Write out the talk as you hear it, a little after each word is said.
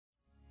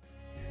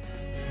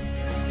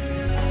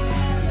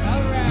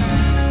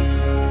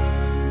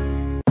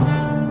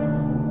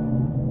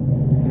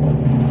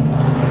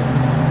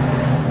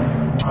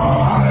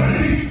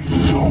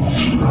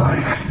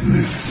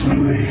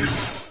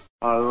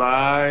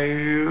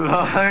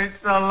alive!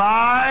 It's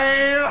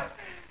alive!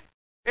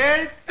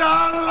 It's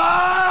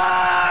alive!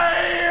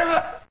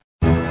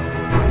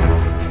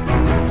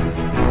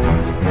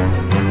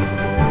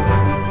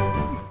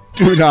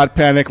 Do not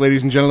panic,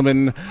 ladies and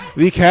gentlemen.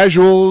 The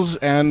casuals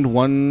and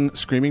one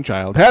screaming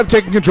child have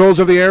taken controls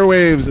of the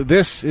airwaves.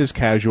 This is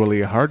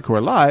Casually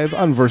Hardcore Live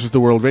on Versus the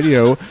World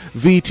Radio,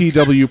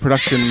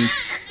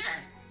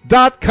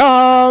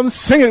 VTWProductions.com.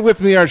 Sing it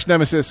with me, arch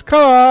nemesis.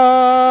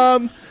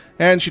 Come!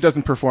 And she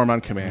doesn't perform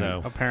on command.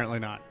 No, apparently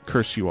not.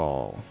 Curse you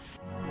all.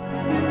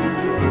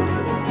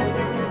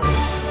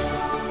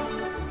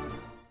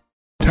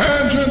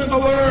 Tangent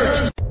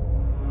alert!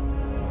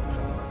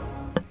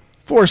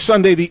 For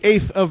Sunday, the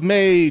 8th of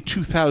May,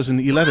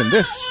 2011,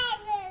 this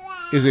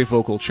is a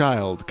vocal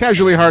child.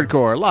 Casually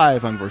Hardcore,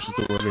 live on Versus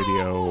the World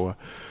Radio.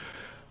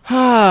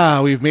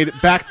 We've made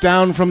it back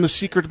down from the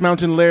secret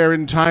mountain lair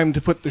in time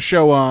to put the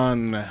show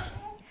on.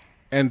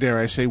 And dare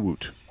I say,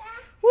 woot.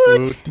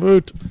 Woot.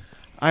 Woot.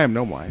 I am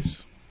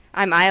Gnomewise.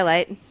 I'm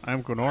Iolite.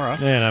 I'm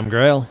Gwenora. And I'm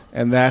Grail.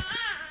 And that,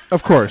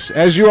 of course,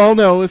 as you all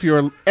know, if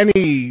you're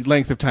any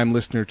length of time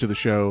listener to the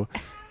show,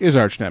 is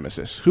Arch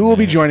Nemesis, who will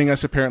be joining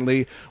us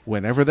apparently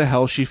whenever the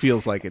hell she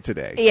feels like it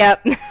today.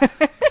 Yep.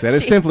 That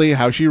is simply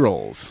how she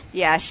rolls.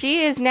 Yeah,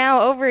 she is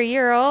now over a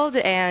year old,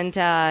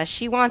 and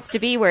she wants to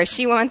be where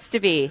she wants to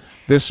be.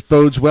 This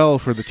bodes well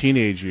for the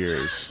teenage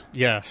years.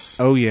 Yes.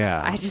 Oh,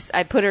 yeah.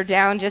 I put her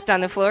down just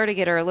on the floor to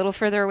get her a little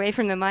further away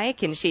from the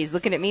mic, and she's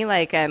looking at me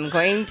like I'm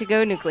going to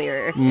go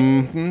nuclear.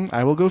 Mm-hmm.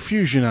 I will go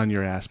fusion on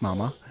your ass,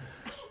 mama.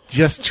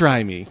 Just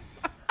try me.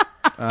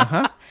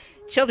 Uh-huh.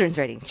 Children's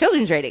rating.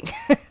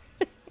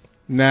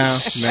 No.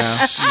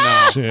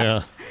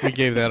 Yeah. We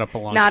gave that up a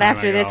long Not time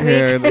after ago. this week.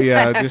 Here,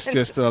 yeah, I'll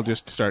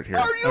just start here.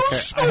 Okay,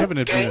 I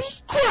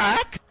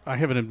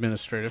have an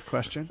administrative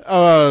question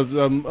A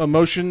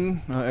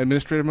motion,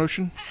 administrative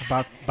motion?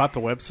 about the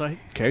website.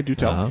 Okay, do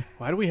tell. Uh-huh.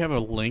 Why do we have a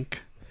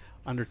link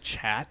under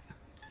chat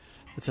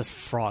that says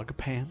frog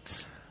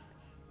pants?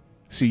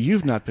 See,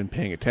 you've not been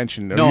paying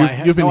attention. No, I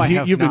have You've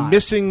been not.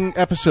 missing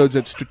episodes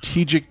at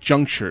strategic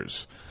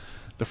junctures.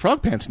 The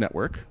Frog Pants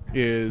Network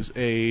is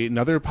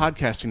another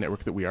podcasting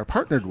network that we are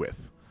partnered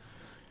with.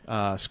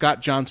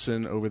 Scott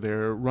Johnson over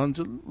there runs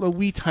a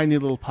wee tiny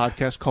little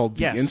podcast called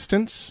The Yes.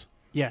 Instance.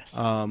 Yes.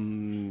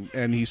 And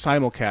he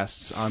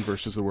simulcasts on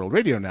Versus the World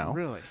Radio now.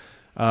 Really?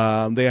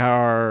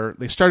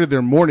 They started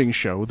their morning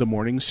show, The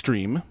Morning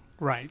Stream,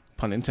 Right.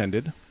 pun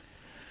intended,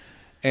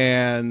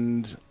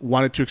 and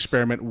wanted to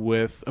experiment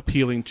with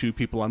appealing to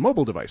people on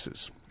mobile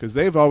devices, because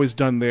they've always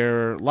done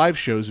their live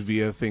shows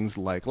via things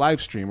like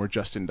Livestream or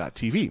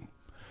Justin.tv.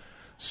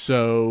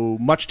 So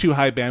much too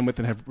high bandwidth,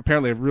 and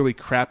apparently have really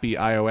crappy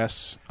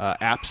iOS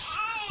apps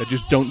that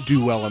just don't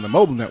do well on the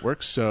mobile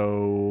network.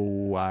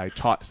 So I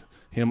taught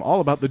him all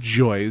about the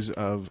joys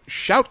of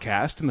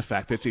Shoutcast and the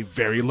fact that it's a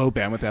very low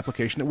bandwidth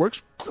application that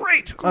works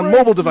great on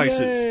mobile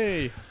devices.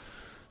 Yay.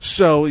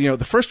 So,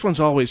 the first one's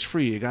always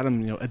free. You got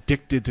him,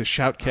 addicted to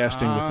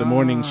shoutcasting with the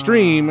morning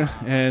stream,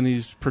 and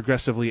he's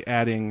progressively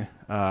adding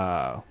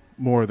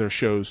more of their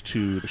shows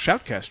to the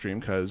Shoutcast stream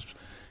because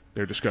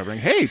they're discovering,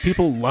 hey,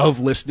 people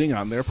love listening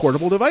on their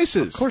portable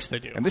devices. Of course they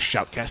do. And this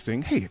Shoutcast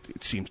thing, hey,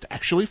 it seems to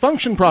actually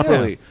function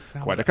properly.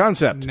 Yeah. Quite a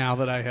concept. Now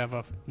that I have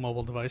a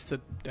mobile device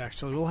that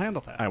actually will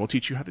handle that. I will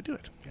teach you how to do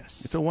it.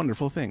 Yes. It's a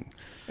wonderful thing.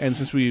 And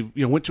since we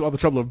went to all the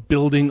trouble of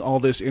building all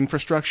this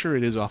infrastructure,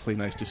 it is awfully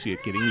nice to see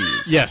it getting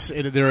used. Yes,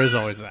 there is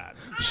always that.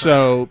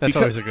 So That's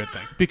always a good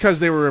thing. Because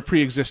they were a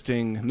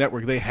pre-existing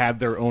network, they had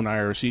their own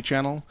IRC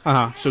channel.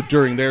 Uh-huh. So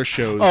during their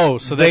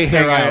shows, So they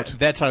that's hang out.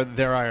 That's how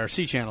their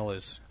IRC channel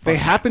is. They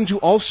happen to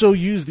also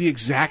use the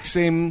exact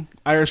same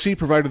IRC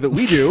provider that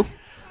we do.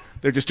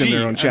 They're just in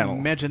their own channel.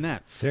 Imagine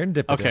that.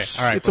 Serendipitous. Okay,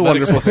 all right. It's a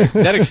wonderful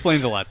thing. That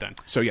explains a lot then.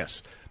 So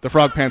yes, the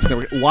Frog Pants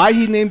Network. Why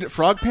he named it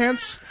Frog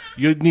Pants?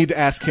 You'd need to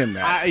ask him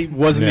that. I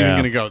wasn't even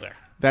going to go there.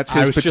 That's I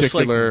his was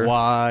particular. Just like,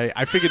 why?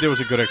 I figured there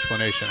was a good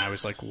explanation. I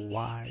was like,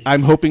 why?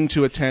 I'm hoping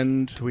to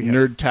attend we have-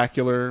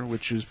 Nerdtacular,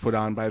 which is put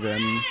on by them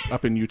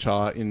up in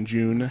Utah in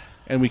June,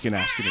 and we can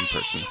ask it in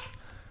person.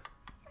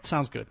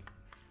 Sounds good.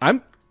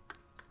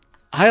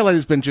 Highlight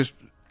has been just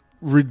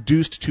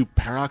reduced to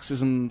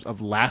paroxysms of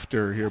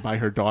laughter here by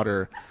her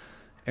daughter,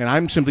 and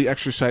I'm simply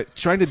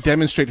trying to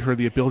demonstrate to her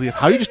the ability of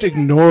how you just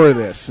ignore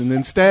this, and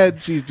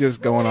instead she's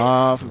just going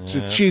off.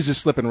 Yeah. She's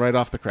just slipping right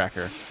off the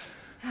cracker.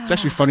 It's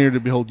actually funnier to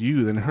behold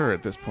you than her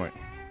at this point.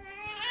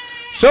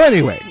 So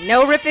anyway.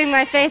 No ripping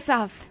my face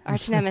off,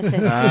 arch nemesis.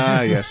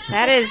 Yes.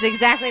 That is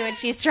exactly what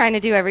she's trying to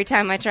do every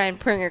time I try and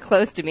bring her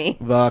close to me.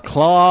 The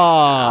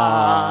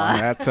claw.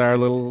 That's our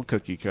little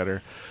cookie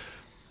cutter.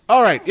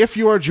 All right, if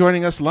you are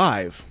joining us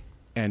live,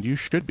 and you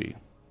should be,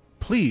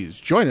 please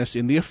join us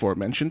in the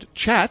aforementioned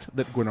chat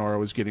that Gwenora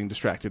was getting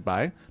distracted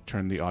by.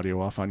 Turn the audio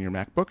off on your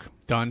MacBook.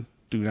 Done.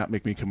 Do not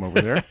make me come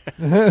over there.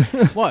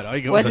 What?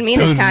 Wasn't me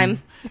this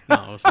time. No,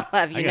 it was I'll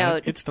have you I got know.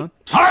 it. It's done.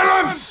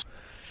 Silence!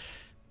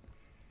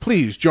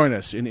 Please join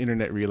us in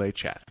Internet Relay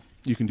chat.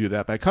 You can do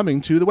that by coming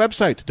to the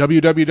website,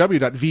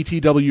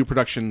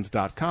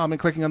 www.vtwproductions.com, and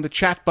clicking on the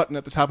chat button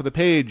at the top of the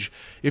page.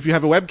 If you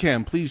have a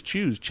webcam, please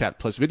choose Chat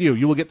Plus Video.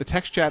 You will get the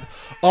text chat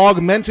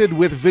augmented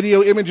with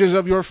video images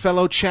of your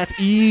fellow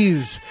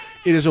chattees.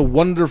 It is a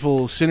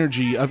wonderful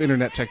synergy of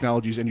internet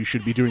technologies, and you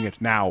should be doing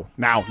it now.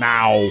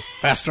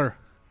 Faster.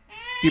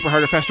 Deeper,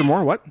 harder, faster,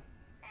 more, what?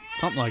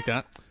 Something like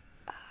that.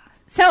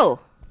 So,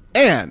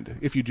 And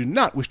if you do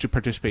not wish to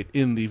participate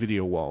in the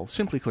video wall,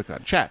 simply click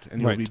on chat, and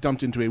you'll Right. be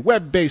dumped into a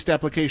web-based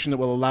application that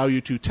will allow you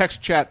to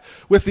text chat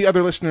with the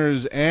other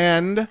listeners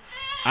and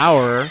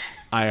our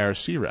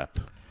IRC rep.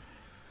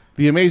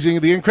 The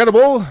amazing, the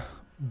incredible,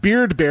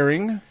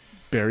 beard-bearing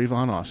Barry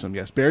Von Awesome.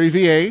 Yes, Barry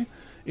VA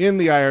in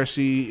the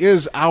IRC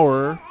is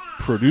our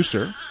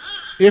producer.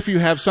 If you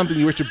have something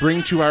you wish to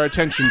bring to our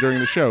attention during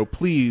the show,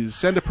 please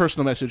send a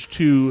personal message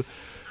to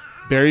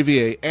Barry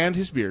VA and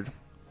his beard,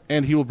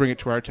 and he will bring it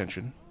to our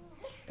attention.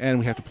 And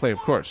we have to play, of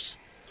course.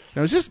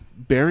 Now, is this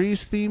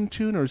Barry's theme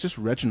tune or is this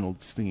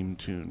Reginald's theme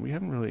tune? We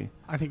haven't really...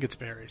 I think it's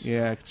Barry's.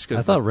 Yeah, it's 'cause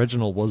I thought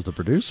Reginald was the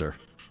producer.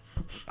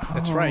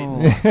 That's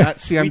right.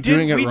 see, I'm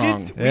doing it wrong.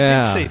 We did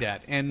Yeah. say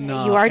that. And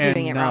You are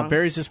doing and, it wrong.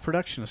 Barry's his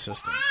production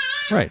assistant.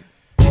 Right.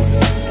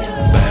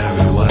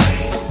 Barry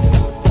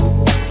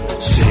White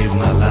saved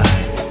my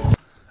life.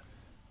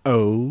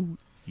 Oh,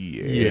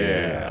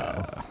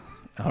 yeah.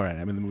 All right,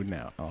 I'm in the mood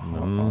now.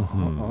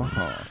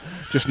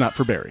 Just not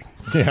for Barry.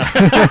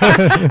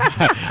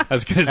 I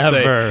was going to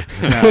say,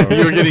 Ever.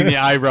 you were getting the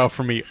eyebrow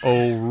from me.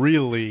 Oh,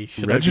 really?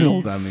 Should I be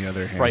Reginald, on the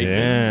other hand. frightened?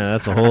 Yeah,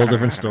 that's a whole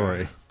different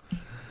story.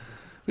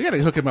 We got to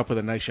hook him up with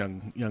a nice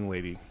young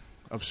lady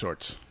of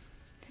sorts.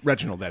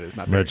 Reginald, that is,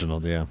 not Barry.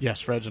 Reginald, yeah.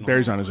 Yes, Reginald.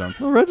 Barry's on his own.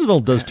 Well,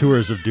 Reginald does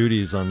tours of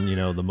duties on,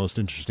 the most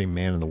interesting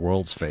man in the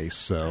world's face.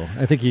 So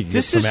I think he can get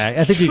This some. is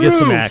I think true. he gets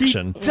some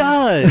action. He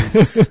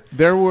does.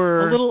 There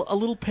were... a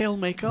little pale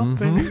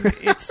makeup, and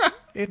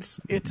it's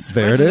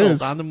There it Reginald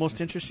is. on the most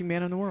interesting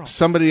man in the world.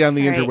 Somebody on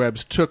the Right.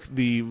 interwebs took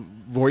the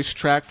voice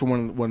track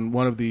from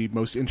one of the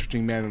most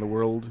interesting men in the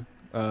world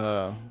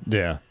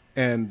Yeah.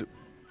 and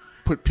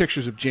put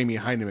pictures of Jamie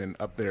Heineman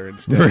up there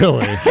instead.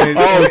 Really? And,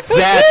 Oh,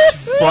 that's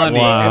funny.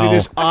 Wow. and it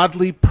is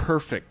oddly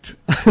perfect.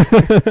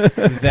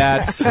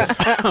 That's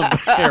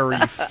very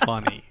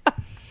funny.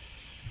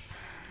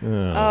 Oh,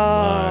 my.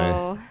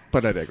 oh.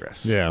 But I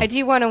digress. Yeah. I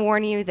do want to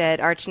warn you that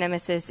Arch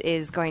Nemesis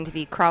is going to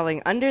be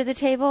crawling under the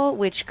table,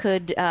 which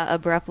could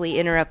abruptly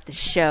interrupt the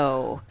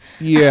show.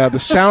 Yeah, the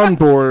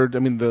soundboard. I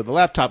mean, the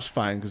laptop's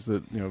fine because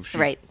she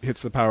Right.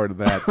 hits the power to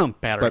that.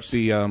 Batteries. But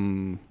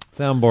the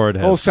Soundboard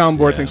has whole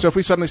soundboard yeah. thing. So if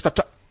we suddenly stop,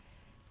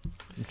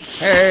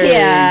 hey,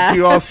 Yeah.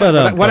 you all see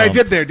Ba-dum-bum. what I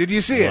did there? Did you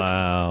see it?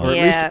 Wow. Or at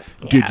Yeah, least, yeah.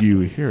 did you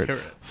hear it? Hear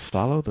it.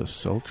 Follow the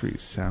sultry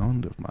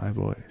sound of my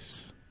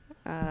voice.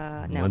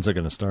 No. When's it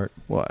going to start?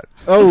 What?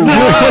 Oh,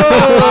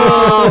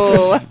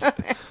 Oh.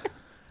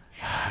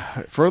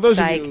 for those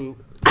Psych. of you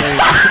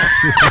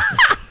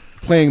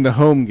playing the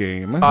home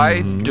game,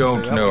 I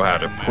don't know how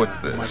to put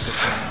this,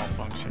 Microphone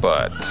malfunction.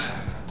 but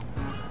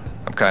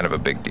I'm kind of a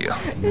big deal.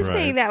 Just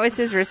saying that was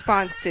his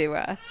response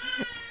to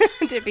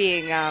to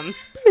being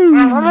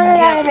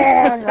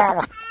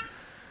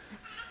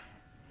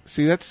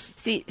see that's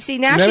See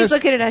now That she's is-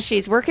 looking at us.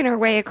 She's working her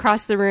way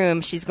across the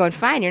room. She's going,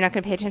 fine, you're not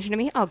going to pay attention to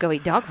me? I'll go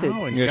eat dog food.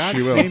 How in Yes,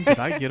 God's she will. name did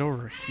I get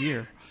over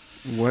here?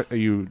 what are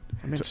you?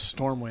 I'm in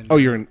Stormwind. Oh,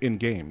 you're in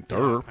game. I'm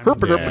in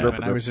Stormwind,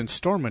 and I was in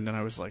Stormwind, and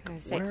I was like, I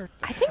was like, where?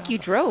 I think you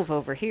drove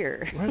over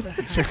here.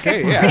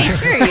 Okay, yeah.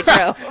 Sure you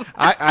drove.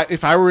 I,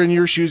 if I were in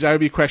your shoes, I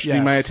would be questioning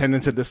Yes. my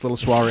attendance at this little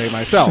soiree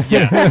myself.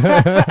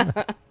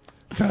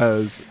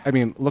 Because, I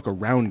mean, look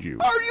around you.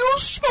 Are you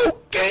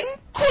smoking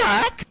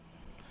crack?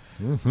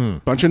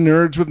 Bunch of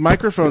nerds with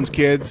microphones,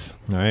 kids.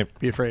 All right.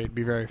 Be afraid.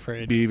 Be very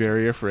afraid. Be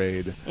very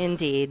afraid.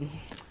 Indeed.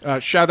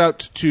 Shout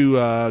out to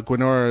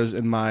Gwenora's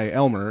and my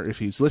Elmer, if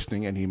he's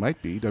listening, and he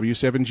might be.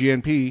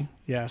 W7GNP.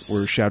 Yes.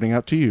 We're shouting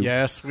out to you.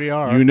 Yes, we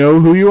are. You know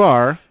who you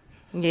are.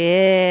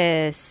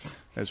 Yes.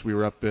 As we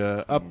were up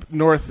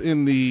north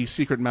in the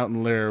secret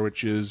mountain lair,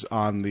 which is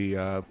on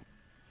the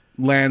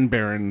land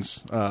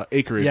baron's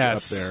acreage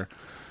Yes. up there.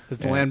 Has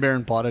the land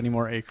baron bought any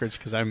more acreage?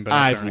 Because I haven't been up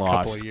I've there in a couple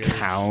lost of years.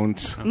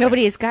 count.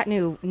 Nobody has got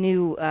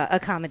new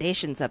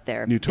accommodations up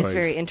there. New toys. It's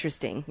very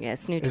interesting.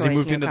 Yes, new Has toys. he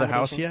moved new into the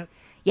house accommodations.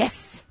 yet?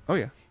 Yes. Oh,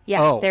 yeah.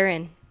 Yeah, Oh. they're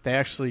in. They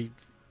actually,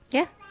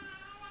 Yeah.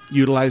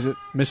 Utilize it.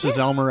 Mrs.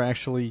 Elmer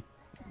actually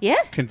Yeah.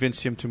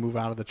 convinced him to move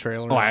out of the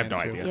trailer. Oh, I and have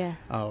no into- idea. Yeah.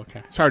 Oh,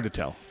 okay. It's hard to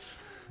tell.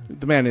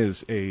 The man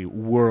is a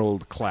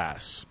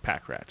world-class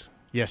pack rat.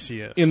 Yes,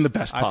 he is. In the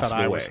best I thought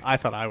possible I way. was. I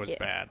thought I was Yeah.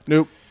 bad.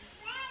 Nope.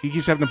 He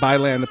keeps having to buy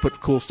land to put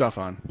cool stuff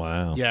on.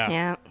 Wow. Yeah.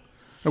 Yeah.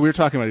 And we were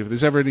talking about if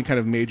there's ever any kind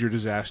of major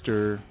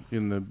disaster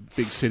in the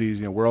big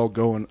cities, we're all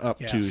going up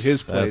to Yes.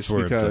 his place That's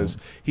where it's because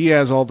at. he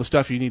has all the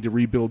stuff you need to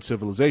rebuild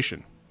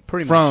civilization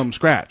Pretty from much.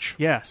 scratch.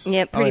 Yes.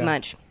 Yeah, Oh, pretty yeah.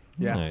 much.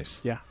 Yeah. Nice.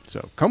 Yeah.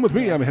 So come with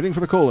me. I'm heading for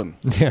the colon.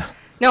 Yeah.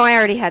 No, I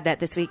already had that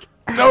this week.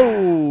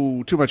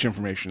 No, too much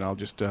information. I'll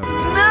just leave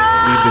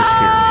this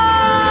here.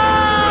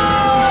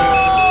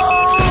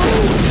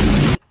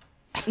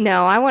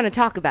 No, I want to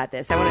talk about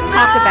this. I want to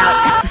talk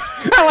about.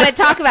 I want to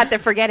talk about the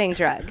forgetting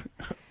drug.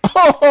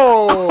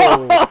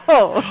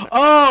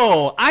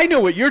 Oh, I know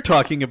what you're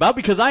talking about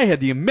because I had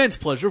the immense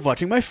pleasure of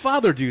watching my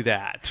father do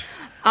that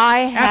I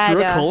had after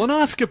a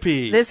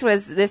colonoscopy. This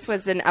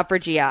was an upper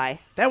GI.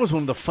 That was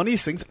one of the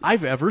funniest things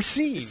I've ever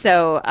seen.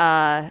 So,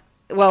 well,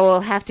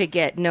 we'll have to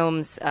get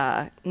Gnome's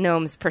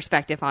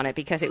perspective on it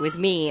because it was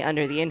me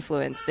under the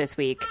influence this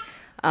week.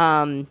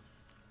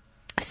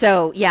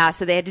 So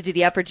they had to do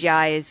the upper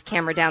GIs,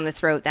 camera down the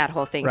throat, that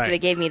whole thing. Right. So they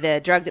gave me the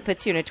drug that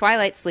puts you in a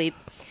twilight sleep,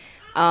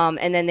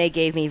 and then they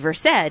gave me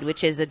Versed,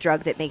 which is a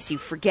drug that makes you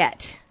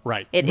forget.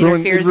 Right. It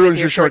Ruins interferes with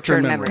your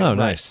short-term short-term memory. memory. Oh,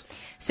 nice.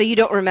 So you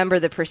don't remember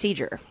the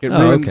procedure. It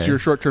ruins okay. your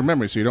short-term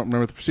memory, so you don't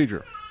remember the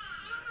procedure.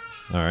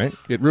 All right.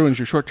 It ruins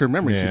your short-term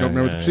memory, so you don't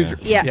remember the procedure.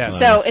 Yeah. Yeah.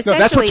 So essentially, No,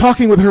 that's what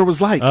talking with her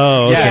was like.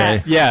 Oh, okay.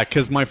 Yes, yeah,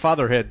 because my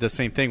father had the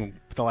same thing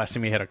the last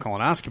time he had a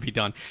colonoscopy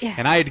done, Yeah.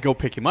 and I had to go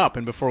pick him up.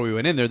 And before we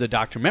went in there, the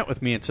doctor met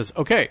with me and says,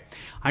 "Okay,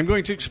 I'm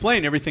going to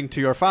explain everything to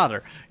your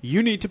father.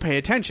 You need to pay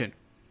attention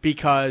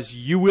because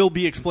you will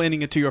be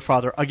explaining it to your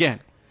father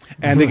again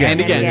And again.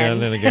 and again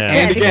And then again.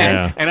 and again."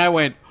 Yeah. And I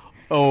went,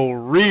 "Oh,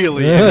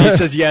 really?" And he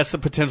says, "Yes, the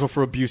potential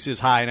for abuse is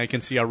high, and I can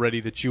see already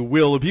that you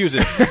will abuse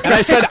it." And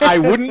I said, "I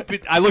wouldn't."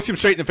 I looked him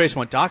straight in the face and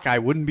went, "Doc, I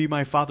wouldn't be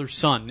my father's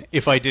son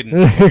if I didn't.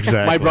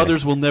 Exactly. My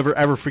brothers will never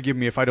ever forgive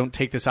me if I don't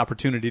take this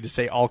opportunity to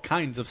say all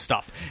kinds of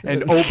stuff."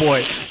 And oh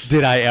boy,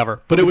 did I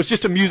ever! But it was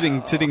just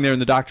amusing sitting there,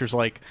 and the doctor's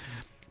like,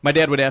 my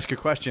dad would ask a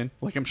question,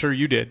 like I'm sure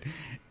you did,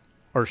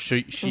 or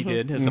she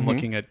did, as I'm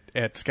looking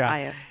at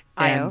Scott.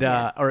 And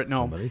yeah. or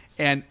no,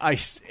 and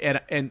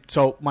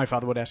so my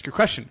father would ask a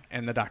question,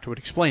 and the doctor would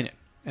explain it,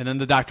 and then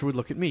the doctor would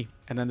look at me,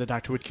 and then the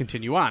doctor would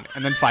continue on,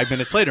 and then 5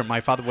 minutes later,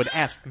 my father would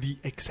ask the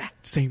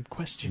exact same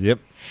question. Yep.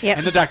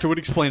 And the doctor would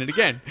explain it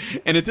again.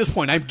 And at this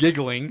point, I'm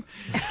giggling.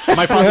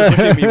 My father's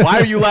looking at me. "Why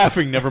are you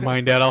laughing?" "Never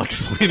mind, Dad. I'll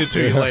explain it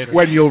to you later."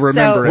 When you'll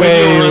remember So- it.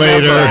 Way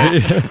remember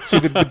later. See,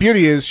 the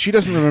beauty is she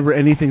doesn't remember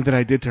anything that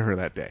I did to her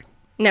that day.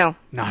 No,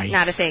 Nice.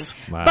 not a thing.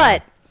 Wow.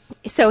 But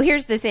so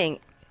here's the thing: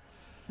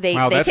 they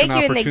Wow, they that's take an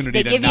you and opportunity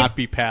they to give not you,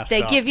 be passed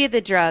They up. give you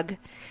the drug,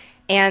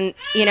 and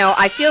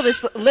I feel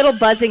this little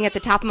buzzing at the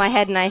top of my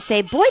head, and I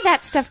say, "Boy,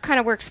 that stuff kind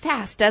of works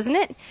fast, doesn't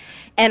it?"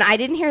 And I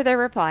didn't hear their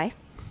reply.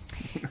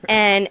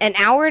 And an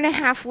hour and a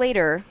half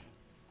later,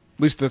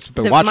 At least that's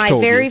what the watch my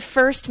told very you.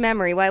 first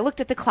memory. Well, I looked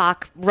at the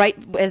clock right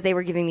as they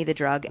were giving me the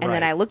drug, and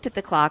then Right. I looked at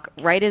the clock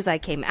right as I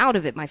came out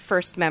of it. My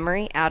first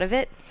memory out of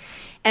it,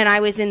 and I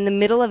was in the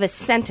middle of a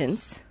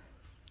sentence.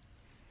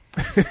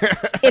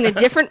 In a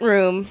different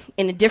room,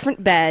 in a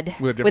different bed,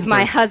 With a different with my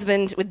person.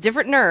 husband, with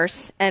different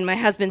nurse, and my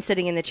husband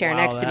sitting in the chair Wow,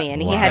 next to that- me,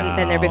 and he hadn't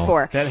been there Wow.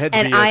 before. That had to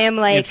and be I a am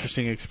like,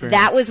 interesting experience.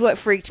 that was what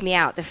freaked me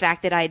out. The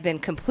fact that I had been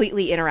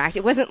completely interactive.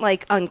 It wasn't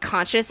like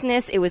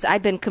unconsciousness. It was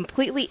I'd been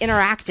completely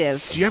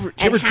interactive. Do you ever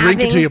and drink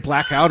having- until you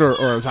black out, or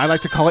as I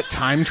like to call it,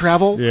 time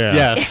travel? Yeah.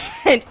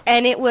 Yes.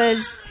 and it was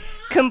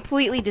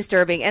completely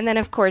disturbing. And then,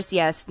 of course,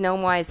 yes,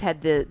 Gnomewise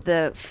had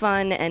the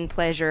fun and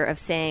pleasure of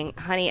saying,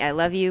 "Honey, I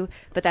love you,"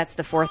 but that's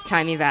the fourth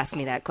time you've asked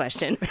me that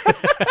question.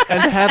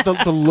 And have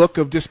the look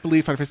of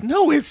disbelief on her face.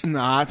 No, it's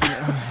not.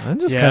 I'm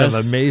just kind of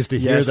Yes. amazed to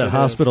hear Yes, that it is.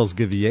 hospitals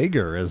give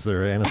Jaeger as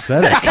their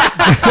anesthetic.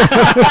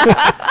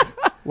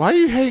 Why are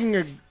you hanging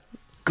a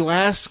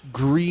glass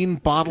green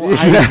bottle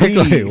Exactly.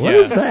 IV? What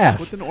is that?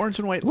 With an orange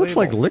and white Looks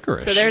label. like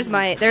licorice. So there's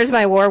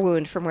my war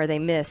wound from where they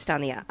missed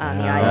on the IV.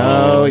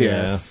 Oh,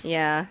 yes.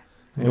 Yeah.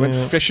 They went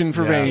fishing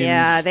for veins.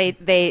 Yeah,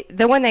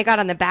 the one they got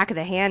on the back of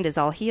the hand is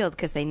all healed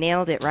because they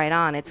nailed it right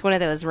on. It's one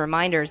of those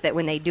reminders that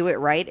when they do it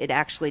right, it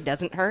actually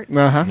doesn't hurt,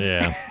 Uh-huh.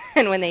 Yeah.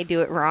 and when they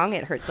do it wrong,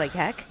 it hurts like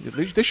heck.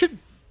 They should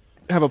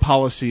have a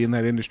policy in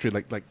that industry,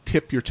 like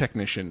tip your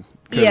technician.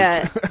 'cause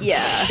Yeah.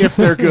 if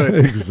they're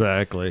good.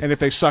 Exactly. And if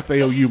they suck,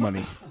 they owe you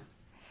money.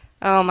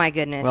 Oh my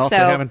goodness. Well, if so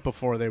they haven't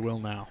before, they will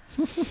now.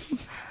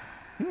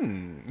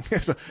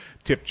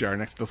 Tip jar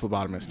next to the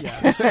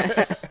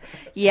phlebotomist.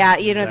 yeah,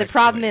 the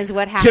problem is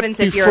what happens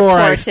if you're a before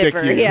I poor stick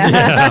tipper. you.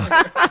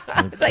 Yeah.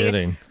 No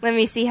kidding. Let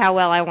me see how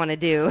well I want to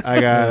do. I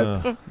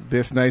got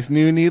this nice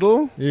new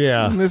needle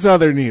Yeah. and this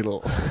other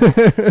needle.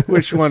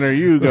 Which one are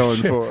you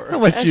going How for?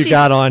 much you she-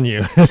 got on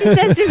you? She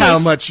says to me, How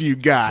much you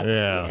got?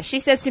 Yeah. She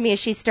says to me as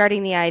she's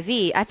starting the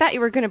IV, "I thought you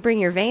were going to bring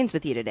your veins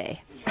with you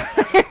today."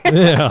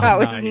 Yeah. That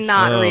was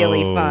not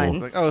really Oh. fun.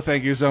 Like, oh,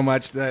 thank you so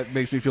much. That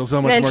makes me feel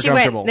so much Then more she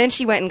comfortable. went. Then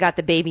she went and got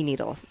the baby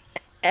needle,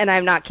 and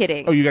I'm not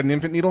kidding. Oh, you got an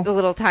infant needle? The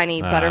little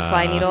tiny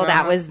butterfly needle.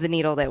 That Ah. was the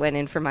needle that went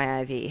in for my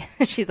IV.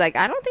 She's like,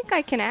 "I don't think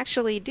I can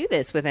actually do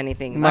this with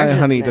anything." My larger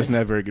honey than this." doesn't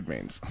have very good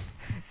veins.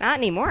 Not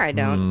anymore. I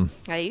don't.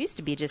 Hmm. I used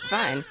to be just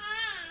fine.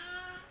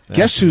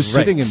 Guess who's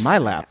right. sitting in my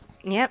lap?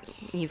 Yep,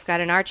 you've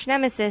got an arch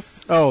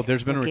nemesis. Oh,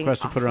 there's been a Looking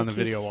request to put it on the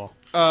awful video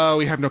wall.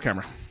 We have no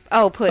camera.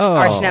 Oh, put Oh.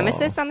 arch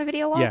nemesis on the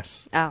video wall.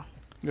 Yes. Oh,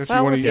 If Well,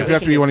 you want we'll see to, what if we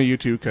after can you do. want to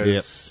YouTube,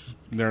 because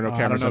there are no I don't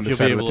cameras know on if this you'll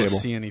side be of able the to table.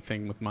 see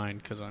anything with mine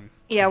because I'm.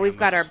 yeah, we've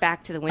got our this.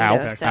 back to the window.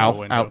 Out, so. out,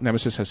 window. out.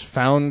 Nemesis has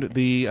found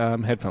the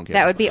headphone cable.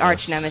 That would be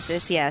arch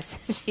nemesis. Yes,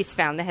 she's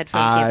found the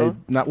headphone cable.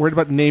 I'm not worried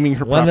about naming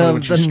her One properly of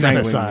when the she's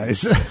strangling.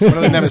 nemesis. One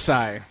of the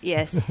nemesi.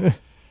 Yes.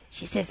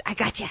 She says, "I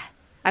gotcha.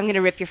 I'm going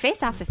to rip your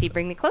face off if you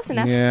bring me close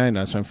enough." Yeah, I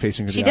know. So I'm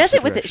facing her. She does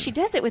it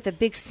with a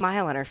big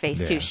smile on her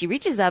face too. She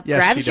reaches up, Yes,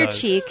 grabs she your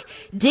does. cheek,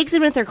 digs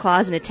in with her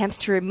claws, and attempts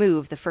to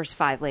remove the first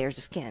 5 layers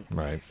of skin.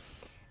 Right.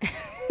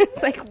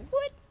 It's like,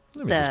 what?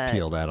 Let me just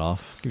peel that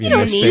off. Give you You a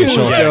don't nice need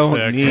facial. it.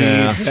 Don't need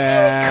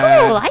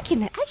that. Cool. I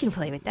can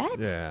play with that.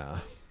 Yeah.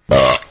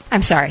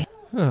 I'm sorry.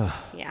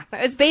 Yeah,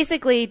 it was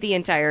basically the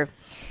entire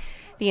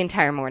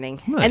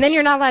morning, Nice. and then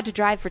you're not allowed to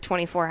drive for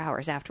 24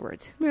 hours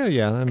afterwards Yeah,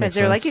 that makes because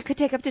they're like, sense. it could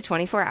take up to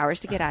 24 hours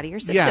to get out of your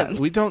system. Yeah,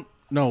 we don't.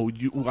 No,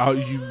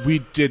 we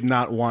did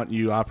not want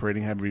you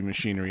operating heavy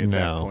machinery at that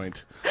No.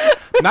 point.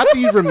 Not that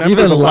you remember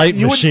Even the light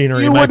you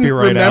machinery you might be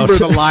wouldn't right remember out.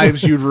 the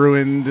lives you'd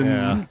ruined and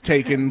Yeah.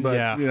 taken, but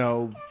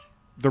Yeah.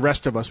 the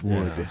rest of us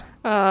would. Yeah.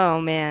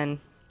 Oh man.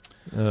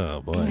 Oh,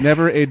 boy.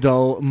 Never a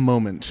dull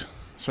moment.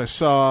 So I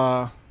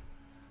saw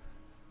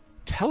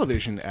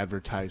television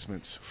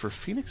advertisements for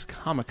Phoenix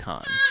Comic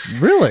Con.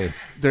 Really?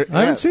 I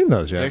haven't seen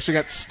those They yet. actually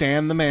got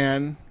Stan the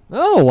Man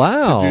Oh,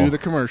 wow. to do the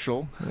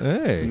commercial.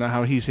 Hey. Not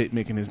how he's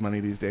making his money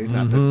these days.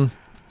 Mm-hmm. Not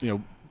that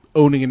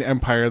owning an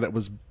empire that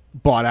was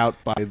bought out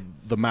by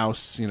the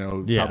mouse. Yeah.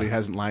 Probably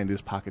hasn't lined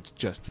his pockets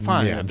just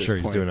fine. Yeah, at I'm this sure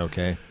he's point. doing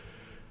okay.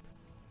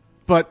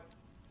 But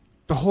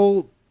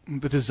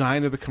the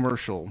design of the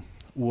commercial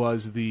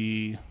was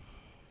the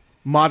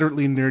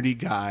moderately nerdy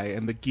guy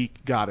and the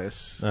geek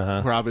goddess, who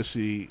are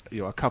obviously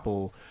a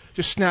couple,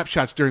 just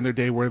snapshots during their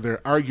day where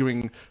they're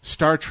arguing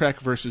Star Trek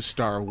versus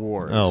Star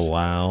Wars. Oh,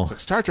 wow. So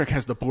Star Trek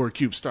has the Borg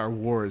cube, Star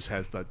Wars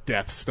has the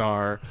Death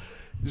Star.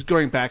 Just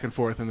going back and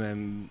forth, and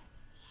then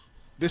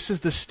this is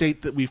the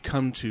state that we've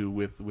come to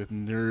with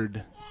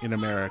nerd in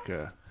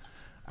America.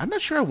 I'm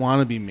not sure I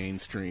want to be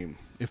mainstream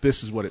if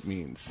this is what it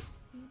means.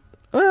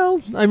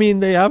 Well, I mean,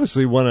 they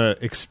obviously want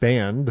to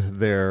expand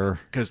their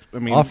Because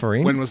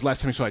offering. when was the last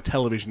time you saw a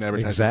television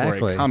advertisement for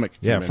Exactly. a comic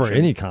Yeah, for convention?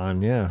 any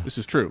con, yeah. This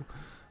is true.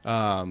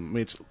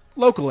 It's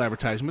local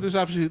advertisement.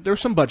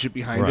 There's some budget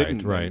behind Right, it.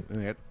 And, right.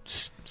 And they had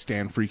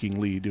Stan freaking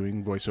Lee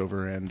doing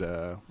voiceover and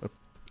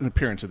an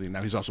appearance at the.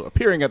 Now he's also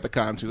appearing at the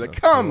con. So he's like,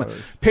 "Come,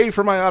 pay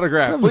for my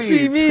autograph, Come please.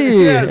 see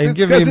me Yes, and it's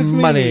give 'cause me it's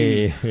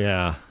money."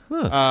 Yeah.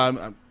 Huh.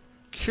 I'm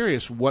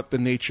curious what the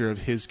nature of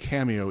his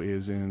cameo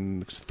is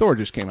in Thor.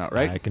 Just came out,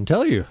 right? I can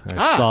tell you.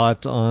 I saw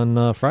it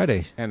on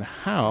Friday. And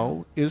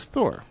how is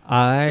Thor?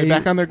 I They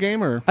back on their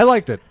game, or I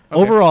liked it.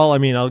 Okay. Overall, I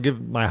mean, I'll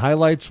give my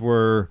highlights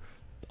were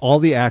all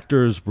the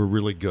actors were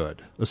really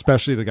good,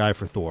 especially the guy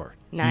for Thor.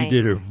 Nice.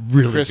 He did a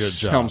really Chris good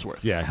job. Hemsworth.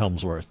 Yeah,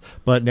 Hemsworth.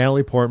 But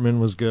Natalie Portman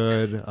was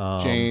good.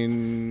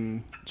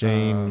 Jane?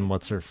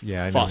 What's her?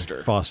 Yeah, I know.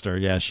 Foster. Foster.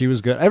 Yeah, she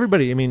was good.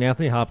 Everybody. I mean,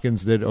 Anthony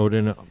Hopkins did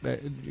Odin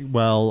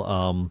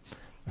well.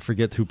 I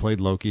forget who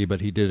played Loki, but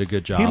he did a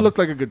good job. He looked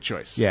like a good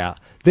choice. Yeah,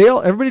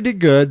 everybody did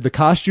good. The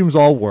costumes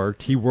all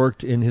worked. He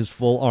worked in his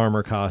full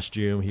armor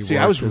costume. See,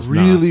 I was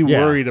really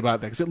worried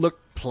about that because it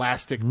looked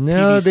plastic.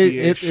 No,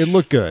 PVC-ish. it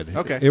looked good.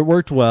 Okay. It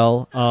worked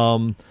well.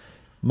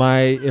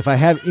 If I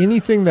have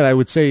anything that I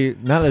would say,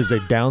 not as a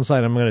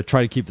downside, I'm going to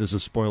try to keep this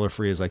as spoiler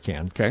free as I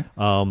can. Okay.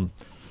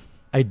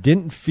 I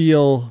didn't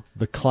feel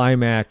the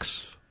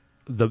climax.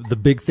 The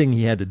big thing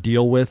he had to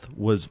deal with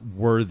was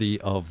worthy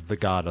of the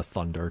God of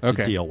Thunder to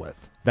Okay. deal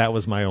with. That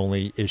was my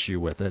only issue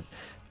with it.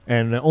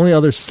 And the only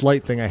other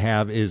slight thing I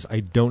have is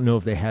I don't know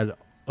if they had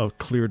a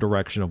clear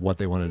direction of what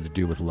they wanted to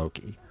do with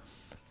Loki.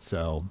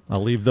 So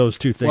I'll leave those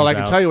two things Well, I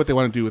can out. tell you what they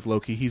want to do with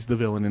Loki. He's the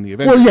villain in the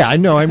Avengers. Well, yeah, I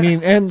know. I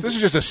mean, and This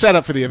is just a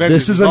setup for the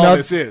Avengers. this is all another,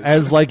 this is.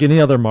 as like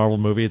any other Marvel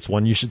movie, it's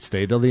one you should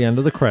stay till the end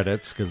of the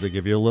credits because they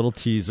give you a little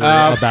teaser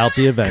about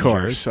the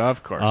Avengers.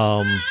 Of course.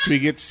 Do we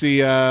get to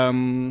see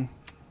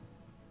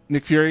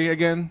Nick Fury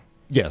again?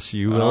 Yes,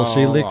 you will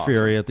see Nick awesome.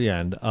 Fury at the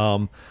end.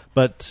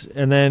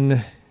 And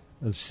then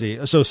let's see.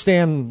 So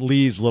Stan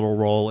Lee's little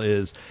role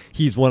is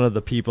he's one of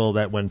the people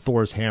that when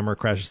Thor's hammer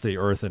crashes to the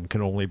earth and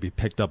can only be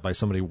picked up by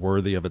somebody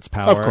worthy of its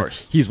power. Of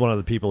course. He's one of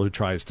the people who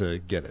tries to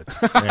get it,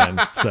 and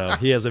so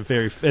he has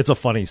it's a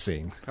funny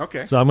scene.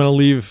 Okay. So I'm going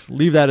to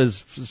leave that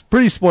as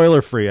pretty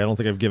spoiler free. I don't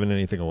think I've given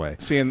anything away.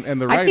 See, and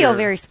the writer. I feel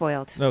very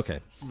spoiled.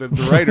 Okay. The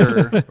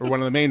writer, or one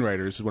of the main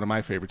writers, is one of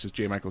my favorites, is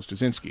J. Michael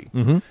Straczynski.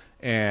 Mm-hmm.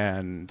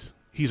 And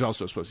he's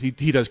also supposed he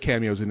does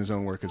cameos in his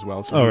own work as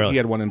well. So really? he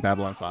had one in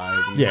Babylon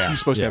 5. And Yeah, he's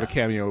supposed to yeah. have a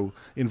cameo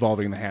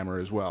involving the hammer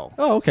as well.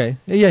 Oh, okay.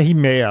 Yeah, he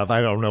may have.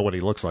 I don't know what he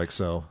looks like,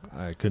 so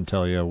I couldn't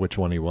tell you which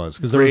one he was.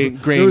 Because Graying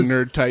there was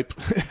nerd type.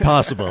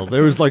 possible.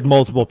 There was like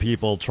multiple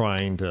people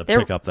trying to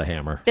pick up the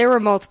hammer. There were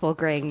multiple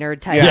graying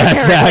nerd types. Yeah,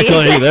 apparently.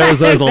 exactly.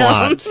 There's a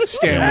lot.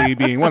 Stan Lee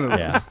being one of them.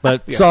 Yeah,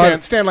 but Yeah,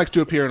 Stan likes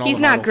to appear in all He's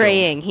the not Marvel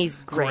graying. films. He's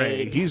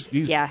grayed.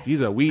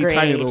 He's a wee, Grayed.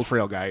 tiny little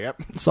frail guy.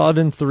 Yep. saw it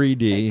in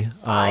 3D.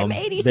 I'm They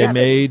 87.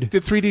 made.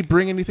 Did 3D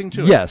bring anything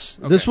to it? Yes,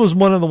 Okay. this was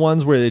one of the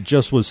ones where it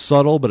just was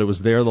subtle, but it was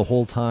there the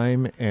whole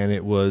time, and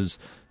it was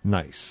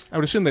nice. I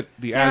would assume that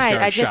the Yeah,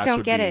 Asgard I just shots don't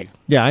would get be- it.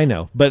 Yeah, I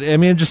know, but I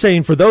mean, I'm just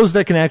saying for those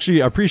that can actually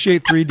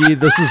appreciate 3D,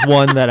 this is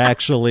one that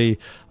actually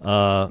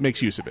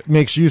Makes use of it.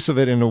 makes use of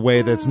it in a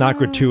way that's not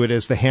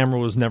gratuitous. The hammer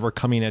was never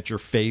coming at your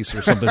face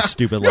or something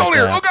stupid like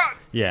Mjolnir, that. oh God!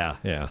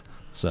 Yeah.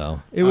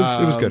 So it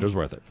was good. It was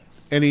worth it.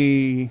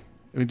 Any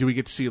I mean, do we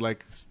get to see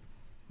like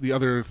the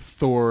other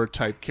Thor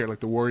type character, like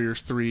the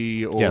Warriors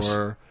 3 or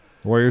Yes.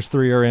 Warriors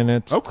 3 are in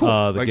it. Oh,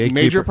 cool. The Like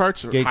major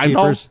parts? Or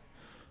Gatekeepers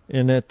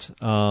in it.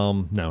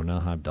 No,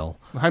 not Heimdall.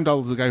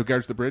 Heimdall is the guy who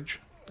guards the bridge.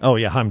 Oh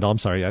yeah, Heimdall. I'm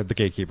sorry. The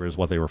Gatekeeper is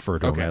what they refer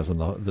to Okay. him as in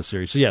the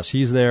series. So yes,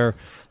 he's there.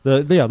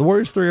 The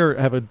Warriors 3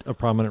 have a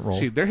prominent role.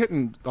 See, they're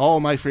hitting all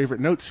my favorite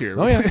notes here.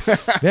 Oh yeah,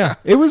 yeah.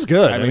 It was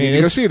good. I mean, you need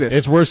to go see this.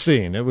 It's worth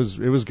seeing. It was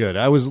good.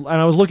 I was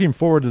looking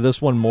forward to this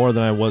one more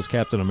than I was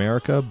Captain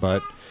America,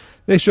 but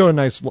they show a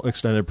nice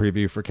extended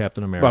preview for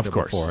Captain America Of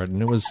course. before it,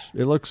 and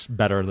it looks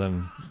better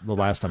than the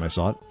last time I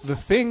saw it. The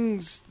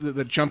things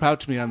that jump out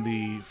to me on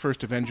the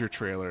first Avenger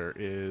trailer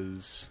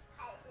is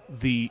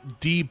the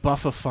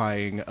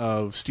debuffifying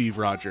of Steve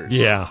Rogers.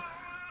 Yeah.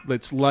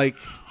 It's like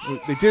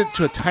they did it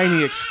to a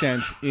tiny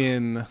extent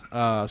in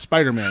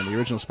Spider-Man, the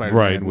original Spider-Man,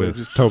 Right, where with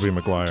it's Tobey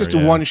Maguire. just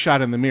yeah. a one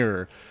shot in the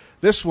mirror.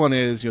 This one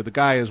is, the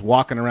guy is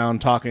walking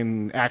around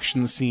talking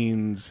action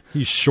scenes.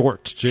 He's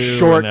short too,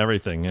 Short. and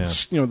everything. Yeah.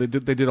 They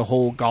did a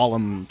whole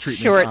Gollum treatment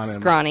Short, on him.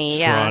 scrawny,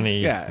 yeah.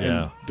 Scrawny. Yeah,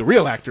 Yeah. and the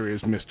real actor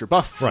is Mr.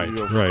 Buff. Right,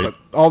 right. But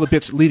all the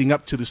bits leading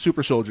up to the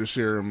Super Soldier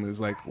Serum is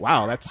like,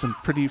 wow, that's some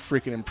pretty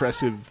freaking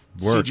impressive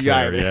Work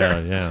CGI there. Yeah,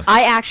 yeah.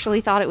 I actually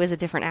thought it was a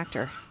different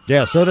actor.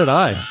 Yeah, so did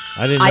I.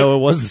 I didn't know it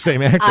was the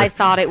same actor. I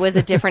thought it was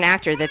a different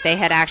actor, that they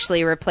had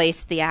actually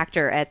replaced the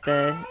actor at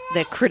the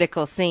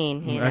critical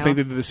scene. You know? I think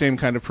they did the same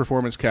kind of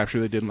performance capture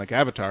they did in like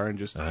Avatar and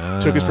just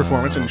took his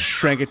performance and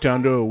shrank it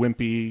down to a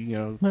wimpy,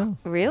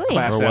 Really?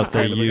 class or act what they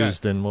kind of a guy,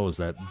 used in, what was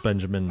that,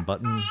 Benjamin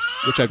Button?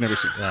 which I've never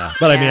seen.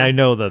 But I mean, Yeah. I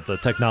know that the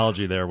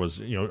technology there was,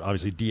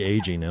 obviously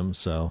de-aging him,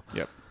 so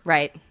Yep.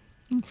 Right.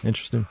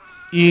 interesting.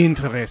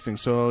 Interesting.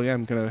 So, yeah,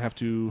 I'm going to have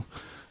to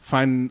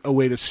find a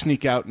way to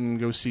sneak out and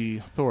go see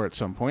Thor at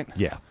some point.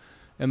 Yeah.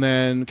 And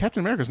then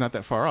Captain America's not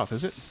that far off,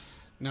 is it?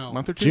 No. A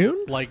month or two?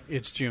 June? Like,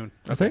 it's June.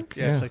 I think.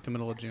 Yeah, it's like the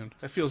middle of June.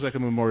 That feels like a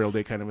Memorial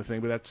Day kind of a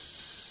thing, but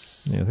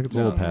that's... Yeah, I think it's a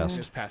little past.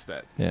 It's past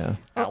that. Yeah.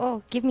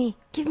 Oh, give me,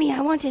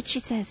 I want it, she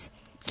says.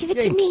 Give it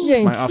to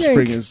me. My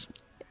offspring is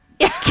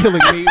killing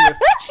me. With,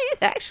 She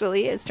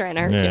actually is trying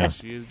to hurt Yeah. you.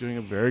 she is doing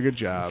a very good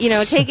job.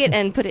 Take it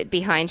and put it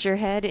behind your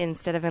head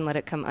instead of and let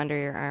it come under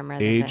your arm.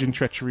 Rather Age than and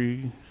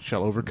treachery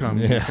shall overcome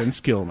Yeah. and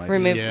skill, my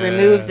remove dear.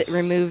 Yes.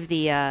 remove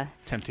the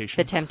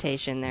Temptation.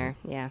 temptation there.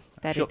 Yeah,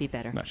 that'd She'll- be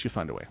better. No, she'll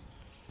find a way.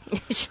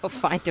 She'll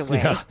find a way.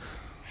 Yeah.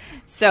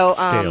 So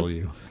Scale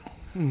you.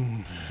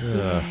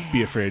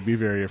 Be afraid. Be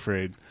very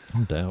afraid.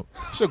 No doubt.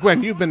 So,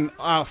 Gwen, you've been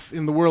off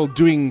in the world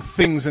doing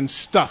things and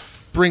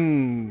stuff.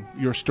 Bring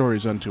your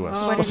stories unto us.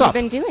 what What's have up?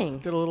 you been doing?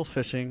 Did a little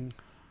fishing.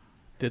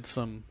 Did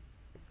some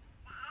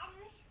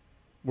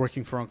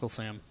working for Uncle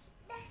Sam.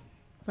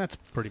 That's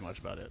pretty much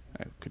about it.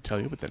 I could tell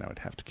you, but then I would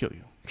have to kill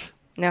you.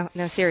 No,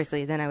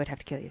 seriously. Then I would have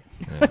to kill you.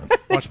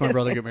 Watched my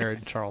brother get married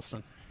in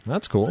Charleston.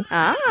 That's cool.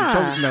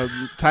 No,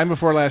 time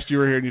before last you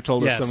were here and you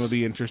told us Yes. some of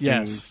the interesting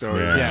Yes.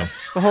 stories. Yeah.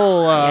 Yes. The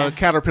whole Yes.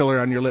 caterpillar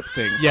on your lip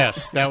thing.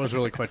 Yes, that was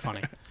really quite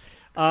funny.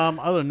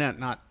 Other than that,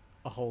 not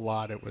a whole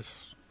lot. It was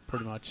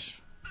pretty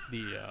much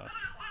the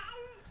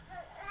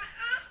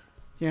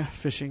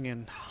fishing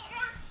and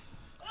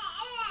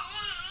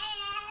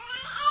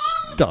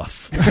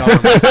Stuff.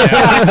 government.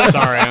 Yeah,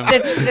 sorry,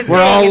 I'm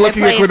We're all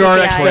looking at Ecuador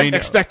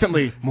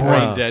expectantly. More.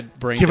 brain dead.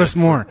 Brain Give dead us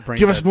more. brain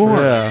Give us dead more.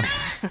 Yeah.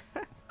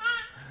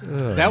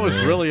 That was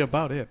really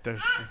about it. There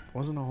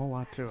wasn't a whole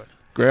lot to it.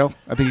 Grail,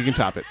 I think you can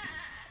top it.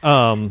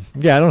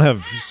 Yeah, I don't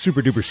have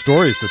super duper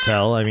stories to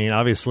tell. I mean,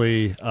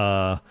 obviously,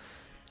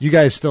 you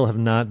guys still have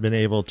not been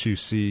able to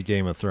see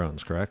Game of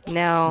Thrones, correct?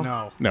 No.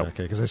 No. No.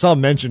 Okay, because I saw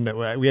mentioned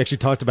that we actually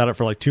talked about it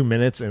for like 2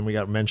 minutes, and we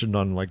got mentioned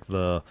on like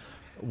the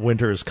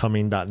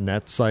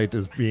winterscoming.net site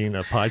as being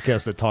a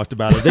podcast that talked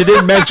about it. They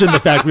didn't mention the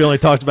fact we only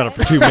talked about it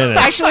for 2 minutes.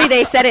 Actually,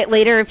 they said it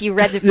later. If you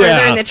read the further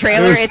Yeah, in the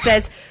trailer, it was- it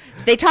says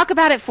they talk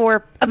about it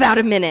for about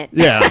a minute.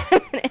 Yeah.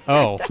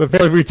 Oh, So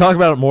if we talk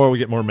about it more, we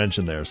get more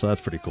mention there. So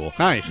that's pretty cool.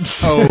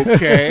 nice.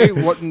 Okay.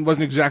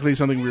 wasn't exactly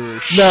something we were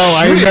No,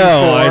 I shooting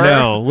know, I for.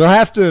 know. We'll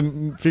have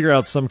to figure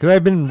out some because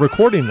I've been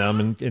recording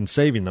them and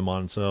saving them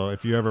on. So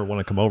if you ever want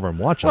to come over and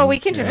watch them, Well, we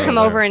can just come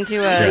over and do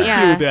a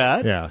Yeah. Do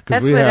that. Yeah, because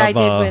That's we what have,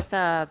 I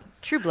did with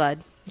True Blood.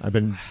 I've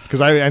been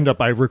because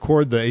I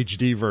record the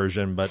HD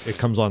version, but it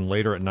comes on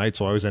later at night,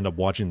 so I always end up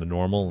watching the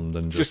normal and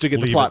then just to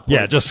get the leave plot it. Yeah,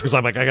 points. just because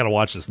I'm like I got to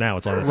watch this now.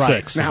 It's on at Right.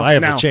 6. Now, if I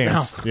have now, the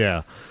chance.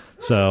 Yeah.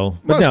 So,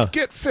 but Must no.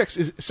 get fixed.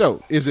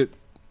 Is it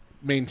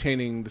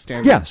maintaining the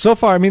standard? Yeah, so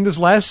far, I mean, this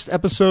last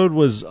episode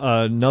was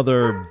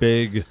another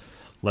big.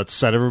 Let's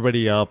set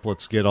everybody up.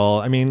 Let's get all.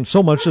 I mean,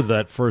 so much of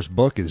that first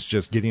book is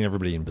just getting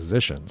everybody in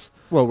positions.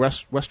 Well,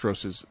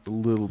 Westeros is a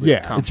little bit Yeah,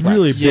 complex. it's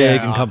really big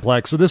Yeah. and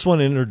complex. So this one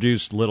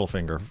introduced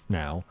Littlefinger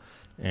now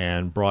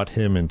and brought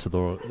him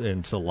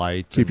into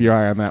light. Keep your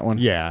eye on that one.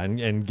 Yeah, and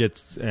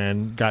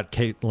got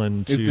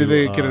Caitlin to. Did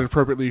they get an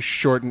appropriately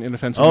short and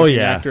inoffensive Oh looking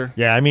yeah, actor?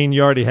 yeah. I mean,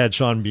 you already had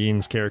Sean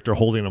Bean's character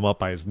holding him up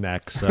by his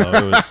neck, so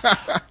it was.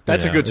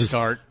 That's yeah, a good it was-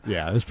 start.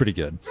 Yeah, it was pretty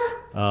good.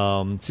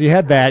 So you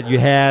had that. You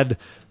had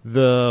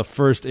the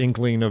first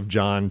inkling of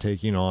John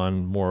taking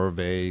on more of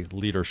a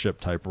leadership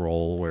type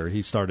role, where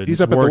he started.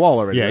 He's up at the wall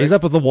already. Yeah, right? he's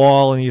up at the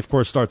wall, and he of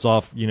course starts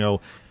off,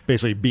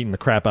 basically beating the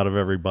crap out of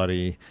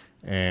everybody.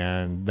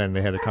 And then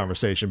they had a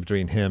conversation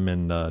between him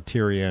and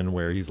Tyrion,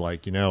 where he's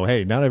like,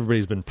 hey, not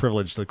everybody's been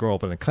privileged to grow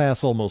up in a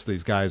castle. Most of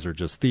these guys are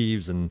just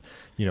thieves and,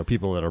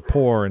 people that are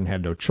poor and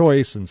had no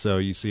choice. And so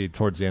you see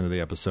towards the end of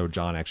the episode,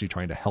 John actually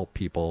trying to help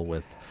people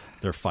with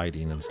their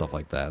fighting and stuff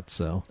like that.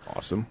 So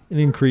Awesome. an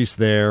increase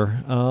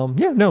there.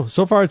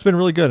 So far it's been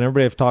really good.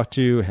 Everybody I've talked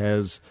to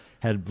has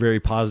had very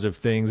positive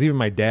things. Even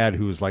my dad,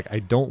 who was like, I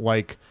don't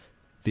like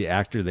the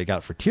actor they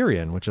got for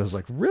Tyrion, which I was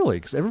like, really?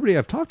 Because everybody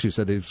I've talked to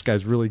said this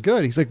guy's really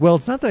good. He's like, well,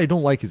 it's not that I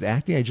don't like his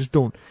acting.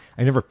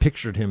 I never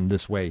pictured him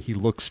this way. He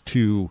looks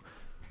too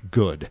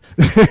good.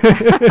 He's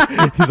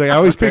like, I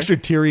always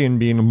pictured Tyrion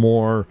being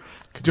more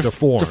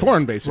deformed.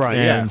 Deformed, basically. Right.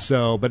 Yeah. And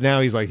so, but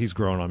now he's like, he's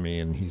grown on me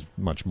and he's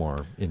much more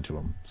into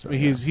him. So, I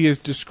mean, he is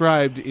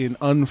described in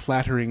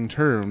unflattering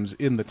terms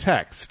in the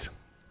text,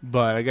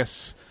 but I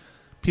guess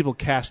people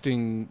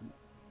casting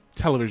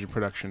television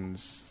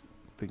productions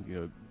think,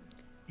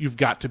 you've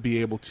got to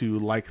be able to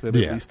like them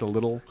at least a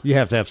little. You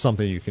have to have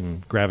something you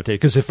can gravitate.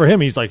 Because for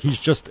him, he's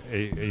just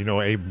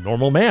a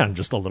normal man,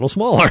 just a little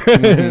smaller.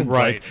 Right.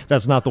 Like,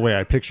 that's not the way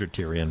I pictured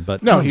Tyrion.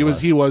 But no, he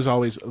was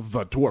always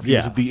the dwarf. He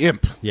was the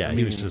imp. Yeah,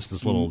 he was just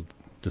this little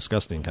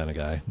disgusting kind of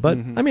guy. But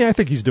I mean, I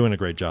think he's doing a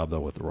great job though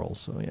with the role.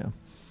 So yeah.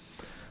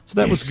 So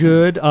that was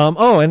good.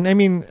 And I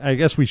mean, I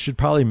guess we should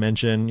probably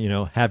mention,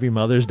 Happy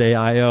Mother's Day,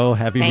 IO.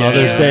 Happy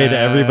Mother's Day to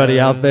everybody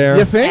out there.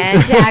 You think?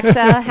 And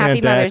Daxa. Happy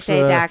And Mother's Day,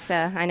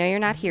 Daxa. Daxa. I know you're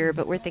not here,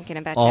 but we're thinking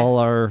about you. All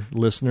our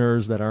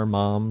listeners that are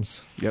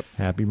moms. Yep.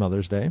 Happy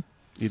Mother's Day.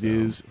 It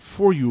is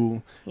for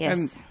you. Yes.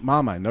 And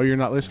Mom, I know you're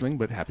not listening,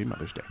 but happy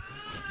Mother's Day.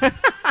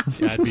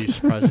 Yeah, I'd be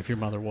surprised if your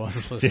mother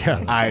was listening.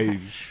 Yeah. I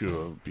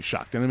should be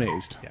shocked and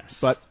amazed.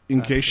 Yes. But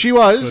in case she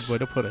was, Good way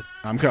to put it.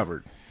 I'm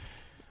covered.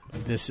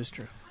 This is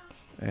true.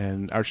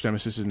 And Arch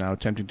Nemesis is now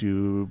attempting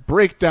to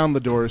break down the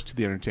doors to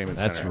the entertainment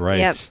That's center. right.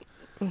 Yep.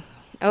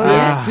 Oh,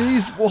 yes.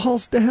 These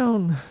walls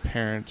down.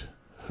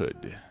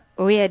 Parenthood.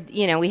 We had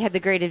the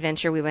great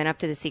adventure. We went up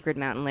to the secret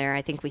mountain lair.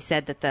 I think we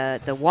said that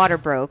the water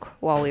broke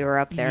while we were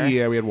up there.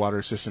 Yeah, we had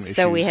water system issues.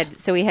 So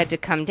we had to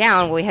come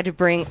down. Well, we had to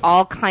bring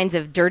all kinds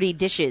of dirty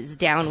dishes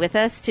down with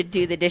us to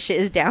do the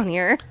dishes down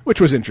here,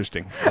 Which was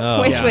interesting.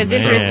 which was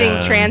man.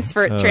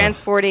 interesting.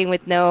 Transporting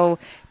with no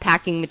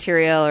packing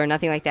material or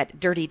nothing like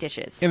that. Dirty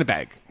dishes In a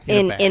bag.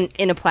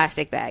 in a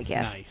plastic bag.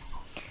 Yes, Nice.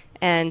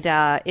 and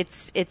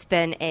it's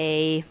been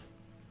a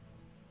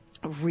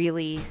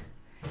really.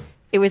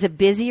 It was a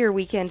busier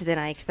weekend than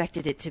I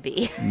expected it to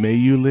be. May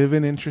you live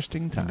in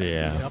interesting times.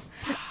 Yeah.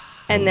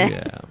 And then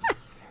Yeah.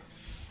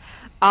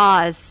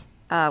 Oz,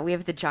 we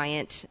have the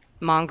giant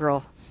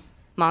mongoloid.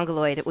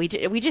 We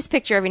just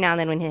picture every now and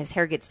then when his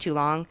hair gets too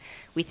long,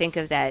 we think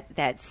of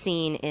that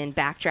scene in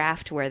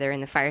Backdraft where they're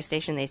in the fire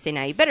station. They say,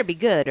 "Now you better be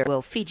good, or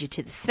we'll feed you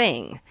to the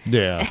thing."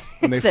 Yeah.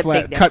 And they It's the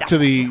big cut nose. to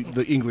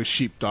the English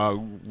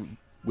sheepdog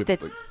with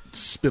That- like,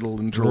 spittle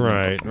and drool.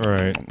 Right.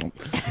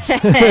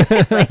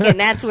 And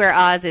that's where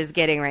Oz is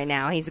getting right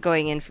now. He's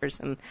going in for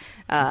some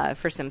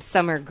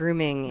summer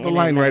grooming. The in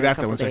line right another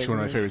after that couple was actually one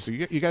of my days.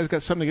 favorites. So you guys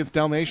got something against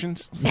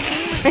Dalmatians?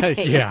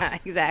 Yeah,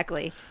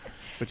 exactly.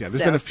 But yeah, there's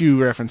So- been a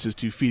few references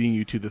to feeding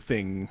you to the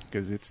thing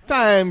because it's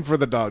time for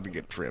the dog to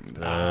get trimmed.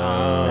 So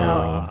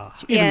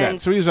even And-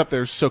 that. So he was up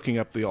there soaking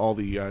up all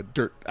the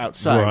dirt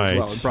outside as Right,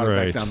 well and brought it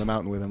right. back down the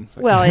mountain with him. It's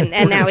like, Well,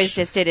 and that was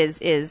just it.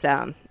 Is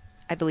I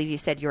believe you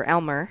said your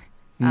Elmer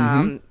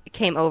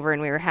came over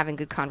and we were having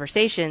good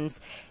conversations,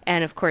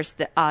 and of course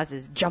the Oz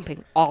is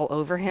jumping all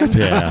over him.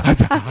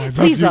 Yeah.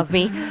 Please love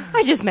me.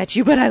 I just met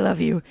you, but I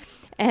love you.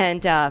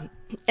 And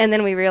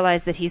then we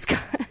realized that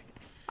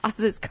Oz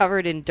is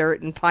covered in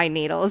dirt and pine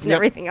needles and Yep.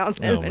 everything else,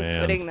 and has Oh, been man.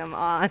 putting them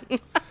on.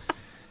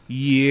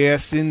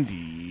 yes,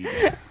 indeed.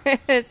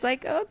 It's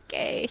like,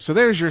 okay, So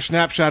there's your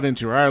snapshot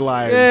into our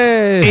lives.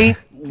 Yay. Ain't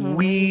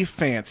we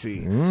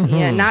fancy?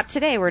 yeah, not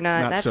today. We're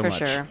not. Not That's so for much.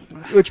 sure.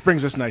 Which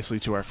brings us nicely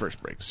to our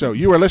first break. So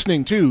you are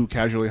listening to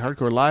Casually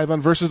Hardcore live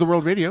on Versus the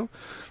World Radio,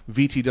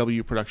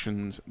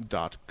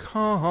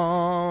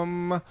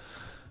 VTWProductions.com.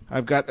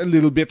 I've got a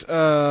little bit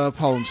of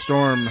Pollen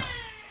Storm,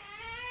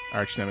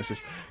 Arch Nemesis,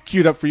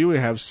 queued up for you. We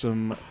have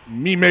some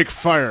Me Make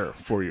Fire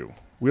for you.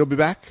 We'll be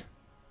back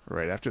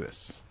right after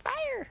this.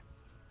 Fire.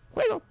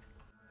 Wiggle.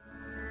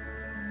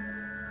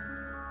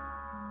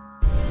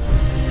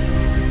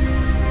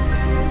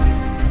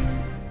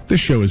 This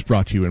show is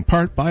brought to you in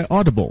part by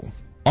Audible.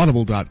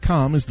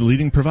 Audible.com is the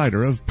leading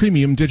provider of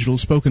premium digital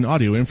spoken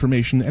audio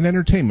information and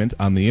entertainment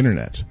on the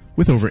Internet.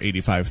 With over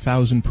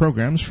 85,000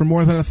 programs from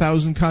more than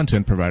 1,000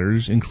 content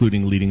providers,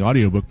 including leading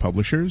audiobook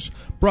publishers,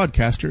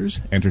 broadcasters,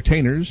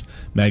 entertainers,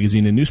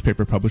 magazine and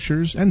newspaper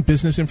publishers, and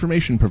business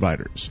information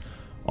providers.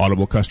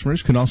 Audible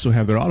customers can also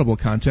have their Audible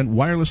content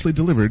wirelessly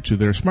delivered to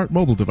their smart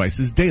mobile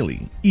devices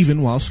daily,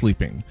 even while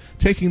sleeping,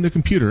 taking the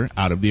computer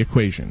out of the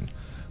equation.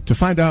 To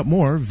find out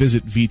more,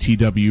 visit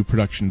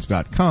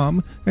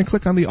vtwproductions.com and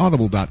click on the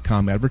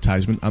audible.com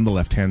advertisement on the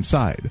left-hand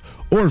side,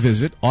 or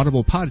visit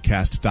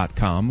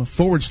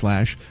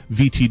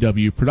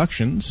audiblepodcast.com/VTW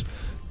Productions.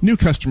 New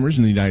customers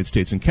in the United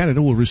States and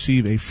Canada will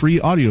receive a free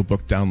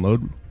audiobook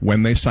download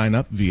when they sign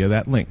up via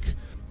that link.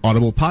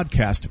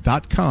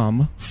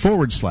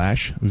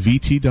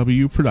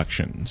 audiblepodcast.com/VTW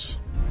Productions.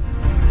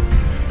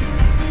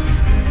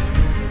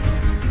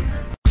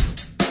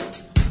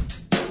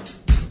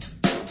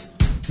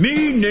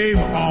 Me name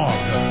Og.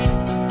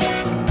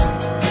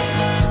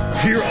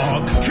 Here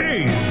Og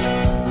cave.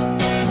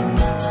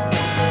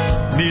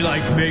 Me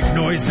like make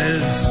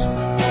noises.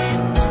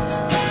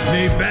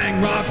 Me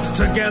bang rocks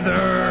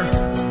together.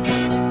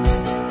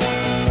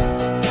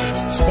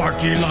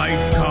 Sparky light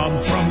come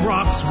from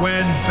rocks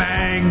when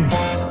bang.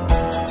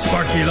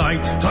 Sparky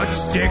light touch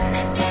stick.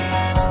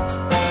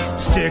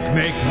 Stick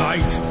make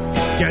light.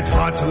 Get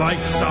hot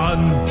like sun.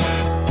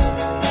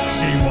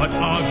 See what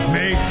Og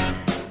make.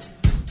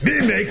 Me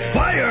make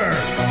fire.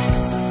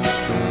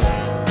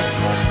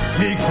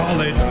 Me call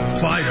it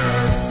fire.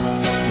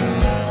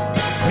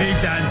 Me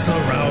dance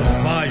around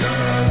fire.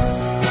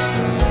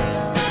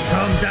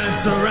 Come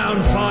dance around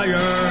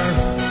fire.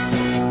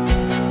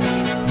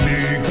 Me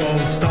go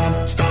stomp,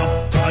 stomp,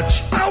 touch.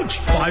 Ouch!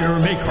 Fire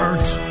make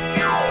hurt.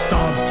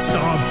 Stomp,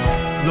 stomp.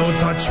 No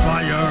touch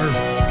fire.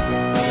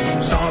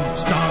 Stomp,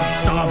 stomp,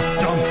 stomp.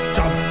 Jump,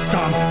 jump,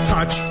 stomp,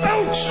 touch.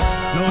 Ouch!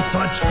 No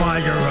touch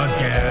fire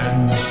again.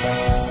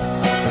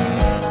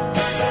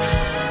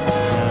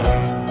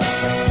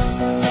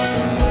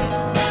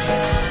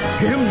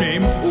 Him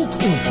name Ook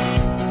Ook.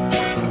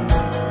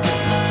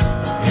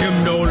 Him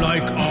no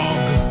like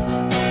Og.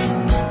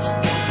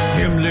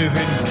 Him live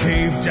in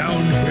cave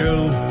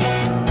downhill.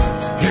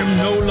 Him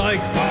no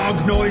like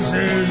Og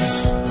noises.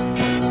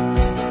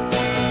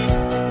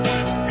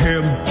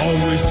 Him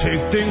always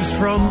take things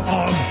from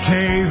Og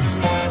cave.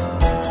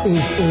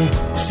 Ook Ook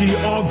see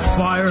Og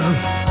fire.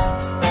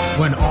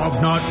 When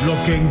Og not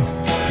looking,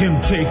 him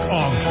take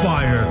Og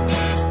fire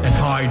and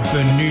hide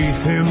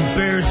beneath him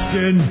bear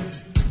skin.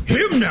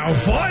 Him now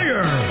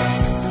fire!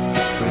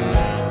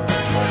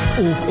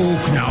 Ook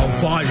Ook now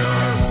fire.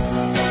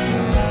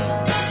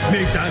 Me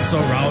dance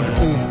around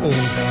Ook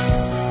Ook.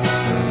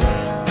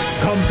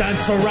 Come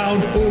dance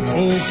around Ook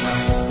Ook.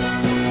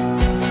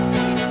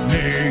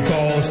 Me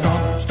go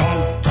stomp,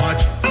 stomp,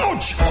 touch.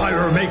 Ouch!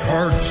 Fire make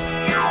hurt.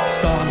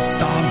 Stomp,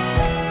 stomp,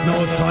 no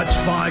touch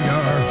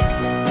fire.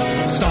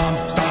 Stomp,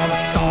 stomp,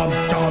 stomp,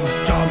 jump,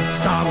 jump,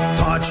 stomp,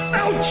 touch.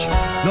 Ouch!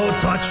 No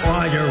touch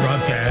fire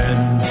again.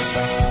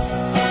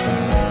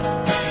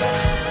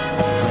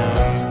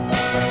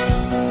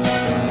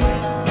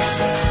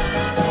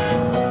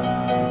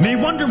 Me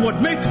wonder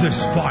what make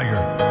this fire.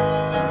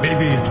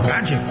 Maybe it's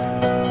magic.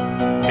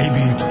 Maybe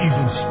it's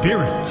evil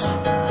spirits.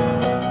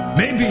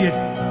 Maybe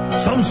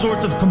it's some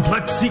sort of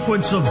complex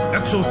sequence of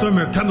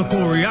exothermic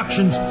chemical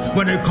reactions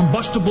when a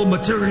combustible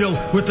material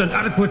with an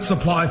adequate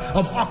supply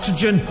of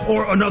oxygen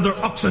or another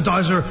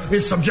oxidizer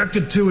is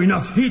subjected to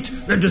enough heat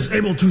and is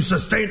able to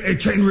sustain a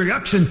chain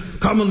reaction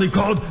commonly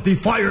called the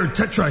fire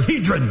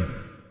tetrahedron.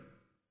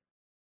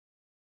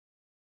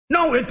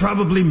 No, it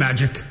probably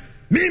magic.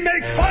 Me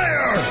make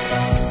fire!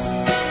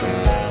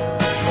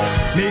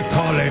 Me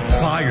call it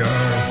fire.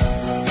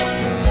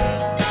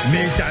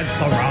 Me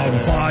dance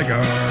around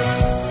fire.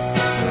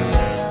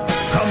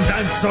 Come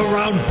dance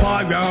around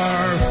fire.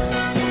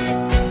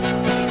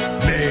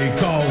 Me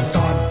go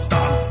stomp,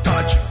 stomp,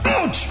 touch.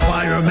 Ouch!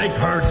 Fire make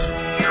hurt.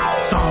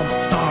 Stomp,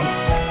 stomp,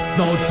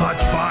 no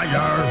touch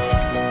fire.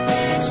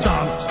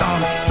 Stomp,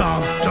 stomp,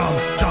 stomp, jump,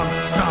 jump,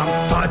 stomp,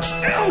 touch.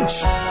 Ouch!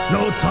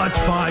 No touch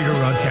fire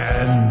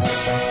again.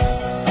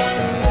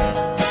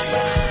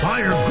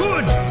 Fire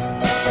good.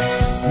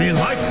 Me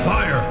like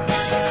fire.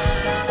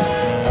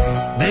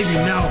 Maybe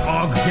now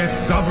Og get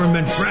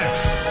government grant.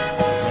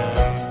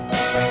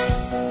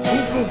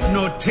 Ook Ook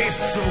no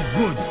taste so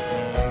good.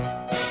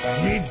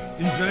 Need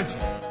invent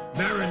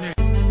marinade.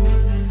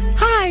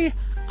 Hi,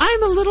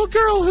 I'm a little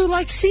girl who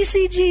likes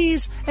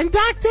CCGs, and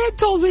Doc Ted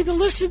told me to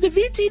listen to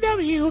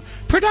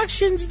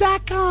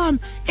VTWProductions.com.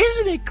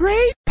 Isn't it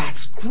great?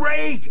 That's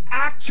great!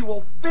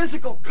 Actual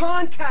physical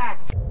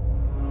contact!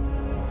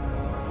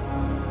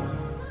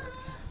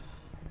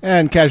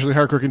 And Casually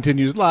Hardcore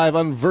continues live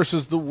on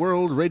Versus the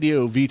World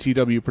Radio,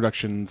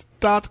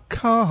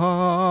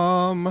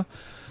 VTWProductions.com.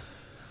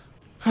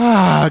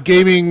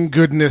 Gaming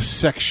goodness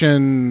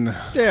section.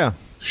 Yeah.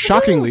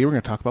 Shockingly, we're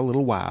going to talk about a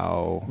little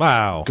WoW.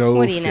 Wow. Go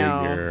What do you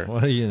figure. know?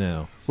 What do you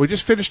know? We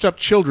just finished up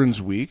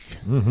Children's Week,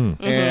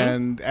 Mm-hmm.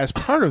 and as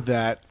part of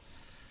that,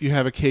 you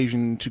have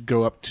occasion to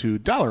go up to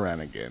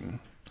Dalaran again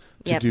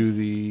to Yep. do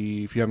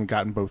the, if you haven't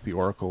gotten both the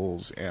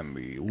Oracles and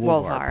the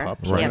Wolvar Wolvar.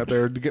 pups. Right. I went up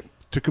there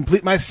to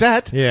complete my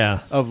set Yeah.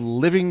 of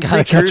living Gotta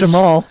creatures. catch them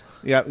all.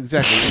 Yeah,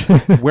 exactly.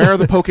 Where are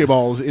the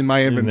Pokeballs in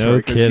my inventory? No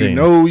Because kidding. you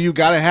know you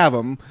got to have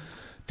them.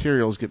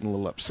 Tyrael's getting a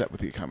little upset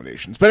with the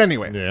accommodations. But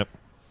anyway, Yep.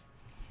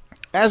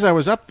 as I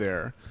was up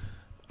there,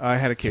 I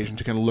had occasion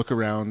to kind of look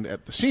around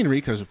at the scenery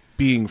because of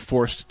being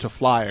forced to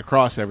fly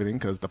across everything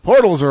because the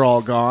portals are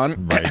all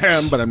gone.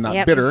 Right. But I'm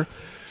not bitter.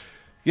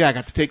 Yeah, I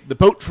got to take the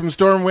boat from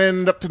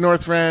Stormwind up to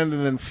Northrend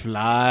and then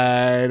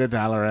fly to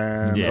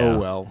Dalaran. Yeah. Oh,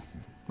 well.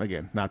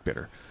 Again, not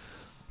bitter.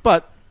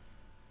 But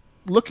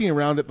looking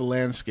around at the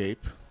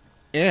landscape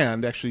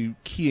and actually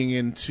keying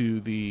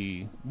into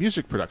the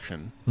music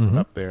production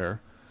up there,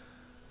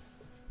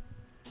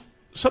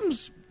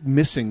 something's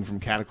missing from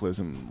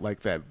Cataclysm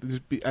like that.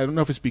 I don't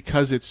know if it's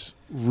because it's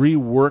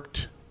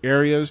reworked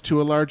areas to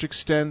a large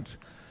extent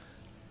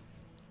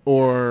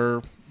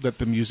or that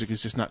the music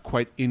is just not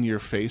quite in your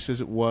face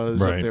as it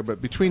was up there.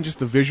 But between just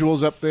the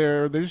visuals up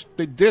there,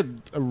 they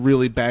did a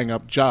really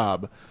bang-up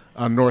job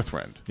on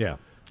Northrend. Yeah.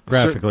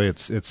 Graphically,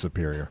 it's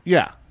superior.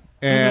 Yeah.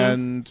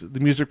 And the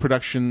music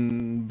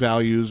production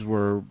values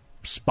were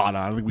spot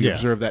on. I think we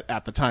observed that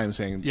at the time,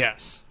 saying,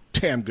 yes,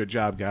 damn good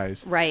job,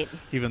 guys. Right.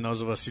 Even those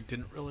of us who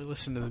didn't really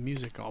listen to the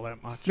music all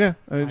that much. Yeah.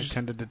 I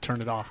tended to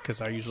turn it off because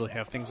I usually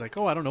have things like,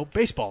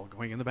 baseball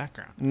going in the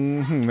background.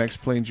 That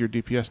explains your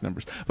DPS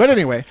numbers. But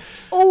anyway.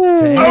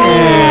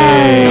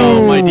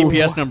 No, my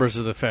DPS numbers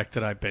are the fact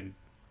that I've been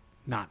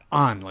not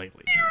on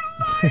lately.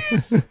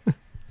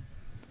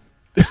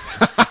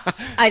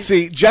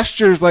 See,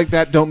 gestures like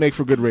that don't make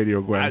for good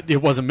radio, Gwen.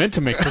 It wasn't meant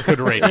to make for good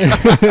radio.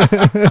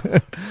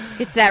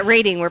 It's that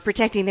rating. We're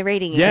protecting the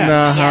rating.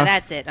 Yes. Yeah,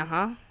 that's it.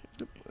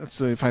 That's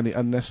why I find the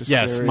unnecessary.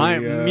 Yes,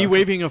 me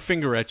waving a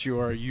finger at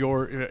you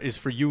is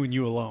for you and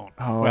you alone.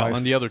 Oh, well,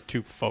 and the other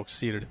two folks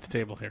seated at the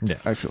table here. Yeah,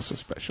 I feel so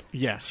special.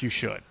 Yes, you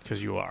should,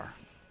 because you are.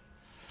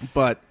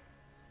 But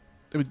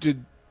do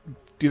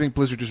you think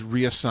Blizzard just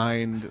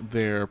reassigned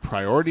their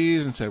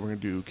priorities and said we're going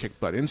to do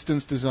kick-butt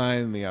instance design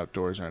and the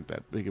outdoors aren't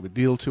that big of a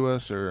deal to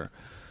us? Or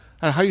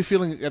how are you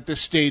feeling at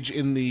this stage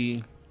in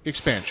the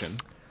expansion?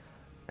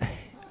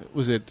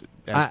 Was it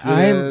as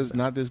good as,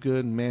 not as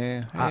good,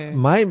 meh?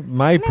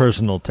 My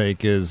personal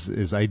take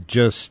is I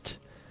just,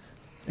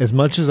 as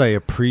much as I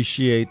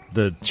appreciate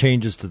the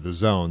changes to the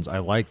zones, I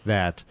like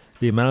that.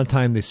 The amount of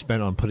time they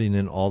spent on putting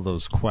in all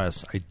those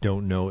quests, I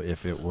don't know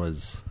if it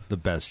was the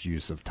best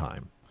use of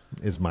time,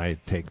 is my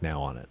take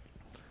now on it.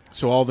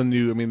 So all the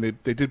new,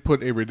 they did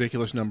put a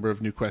ridiculous number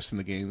of new quests in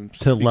the game.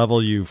 To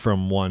level you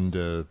from 1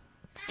 to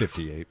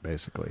 58,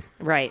 basically.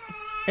 Right.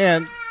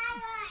 And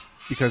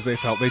because they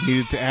felt they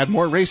needed to add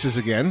more races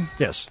again.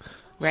 Yes.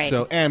 Right.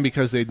 So, and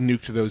because they'd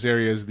nuked those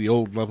areas, the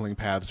old leveling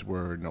paths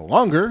were no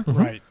longer.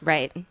 Right.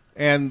 Right.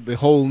 And the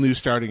whole new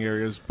starting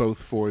areas,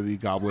 both for the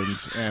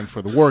goblins and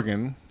for the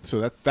Worgen.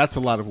 So that's a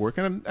lot of work.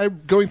 And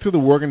going through the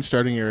Worgen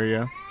starting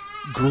area,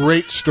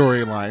 great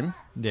storyline.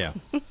 Yeah.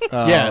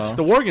 Yes,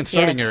 the Worgen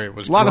starting area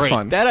was a lot great. of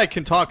fun. That I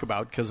can talk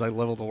about because I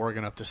leveled the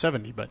Worgen up to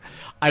 70, but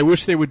I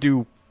wish they would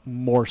do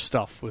more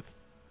stuff with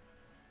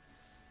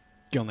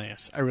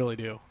Gilneas. I really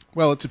do.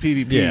 Well, it's a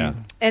PvP. Yeah.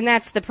 And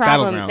that's the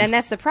problem. Battleground. And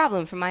that's the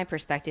problem from my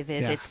perspective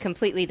is it's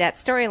completely that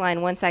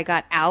storyline. Once I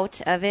got out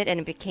of it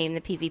and it became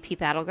the PvP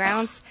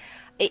battlegrounds,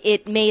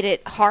 it made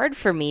it hard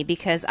for me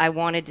because I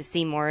wanted to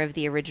see more of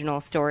the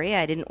original story.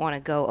 I didn't want to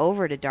go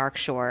over to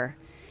Darkshore,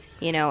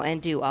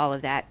 and do all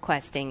of that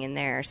questing in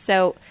there.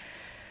 So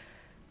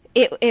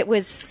it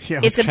was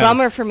it's a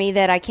bummer for me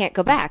that I can't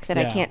go back, that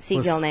I can't see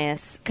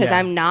Gilneas because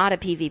I'm not a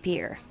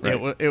PvPer.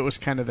 Right. It was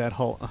kind of that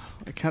whole,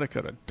 I kind of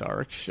go to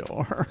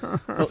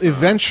Darkshore. Well,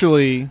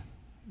 eventually,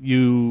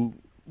 you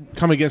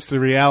come against the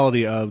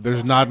reality of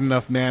there's not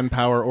enough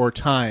manpower or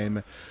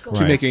time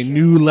to make a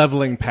new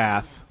leveling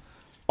path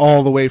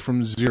all the way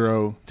from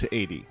 0 to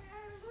 80.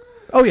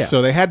 Oh, yeah.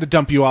 So they had to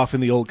dump you off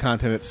in the old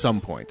content at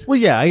some point. Well,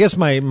 yeah, I guess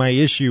my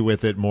issue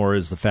with it more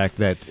is the fact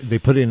that they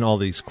put in all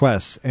these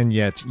quests, and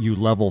yet you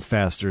level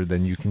faster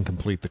than you can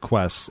complete the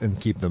quests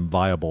and keep them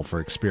viable for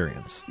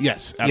experience.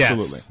 Yes,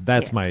 absolutely. Yes.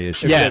 That's my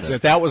issue. Yes,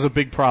 that was a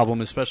big problem,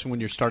 especially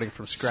when you're starting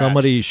from scratch.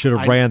 Somebody should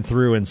have ran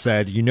through and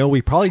said,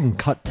 we probably can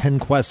cut 10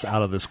 quests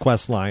out of this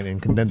quest line and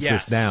condense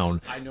this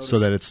down so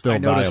that it's still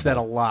viable. I noticed that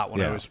a lot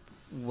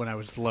when I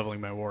was leveling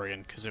my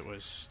Worgen because it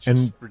was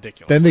just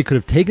ridiculous. Then they could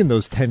have taken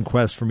those 10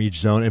 quests from each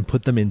zone and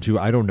put them into,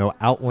 I don't know,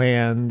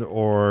 Outland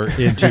or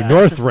into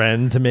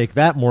Northrend to make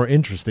that more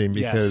interesting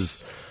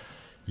because,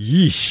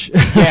 yeesh.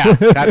 Yeah,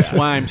 that's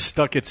why I'm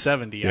stuck at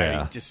 70.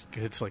 Yeah.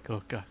 It's like,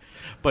 oh, God.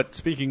 But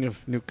speaking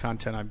of new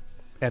content, I'm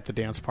at the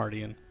dance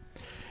party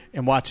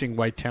and watching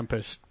White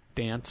Tempest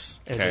dance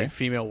as a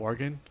female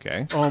Worgen.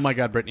 Okay. Oh, my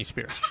God, Britney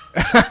Spears.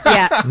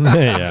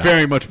 Yeah.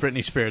 Very much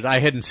Britney Spears. I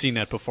hadn't seen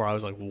that before. I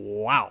was like,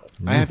 wow.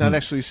 I have not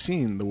actually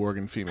seen the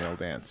Worgen female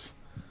dance.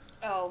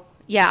 Oh.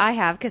 Yeah, I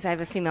have because I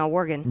have a female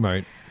Worgen.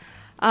 Right.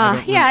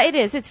 Yeah, it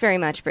is. It's very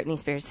much Britney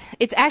Spears.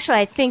 It's actually,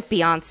 I think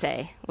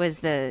Beyonce was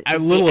the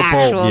little of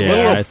actual. both. Yeah,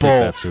 Little I of think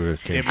both. that's who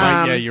it came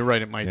from. Yeah, you're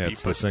right. It might be.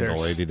 It's the single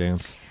lady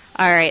dance.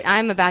 All right,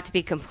 I'm about to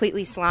be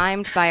completely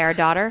slimed by our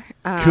daughter.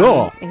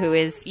 Cool. Who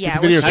is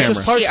video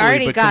camera. she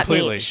already but got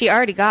completely. me. She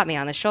already got me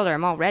on the shoulder.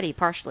 I'm already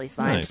partially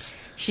slimed. Nice.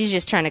 She's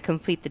just trying to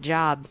complete the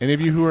job. Any of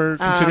you who are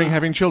considering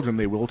having children,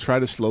 they will try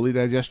to slowly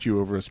digest you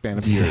over a span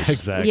of years.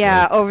 Exactly.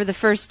 Yeah, over the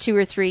first 2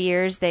 or 3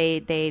 years,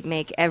 they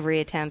make every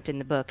attempt in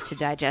the book to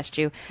digest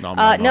you.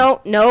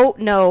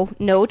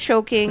 No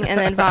choking and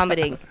then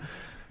vomiting.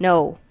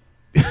 No.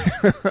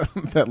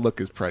 That look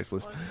is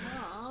priceless.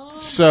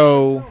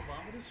 So,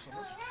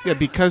 yeah,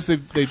 because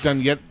they've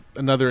done yet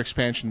another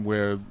expansion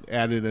where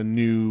added a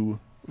new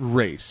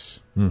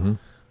race,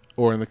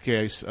 or in the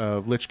case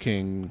of Lich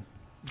King,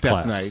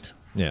 Death Class. Knight,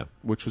 Yeah.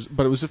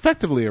 but it was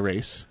effectively a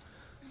race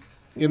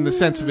in the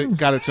sense of it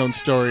got its own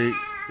story.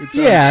 Its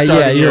own Yeah,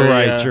 starting you're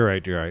area,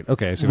 right. You're right.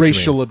 Okay, I see what you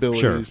racial mean.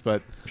 abilities,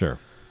 but Sure.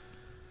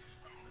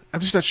 I'm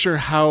just not sure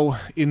how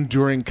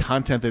enduring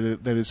content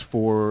that is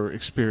for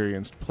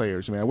experienced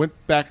players. I mean, I went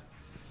back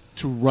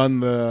to run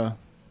the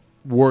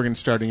Worgen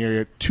starting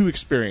area to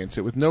experience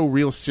it with no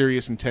real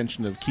serious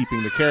intention of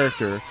keeping the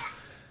character.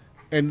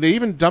 And they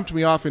even dumped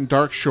me off in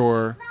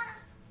Darkshore,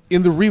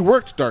 in the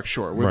reworked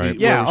Darkshore. Where Right.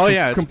 Yeah,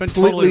 where it's been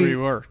completely totally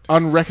reworked.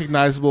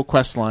 unrecognizable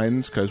quest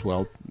lines, because,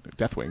 well,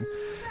 Deathwing.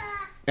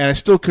 And I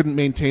still couldn't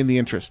maintain the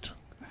interest.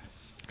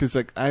 Because,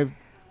 like, I've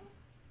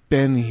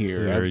been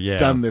here. I've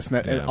done this.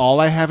 And all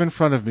I have in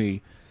front of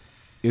me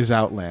is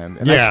Outland.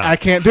 And I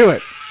can't do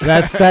it.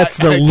 That's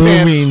the I can't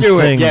looming do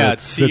it. thing. Yeah,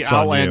 that see, sits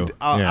on you.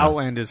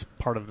 Outland is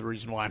part of the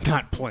reason why I'm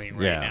not playing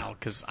right Yeah. now,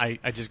 because I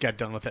just got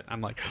done with it.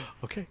 I'm like,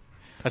 okay.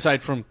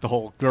 Aside from the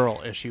whole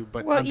girl issue,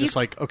 but Well, I'm just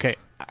like, okay,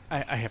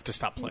 I have to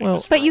stop playing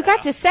this. But for you a got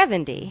while. to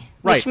 70,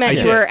 Right, which meant I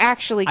you did. were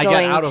actually I got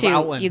going out of to.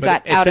 Outland, You but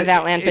got at out the- of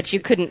Outland, it- but you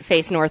couldn't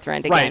face Northrend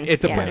again.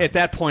 Right, Yeah. at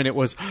that point it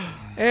was,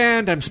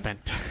 and I'm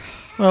spent.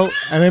 Well,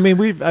 and I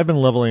mean, I've been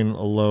leveling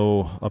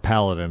a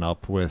paladin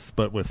up with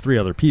 3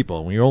 other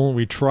people.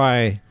 We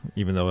try,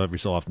 even though every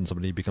so often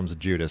somebody becomes a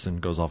Judas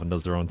and goes off and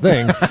does their own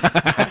thing,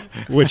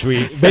 which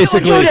we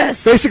basically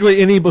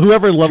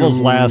whoever levels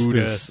last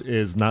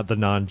is not the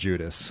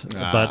non-Judas,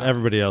 but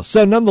everybody else.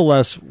 So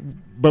nonetheless,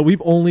 but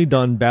we've only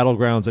done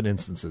battlegrounds and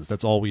instances.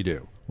 That's all we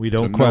do. We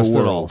don't So quest no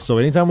at all. world. So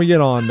anytime we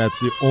get on, that's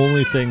the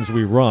only things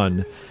we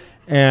run.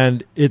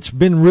 And it's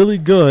been really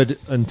good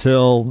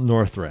until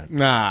Northrend.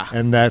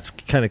 And that's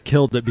kind of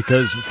killed it,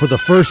 because for the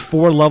first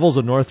 4 levels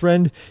of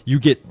Northrend, you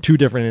get 2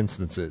 different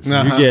instances.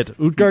 You get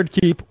Utgard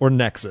Keep or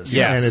Nexus.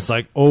 Yes. And it's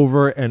like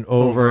over and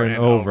over and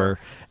over.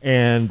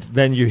 And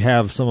then you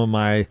have some of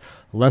my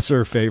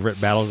lesser favorite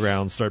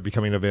battlegrounds start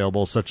becoming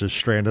available, such as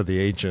Strand of the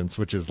Ancients,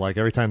 which is like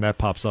every time that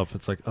pops up,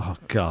 it's like, oh,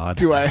 God.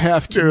 Do I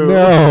have to?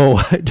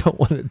 No, I don't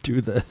want to do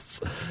this.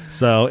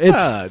 So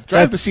it's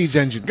drive the siege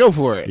engine. Go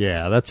for it.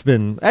 Yeah, that's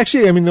been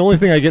actually. I mean, the only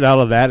thing I get out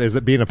of that is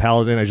that being a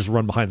paladin, I just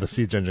run behind the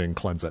siege engine and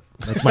cleanse it.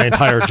 That's my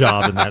entire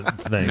job in that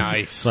thing.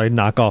 Nice. So I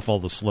knock off all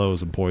the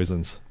slows and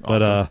poisons.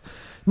 But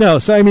no,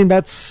 so I mean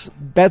that's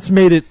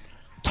made it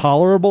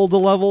tolerable to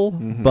level.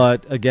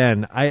 But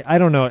again, I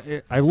don't know.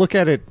 I look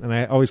at it and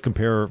I always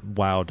compare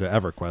WoW to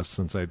EverQuest,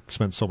 since I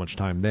spent so much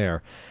time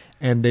there.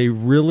 And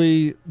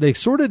they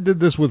sort of did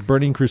this with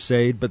Burning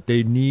Crusade, but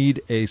they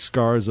need a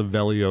Scars of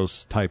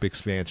Velios type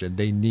expansion.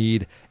 They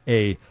need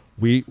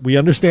we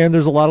understand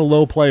there's a lot of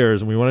low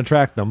players and we want to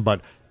track them,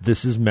 but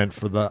this is meant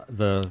for the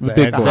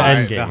big boys.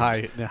 end game. The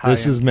high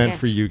This is end. meant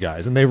for you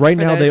guys. And right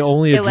For now they those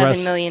only 11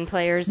 address million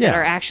players Yeah. that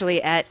are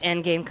actually at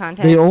endgame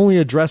content. they only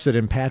address it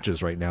in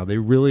patches right now. They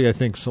really, I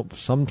think,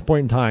 some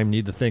point in time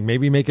need to think,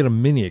 maybe make it a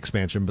mini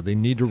expansion, but they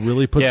need to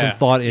really put some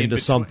thought into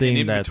something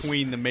in that's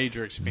between the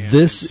major expansions.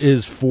 this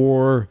is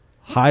for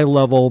high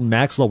level,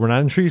 max level. We're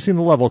not increasing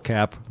the level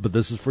cap, but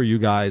this is for you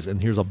guys,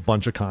 and here's a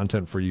bunch of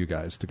content for you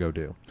guys to go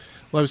do.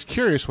 Well, I was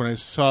curious when I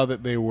saw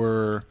that they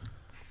were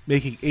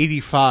making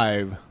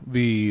 85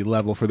 the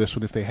level for this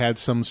one, if they had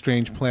some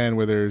strange plan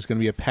where there's going to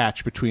be a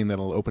patch between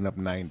that'll open up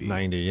 90.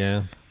 90,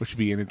 yeah. Which would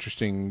be an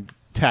interesting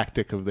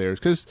tactic of theirs,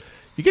 because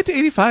you get to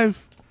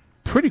 85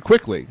 pretty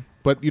quickly,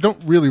 but you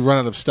don't really run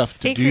out of stuff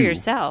Speak to do. for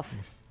yourself.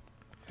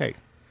 Hey,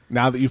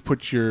 now that you've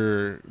put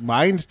your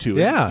mind to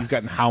it, Yeah. you've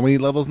gotten how many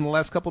levels in the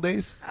last couple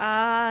days?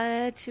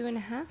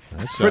 2.5.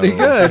 That's pretty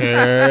good.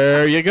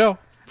 There you go.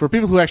 For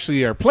people who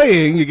actually are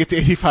playing, you get to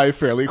 85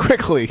 fairly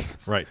quickly.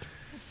 Right.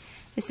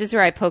 This is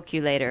where I poke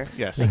you later.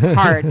 Yes. Like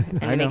hard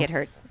and I make know. it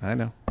hurt. I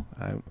know.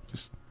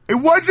 It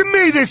wasn't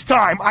me this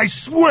time, I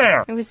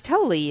swear! It was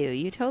totally you.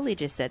 You totally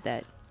just said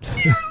that.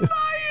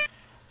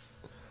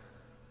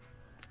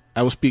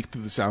 I will speak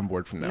through the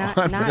soundboard from now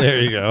on. Not,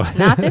 There you go.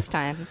 Not this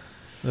time.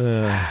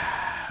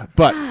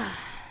 But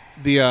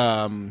they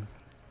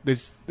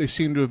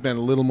seem to have been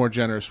a little more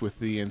generous with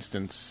the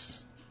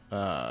instance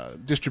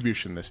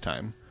distribution this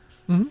time,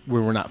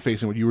 where we're not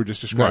facing what you were just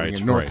describing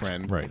in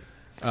Northrend. Right.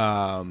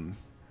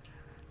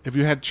 Have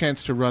you had a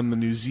chance to run the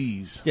new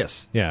Z's?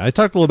 Yes. Yeah, I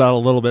talked about it a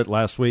little bit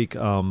last week,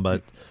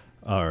 but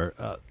I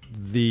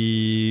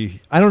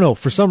don't know,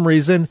 for some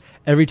reason,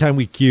 every time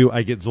we queue,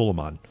 I get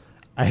Zolomon.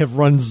 I have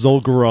run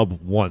Zolgarub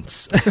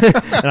once,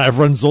 and I've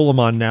run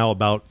Zolomon now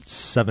about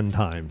 7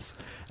 times.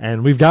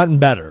 And we've gotten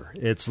better.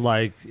 It's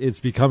like,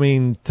 it's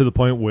becoming to the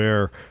point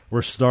where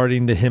we're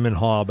starting to hem and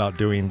haw about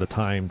doing the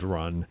timed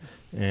run.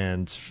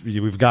 And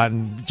we've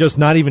gotten, just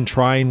not even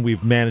trying,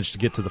 we've managed to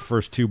get to the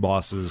first 2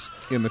 bosses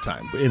in the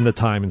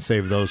time and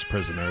save those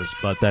prisoners.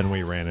 But then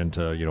we ran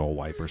into a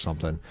wipe or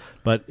something.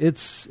 But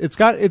it's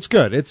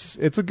good. It's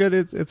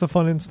a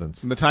fun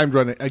instance. And the timed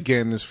run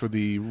again is for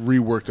the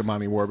reworked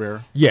Amani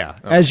Warbearer. Yeah.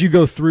 As you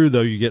go through,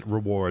 though, you get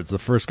rewards. The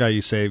first guy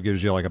you save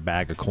gives you like a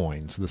bag of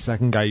coins. The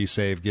second guy you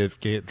save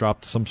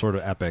dropped some sort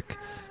of epic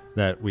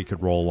that we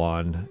could roll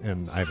on,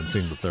 and I haven't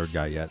seen the third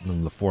guy yet. And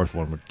then the fourth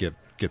one would get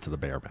to the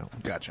bear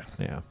mount. Gotcha.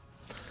 Yeah.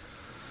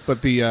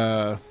 But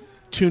the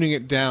tuning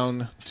it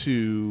down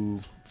to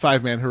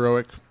 5-man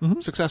heroic,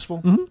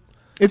 successful. Mm-hmm.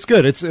 It's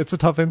good. It's a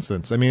tough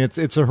instance. I mean,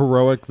 it's a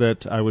heroic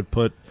that I would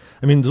put.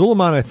 I mean,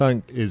 Zul'Aman I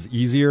think is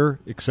easier,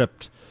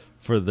 except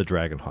for the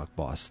Dragonhawk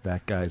boss.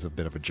 That guy's a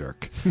bit of a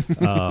jerk.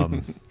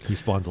 He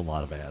spawns a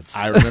lot of ads.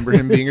 I remember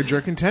him being a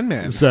jerk in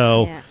 10-man.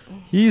 So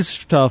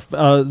he's tough.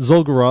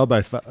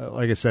 Zul'Gurub,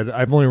 like I said,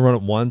 I've only run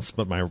it once,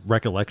 but my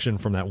recollection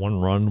from that one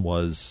run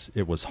was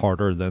it was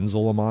harder than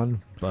Zul'Aman.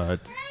 But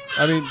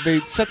I mean,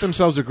 they set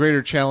themselves a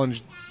greater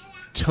challenge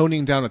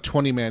toning down a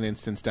 20-man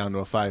instance down to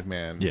a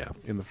 5-man. Yeah.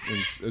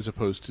 As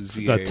opposed to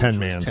ZA, the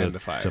 10-man 10 to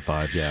 5. To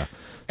 5, yeah.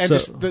 And so,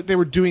 just they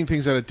were doing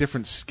things at a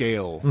different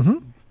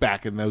scale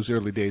back in those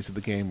early days of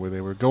the game where they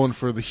were going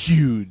for the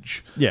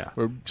huge. Yeah.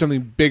 Or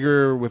something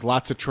bigger with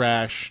lots of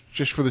trash,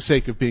 just for the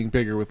sake of being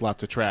bigger with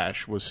lots of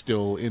trash, was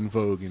still in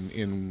vogue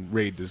in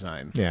raid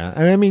design. Yeah.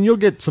 And I mean, you'll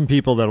get some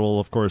people that will,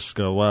 of course,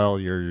 go, well,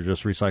 you're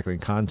just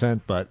recycling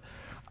content, but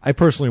I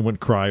personally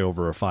wouldn't cry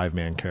over a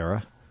 5-man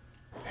Kara.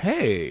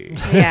 Hey.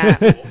 Yeah.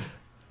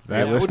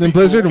 You're listening,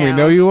 Blizzard, and we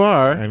know you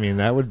are. I mean,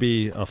 that would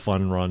be a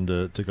fun run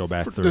to go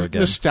back through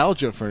again.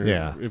 Nostalgia for,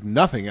 if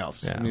nothing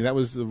else. Yeah. I mean, that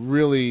was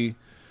really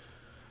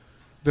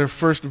their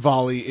first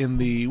volley in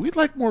the, we'd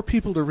like more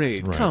people to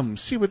raid. Right. Come,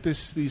 see what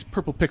these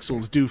purple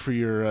pixels do for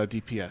your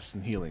DPS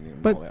and healing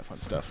and all that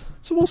fun stuff.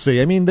 So we'll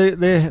see. I mean,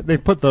 they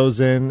put those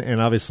in,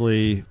 and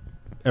obviously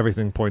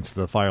everything points to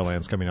the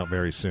Firelands coming out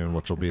very soon,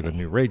 which will be the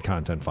new raid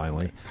content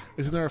finally.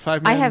 Isn't there a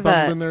 5-man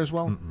bundle in there as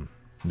well? Mm-mm.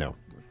 No.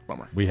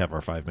 Bummer. We have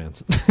our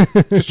 5-mans.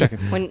 Just checking.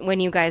 When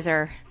you guys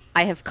are,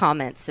 I have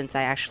comments since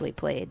I actually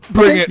played.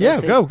 Bring it. Yeah,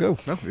 go.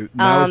 No,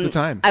 now is the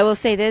time. I will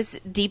say this: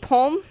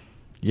 Deepholm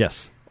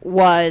Yes.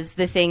 was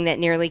the thing that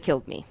nearly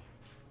killed me.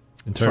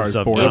 In terms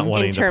of not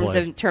wanting to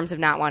play. In terms of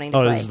not wanting to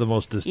play. play. Oh, this is the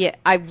most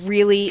I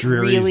really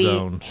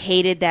zone.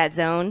 hated that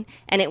zone.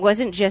 And it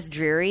wasn't just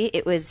dreary.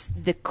 It was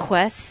the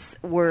quests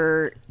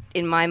were,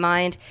 in my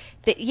mind,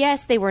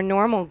 yes, they were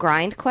normal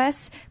grind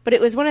quests, but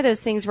it was one of those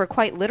things where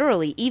quite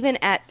literally, even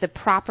at the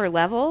proper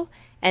level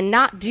and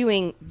not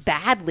doing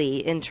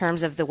badly in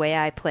terms of the way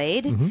I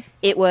played,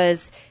 it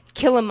was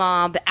kill a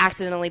mob,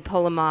 accidentally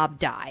pull a mob,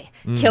 die.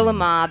 Kill a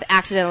mob,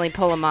 accidentally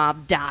pull a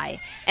mob,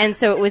 die. And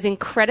so it was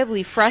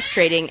incredibly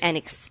frustrating and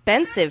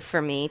expensive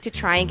for me to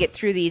try and get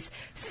through these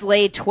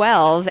slay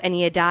 12 and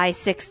you die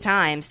 6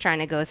 times trying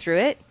to go through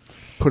it.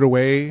 Put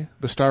away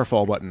the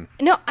Starfall button.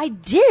 No, I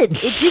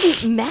did. It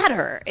didn't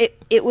matter.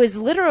 It was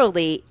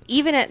literally,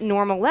 even at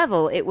normal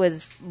level, it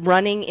was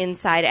running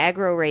inside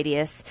aggro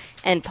radius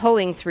and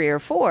pulling 3 or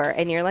 4.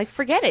 And you're like,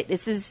 forget it.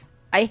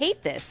 I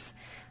hate this.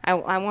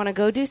 I want to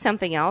go do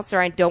something else, or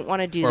I don't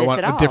want to do this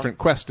at all. Or a different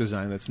quest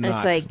design that's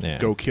not like,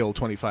 go kill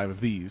 25 of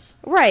these.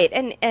 Right,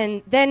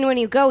 and then when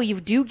you go, you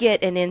do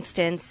get an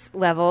instance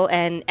level,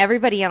 and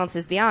everybody else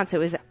is beyond. So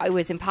it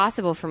was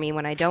impossible for me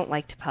when I don't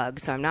like to pug,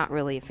 so I'm not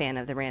really a fan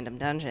of the random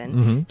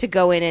dungeon, to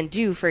go in and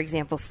do, for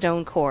example,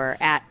 Stone Core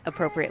at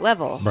appropriate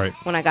level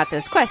when I got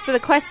those quests. So the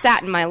quest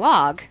sat in my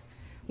log,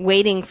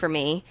 waiting for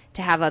me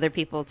to have other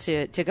people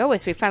to go with.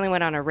 So we finally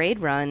went on a raid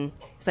run.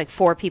 It's like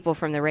 4 people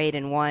from the raid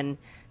and 1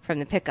 from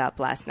the pickup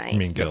last night. I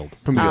mean, guild.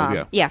 From the guild,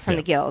 yeah. Yeah, from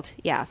the guild,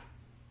 yeah.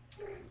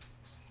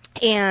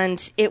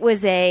 And it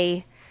was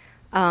a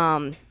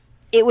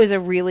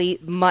really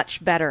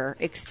much better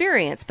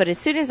experience. But as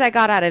soon as I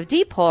got out of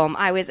Deepholm,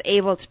 I was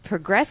able to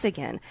progress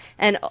again.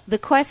 And the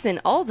quests in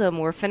Uldum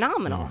were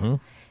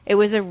phenomenal. It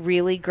was a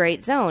really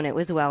great zone. It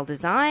was well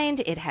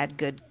designed. It had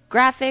good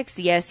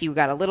graphics. Yes, you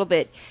got a little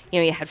bit,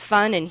 you had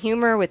fun and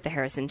humor with the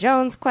Harrison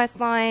Jones quest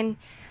line.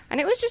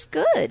 And it was just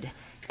good.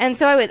 And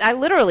so I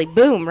literally,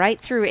 boom, right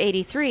through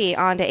 83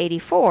 onto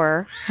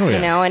 84,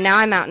 and now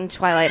I'm out in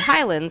Twilight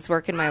Highlands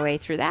working my way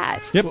through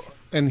that. Yep. Well,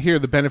 and here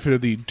the benefit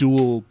of the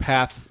dual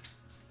path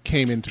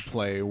came into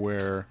play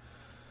where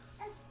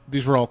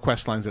these were all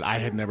quest lines that I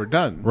had never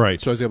done.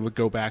 Right. So I was able to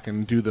go back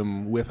and do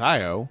them with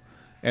Io,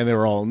 and they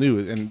were all new.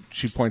 And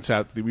she points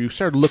out that we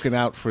started looking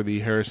out for the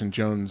Harrison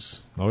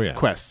Jones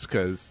quests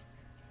because...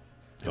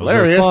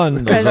 hilarious.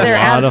 Because they're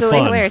absolutely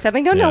hilarious. I'm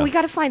like, no, we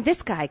got to find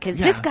this guy because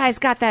this guy's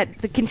got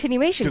the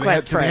continuation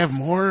quest for us. Do they have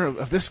more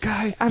of this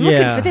guy? I'm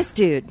looking for this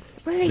dude.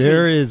 Where is he?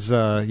 There is,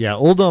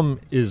 Uldum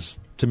is,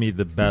 to me,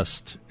 the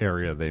best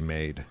area they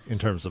made in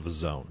terms of a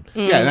zone.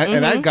 Yeah,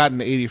 and I'd gotten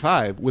to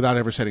 85 without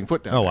ever setting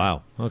foot down. Oh, there.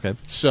 wow. Okay.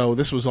 So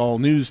this was all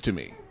news to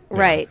me.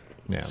 Right.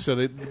 Yeah.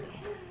 So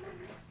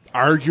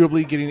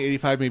arguably getting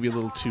 85 maybe a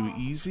little too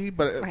easy,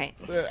 but Right.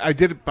 I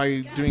did it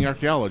by doing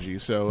archaeology,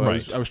 so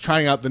Right. I was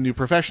trying out the new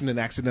profession and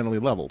accidentally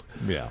leveled.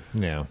 Yeah.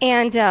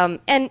 And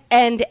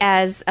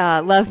as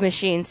Love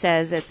Machine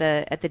says at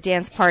the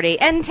dance party,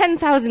 and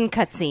 10,000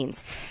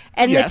 cutscenes,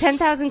 and Yes. the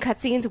 10,000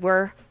 cutscenes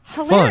were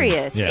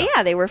hilarious.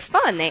 Yeah. They were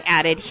fun. They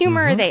added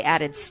humor. They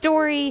added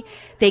story.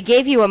 They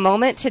gave you a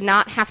moment to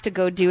not have to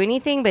go do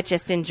anything, but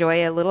just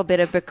enjoy a little bit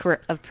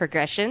of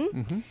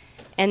progression.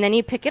 And then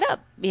you pick it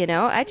up.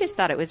 I just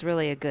thought it was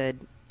really a good.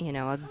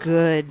 No,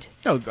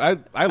 I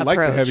like the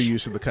approach. heavy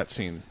use of the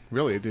cutscene.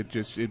 Really,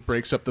 it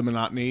breaks up the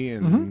monotony,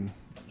 and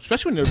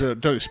especially when you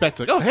don't expect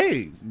like, oh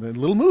hey, the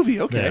little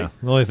movie. Okay, Yeah.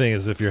 The only thing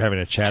is if you're having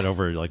a chat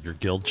over like your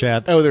guild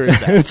chat. Oh, there is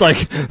that. It's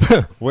like,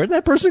 where'd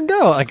that person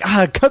go? Like,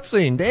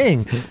 cutscene,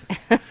 dang. Kind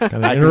of I can see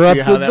how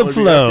interrupted that the would be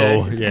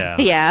flow. okay. Yeah.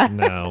 Yeah.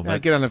 No,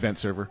 but get on an event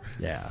server.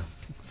 yeah.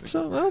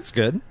 So that's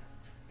good.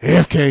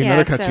 AFK, Yeah,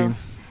 another so- cutscene.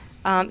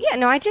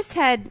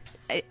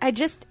 I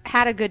just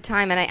had a good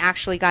time, and I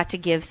actually got to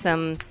give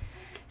some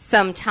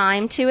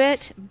time to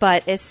it.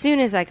 But as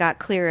soon as I got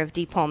clear of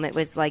Deep Home, it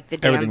was like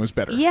Everything was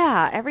better.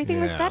 Yeah, everything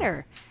was Yeah.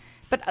 better.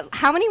 But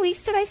how many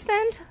weeks did I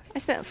spend? I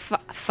spent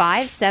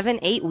 5, 7,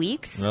 8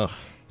 weeks Ugh.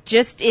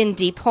 just in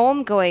Deep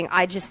Home. Going,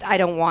 I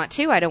don't want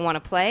to. I don't want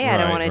to play. I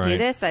don't Right, want to do right.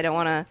 this. I don't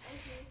want to.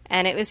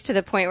 And it was to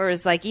the point where it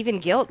was like even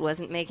guilt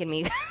wasn't making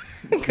me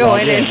go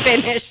in and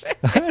finish.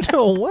 I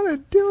don't want to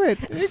do it.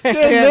 It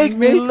can't make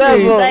me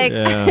level. Like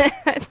Yeah.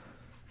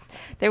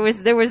 there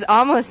was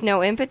almost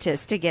no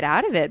impetus to get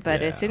out of it,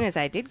 but as Yeah. soon as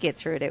I did get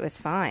through it was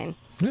fine.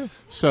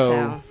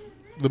 So,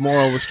 the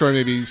moral of the story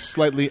may be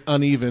slightly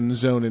uneven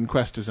zone and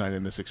quest design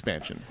in this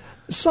expansion.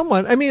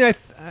 Somewhat. I mean,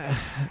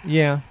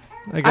 yeah.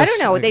 I guess, I don't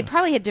know. They guess.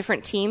 probably had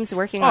different teams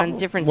working on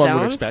different one zones.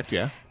 would expect,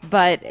 yeah.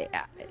 But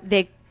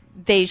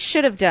they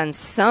should have done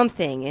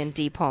something in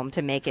Deep Home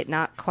to make it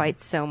not quite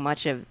so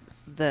much of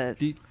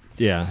the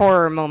Yeah.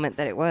 horror moment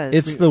that it was.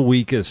 It's the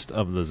weakest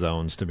of the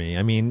zones to me.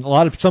 I mean,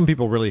 some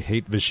people really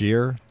hate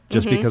Vashir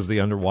just because of the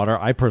underwater.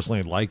 I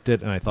personally liked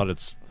it, and I thought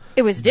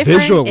it was different.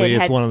 visually, It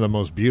it's had- one of the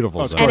most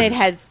beautiful zones. and it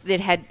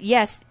had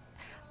yes.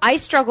 I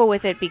struggle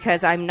with it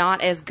because I'm not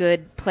as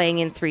good playing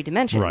in 3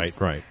 dimensions.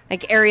 Right.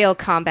 Like aerial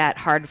combat,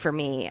 hard for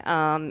me.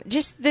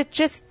 Just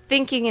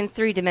thinking in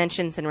 3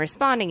 dimensions and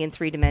responding in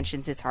 3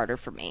 dimensions is harder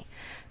for me.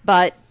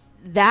 But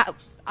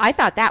I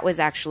thought that was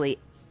actually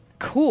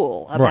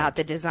cool about Right.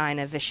 the design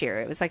of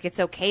Vashir. It was like it's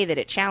okay that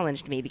it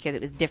challenged me because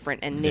it was different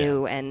and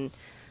new and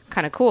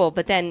kind of cool.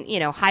 But then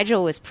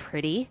Hyjal was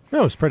pretty.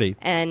 No, it was pretty.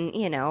 And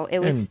it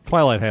was And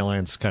Twilight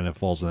Highlands kind of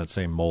falls in that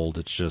same mold.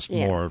 It's just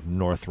Yeah. more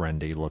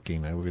Northrendy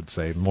looking, I would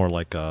say. More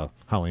like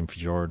Howling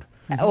Fjord.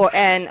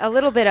 and a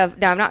little bit of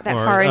I'm not that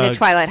Or, far into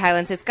Twilight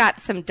Highlands. It's got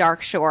some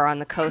dark shore on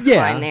the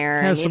coastline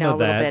there, has and some a of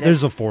little that. bit.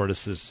 There's of,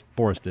 a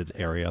forested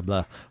area,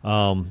 blah.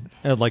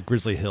 And like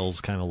Grizzly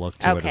Hills kind of look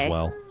to it Okay. as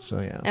well.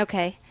 So yeah.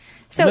 okay,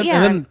 so and then,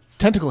 yeah, and then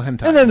tentacle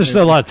hentai. And then there's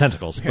still a lot of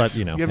tentacles, but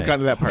you haven't hey. gotten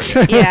to that part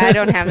yet. yeah.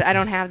 I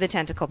don't have the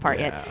tentacle part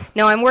yet.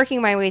 No, I'm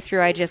working my way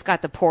through. I just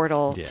got the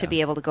portal Yeah. to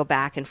be able to go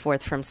back and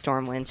forth from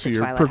Stormwind So to you're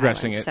Twilight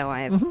progressing Highlands.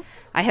 it. So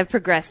I have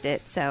progressed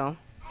it. So,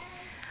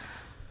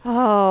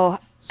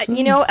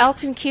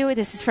 Elton Q.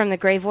 This is from the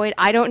Grey Void.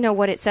 I don't know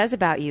what it says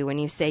about you when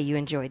you say you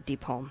enjoyed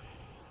Deep Home.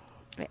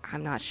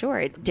 I'm not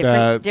sure.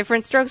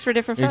 Different strokes for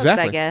different folks,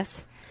 exactly. I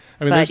guess.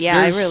 I mean, But there's- yeah,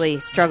 I there's- really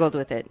struggled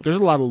with it. There's a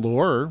lot of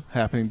lore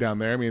happening down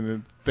there. I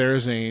mean,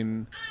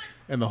 Therazane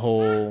and the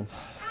whole.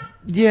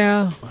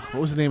 Yeah.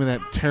 What was the name of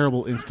that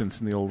terrible instance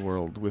in the old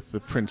world with the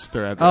Prince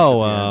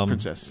Therazane?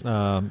 Princess.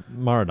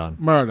 Maradon.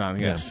 Maradon,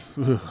 yes.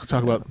 Ugh,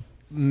 talk about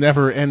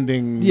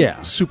never-ending,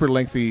 Yeah. super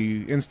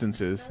lengthy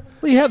instances.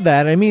 Well, you have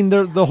that. I mean,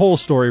 the whole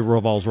story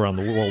revolves around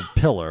the world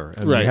pillar,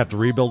 and Right. you have to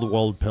rebuild the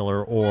world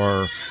pillar,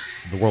 or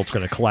the world's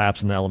going to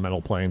collapse and the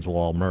elemental planes will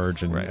all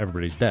merge and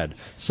everybody's dead.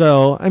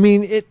 So, I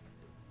mean, it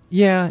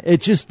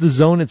just the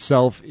zone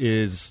itself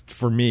is,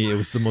 for me, it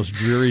was the most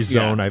dreary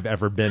zone I've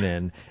ever been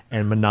in,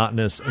 and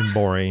monotonous and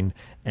boring.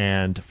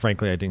 And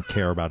frankly, I didn't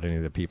care about any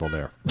of the people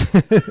there.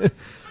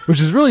 Which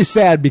is really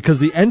sad because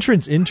the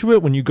entrance into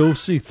it, when you go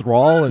see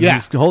Thrall and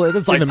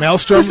it's like the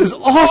Maelstrom. This is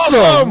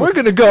awesome. We're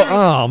gonna go.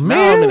 Oh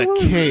man, Now I'm in a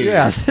cave.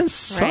 Yeah, this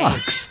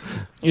sucks.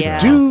 You Yeah.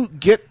 do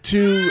get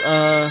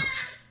to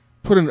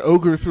put an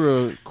ogre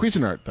through a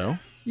Cuisinart, though.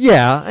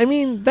 Yeah, I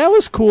mean that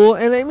was cool,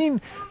 and I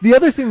mean the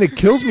other thing that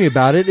kills me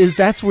about it is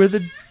that's where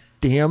the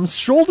damn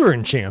shoulder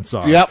enchants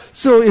are. Yep.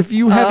 So if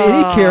you have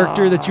any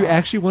character that you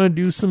actually want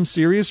to do some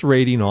serious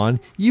raiding on,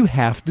 you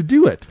have to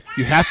do it.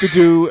 You have to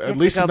do at have to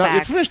least go you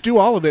back. pretty much do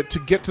all of it to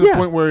get to the Yeah,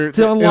 point where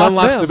to it unlock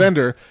unlocks them. the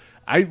vendor.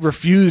 I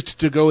refused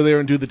to go there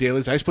and do the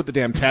dailies. I just put the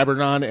damn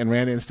tabard on and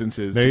ran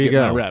instances There to you get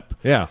go. my rep.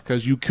 Yeah.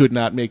 Because you could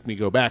not make me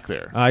go back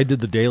there. I did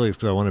the dailies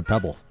because I wanted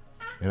Pebble,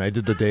 and I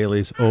did the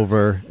dailies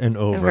over and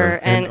over Over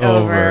and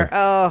over.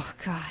 Oh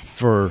God.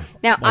 for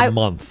Now a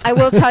month. I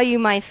will tell you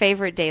my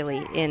favorite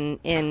daily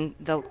in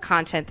the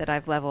content that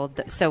I've leveled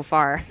so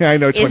far. Yeah, I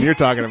know which one you're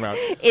talking about.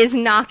 Is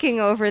knocking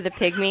over the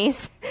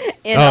pygmies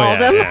in Oh, yeah,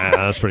 Uldum. yeah,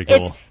 that's pretty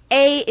cool.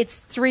 It's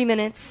 3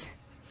 minutes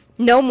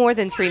no more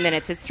than 3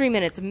 minutes. It's 3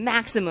 minutes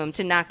maximum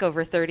to knock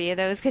over 30 of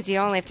those because you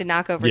only have to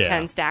knock over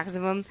 10 stacks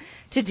of them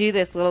to do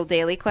this little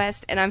daily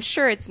quest. And I'm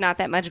sure it's not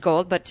that much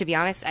gold, but to be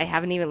honest, I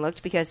haven't even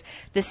looked because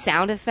the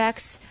sound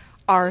effects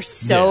are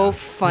so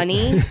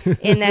funny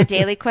in that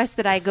daily quest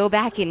that I go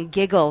back and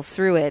giggle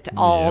through it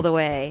all the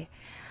way.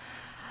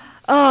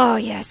 Oh,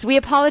 yes. We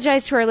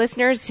apologize to our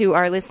listeners who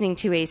are listening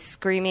to a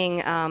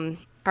screaming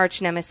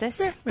arch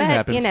nemesis. But,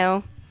 happens. you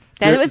know,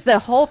 that was the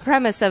whole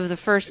premise of the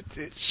first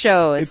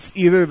shows. It's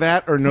either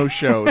that or no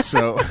show,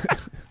 so...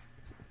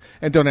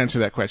 And don't answer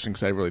that question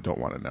because I really don't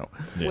want to know.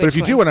 Yeah. But if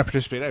you do want to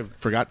participate, I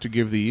forgot to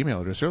give the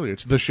email address earlier.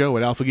 It's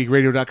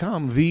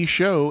theshow@alphageekradio.com,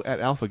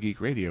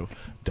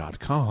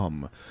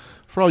 theshow@alphageekradio.com.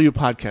 For all you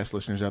podcast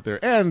listeners out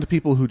there and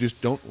people who just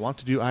don't want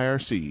to do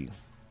IRC,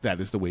 that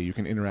is the way you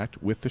can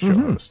interact with the show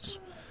hosts.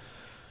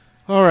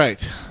 All right,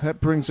 that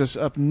brings us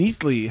up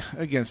neatly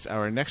against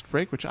our next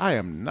break, which I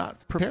am not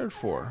prepared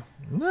for.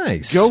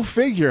 Nice. Go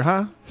figure,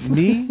 huh?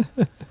 Me?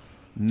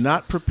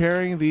 Not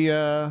preparing the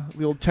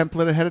old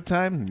template ahead of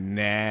time?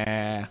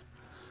 Nah.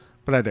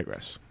 But I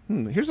digress.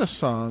 Here's a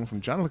song from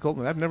Jonathan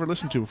Colton that I've never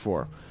listened to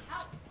before,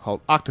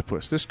 called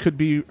Octopus. This could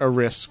be a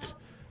risk,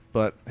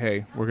 but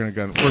hey, we're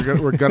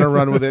gonna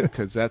run with it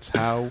because that's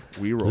how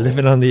we roll.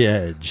 Living on the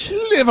edge.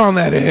 Live on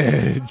that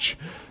edge.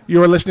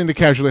 You are listening to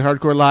Casually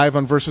Hardcore live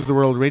on Versus the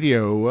World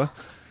Radio.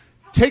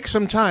 Take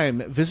some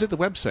time, visit the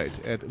website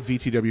at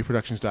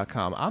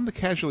vtwproductions.com. On the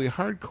Casually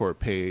Hardcore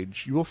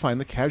page, you will find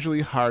the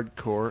Casually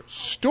Hardcore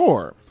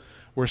store,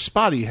 where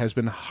Spotty has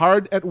been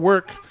hard at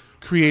work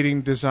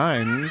creating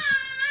designs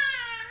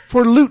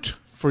for loot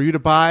for you to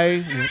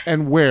buy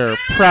and wear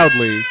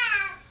proudly.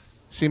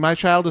 See, my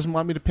child doesn't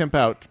want me to pimp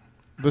out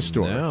the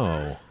store.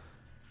 No.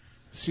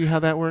 See how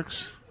that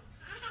works?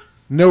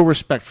 No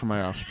respect for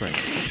my offspring.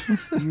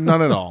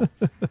 None at all.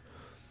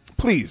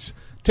 Please,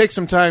 take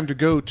some time to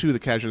go to the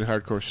Casually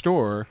Hardcore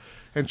store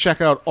and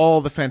check out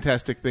all the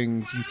fantastic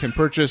things you can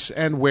purchase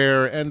and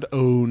wear and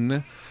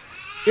own.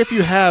 If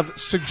you have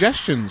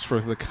suggestions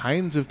for the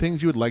kinds of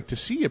things you would like to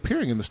see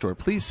appearing in the store,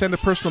 please send a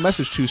personal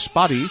message to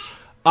Spotty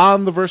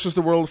on the Versus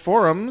the World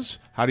forums.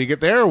 How do you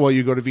get there? Well,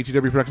 you go to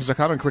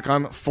vtwproductions.com and click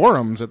on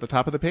forums at the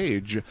top of the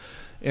page.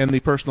 In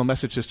the personal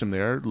message system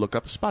there, look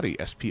up Spotty,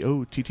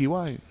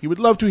 S-P-O-T-T-Y. He would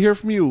love to hear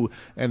from you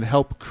and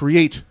help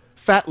create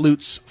fat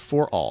loots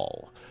for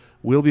all.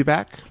 We'll be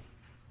back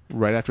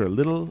right after a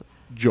little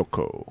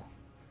Joko.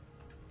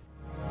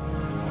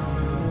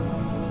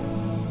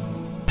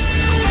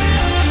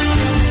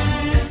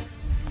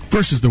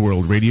 Versus the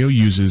World Radio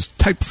uses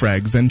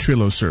Typefrag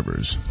Ventrilo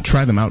servers.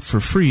 Try them out for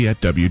free at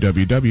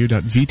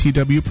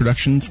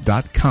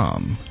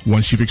www.vtwproductions.com.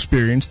 Once you've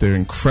experienced their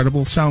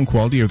incredible sound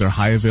quality or their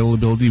high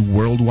availability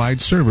worldwide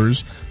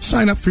servers,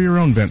 sign up for your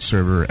own vent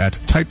server at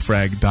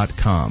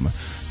typefrag.com.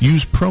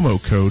 Use promo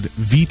code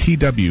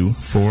VTW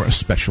for a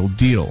special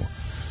deal.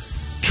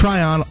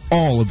 Try on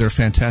all of their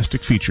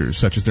fantastic features,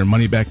 such as their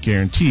money-back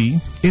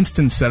guarantee,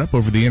 instant setup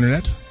over the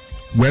internet,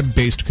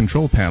 web-based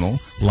control panel,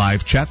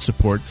 live chat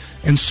support,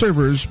 and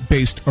servers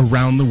based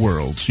around the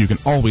world, so you can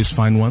always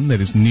find one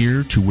that is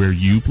near to where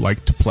you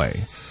like to play.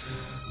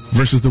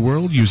 Versus the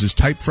World uses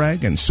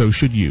Typefrag, and so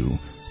should you.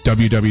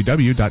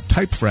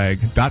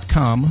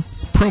 www.typefrag.com,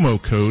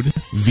 promo code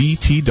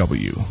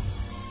VTW.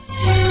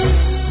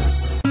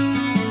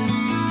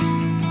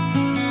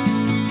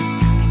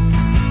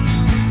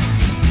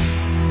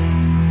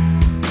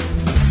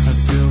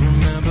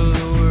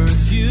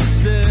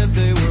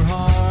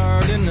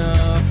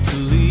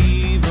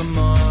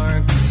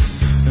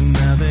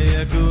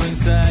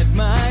 Inside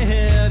my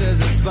head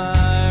as I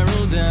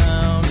spiral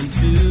down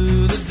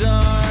into the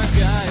dark,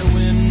 I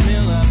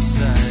windmill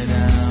upside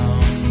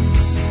down,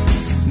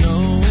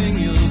 knowing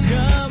you'll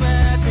come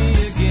at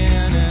me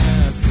again,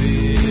 and I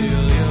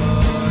feel your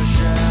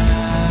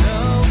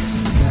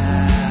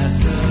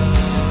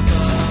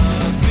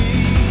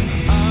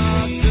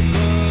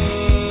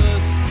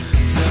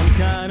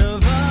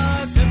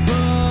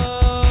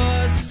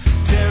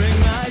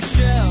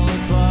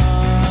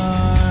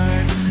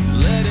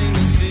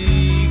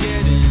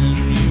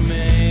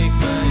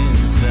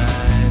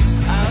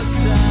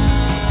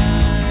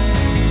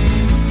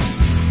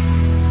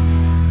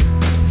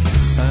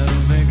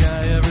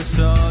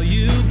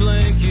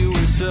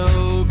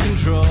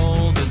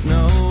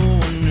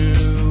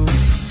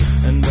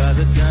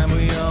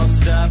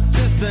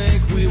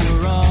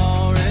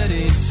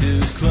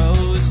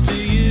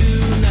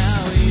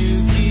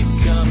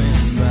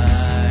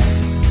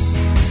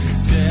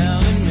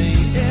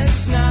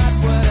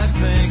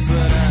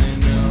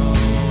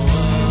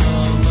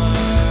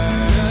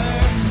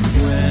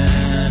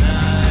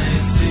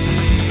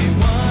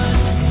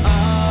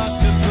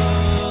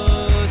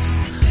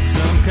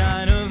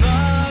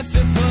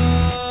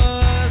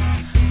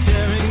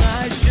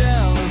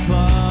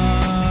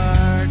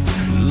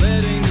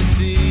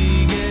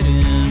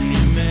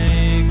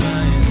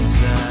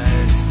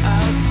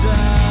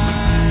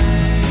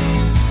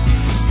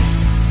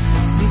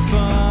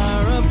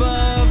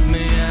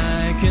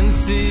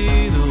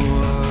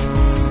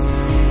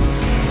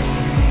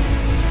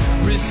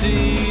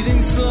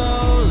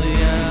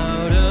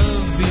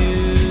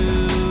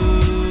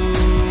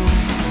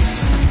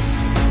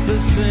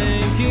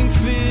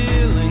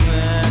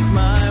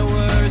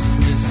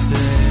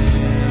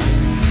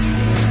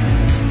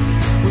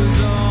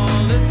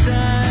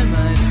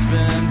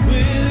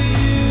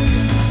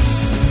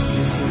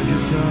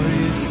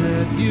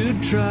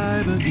you'd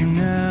try, but you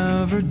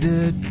never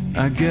did.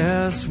 I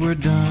guess we're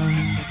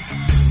done.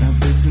 Now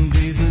bits and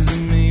pieces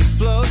of me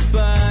float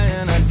by,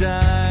 and I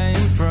die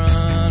in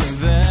front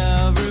of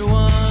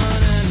everyone,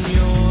 and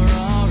you're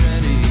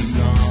already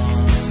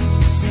gone.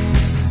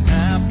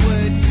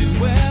 Halfway to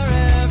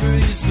wherever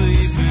you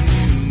sleep, and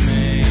you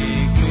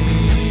make me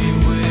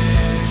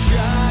wish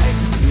I'd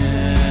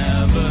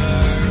never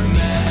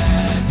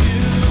met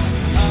you.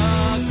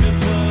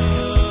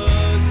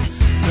 Octopus,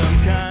 some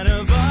kind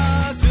of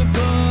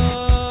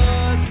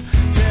octopus,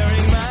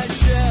 tearing my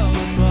shell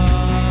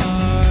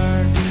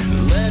apart,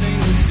 letting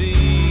the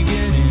sea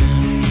get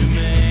in to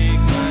make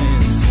my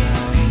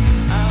insides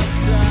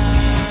outside.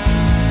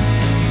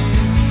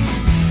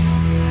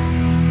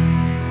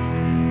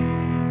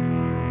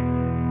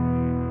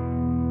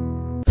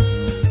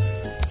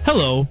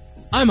 Hello,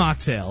 I'm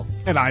Oxtail.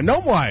 And I'm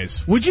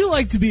Gnomewise. Would you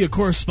like to be a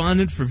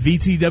correspondent for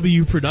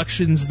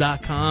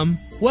VTWProductions.com?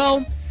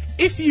 Well,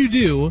 if you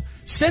do,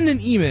 send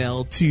an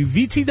email to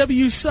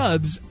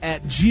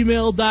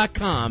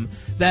VTWSubs@gmail.com.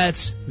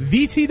 That's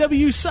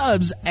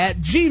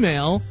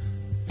VTWSubs@gmail.com.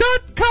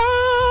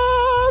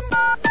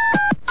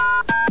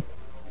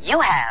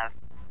 You have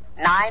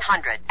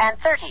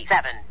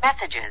 937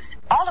 messages,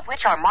 all of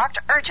which are marked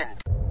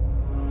urgent.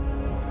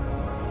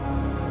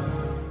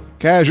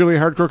 Casually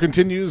Hardcore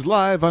continues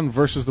live on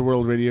Versus the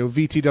World Radio,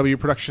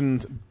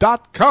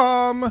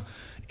 VTWProductions.com.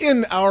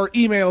 In our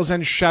emails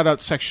and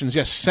shout-out sections,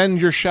 yes, send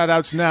your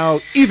shout-outs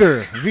now,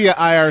 either via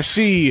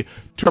IRC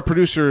to our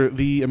producer,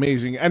 the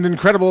amazing and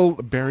incredible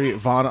Barry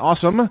Von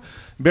Awesome.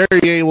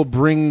 Barry A. will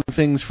bring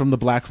things from the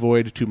Black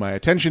Void to my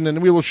attention,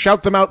 and we will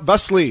shout them out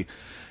thusly.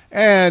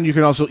 And you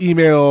can also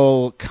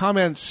email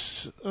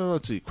comments,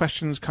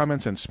 questions,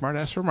 comments, and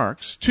smartass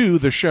remarks to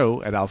the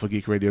show at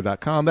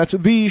alphageekradio.com. That's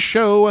the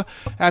show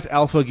at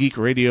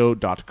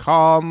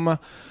alphageekradio.com.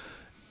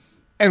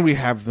 And we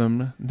have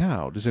them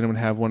now. Does anyone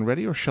have one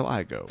ready, or shall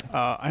I go?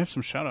 I have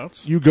some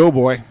shout-outs. You go,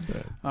 boy.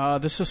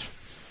 This is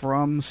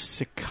from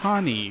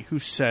Sikani, who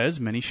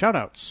says, many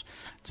shout-outs.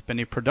 It's been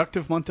a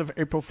productive month of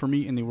April for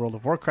me in the World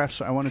of Warcraft,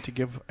 so I wanted to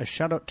give a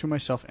shout-out to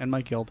myself and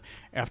my guild,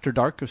 After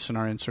Dark of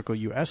Cenarian Circle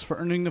US, for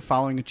earning the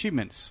following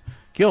achievements.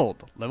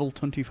 Guild, level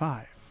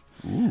 25.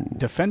 Ooh.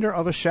 Defender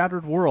of a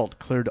Shattered World,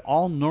 cleared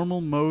all normal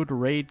mode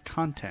raid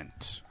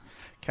content.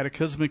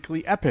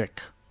 Cataclysmically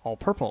Epic, all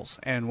purples,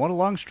 and what a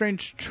long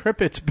strange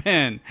trip it's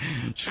been.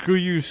 Screw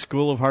you,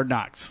 School of Hard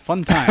Knocks.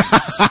 Fun times.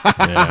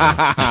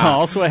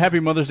 Also a happy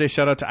Mother's Day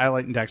shout-out to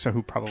Eyelight and Daxa,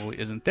 who probably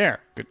isn't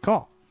there. Good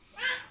call.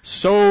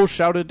 So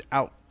shouted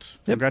out.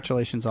 Yep.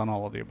 Congratulations on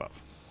all of the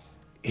above.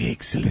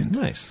 Excellent.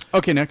 Nice.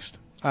 Okay, next.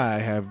 I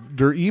have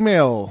der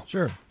email.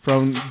 Sure.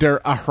 From der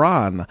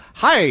Ahran.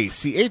 Hi,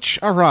 CH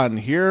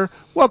Ahran here,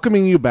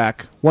 welcoming you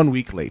back 1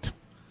 week late.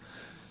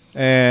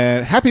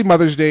 And happy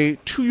Mother's Day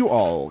to you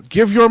all.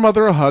 Give your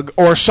mother a hug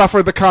or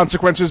suffer the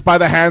consequences by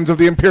the hands of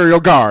the Imperial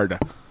Guard.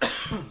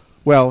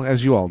 Well,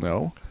 as you all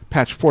know,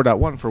 patch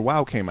 4.1 for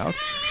WoW came out.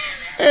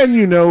 And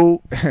you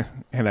know,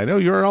 and I know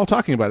you're all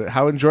talking about it,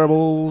 how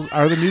enjoyable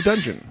are the new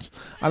dungeons.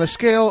 On a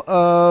scale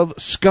of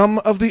scum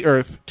of the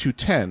earth to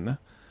 10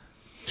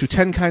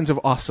 kinds of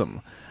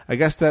awesome. I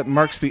guess that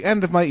marks the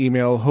end of my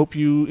email. Hope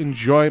you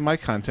enjoy my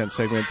content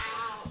segment.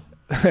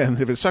 And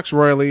if it sucks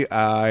royally,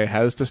 I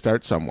has to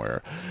start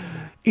somewhere.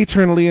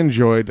 Eternally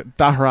enjoyed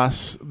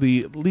Dahras,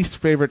 the least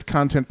favorite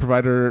content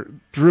provider,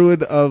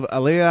 druid of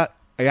Alea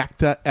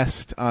Iacta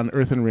Est on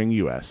Earthen Ring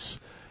US.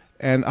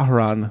 And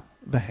Ahran,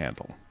 the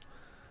handle.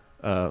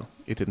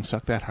 It didn't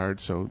suck that hard,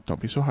 so don't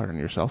be so hard on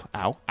yourself.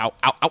 Ow, ow,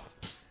 ow, ow.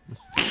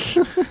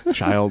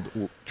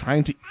 Child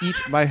trying to eat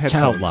my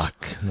headphones. Child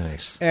lock.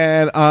 Nice.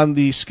 And on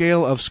the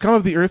scale of scum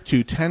of the earth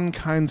to 10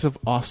 kinds of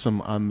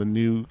awesome on the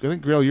new... I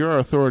think, Grail, you're our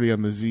authority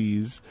on the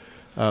Z's.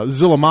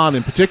 Zulaman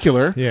in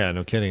particular. Yeah,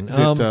 no kidding. Is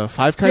it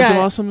 5 kinds of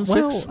awesome?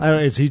 6? Well,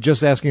 is he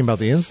just asking about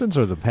the instance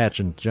or the patch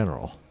in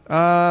general?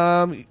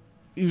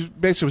 He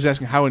basically was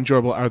asking how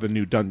enjoyable are the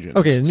new dungeons.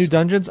 Okay, the new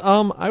dungeons.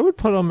 I would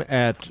put them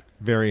at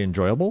very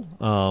enjoyable.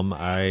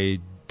 I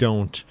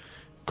don't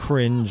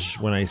cringe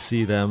when I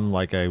see them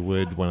like I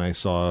would when I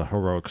saw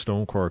Heroic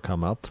Stonecore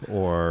come up,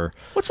 or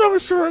what's wrong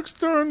with Heroic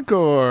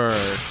Stonecore?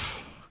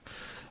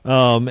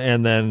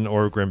 And then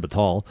or Grim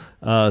Batal.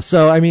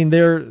 So I mean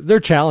they're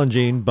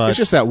challenging, but it's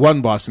just that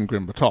one boss in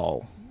Grim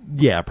Batal.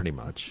 Yeah, pretty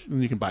much.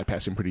 And you can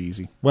bypass him pretty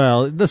easy.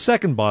 Well, the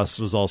second boss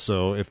was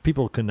also, if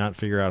people could not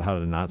figure out how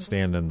to not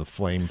stand in the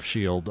flame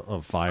shield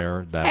of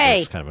fire, that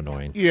was kind of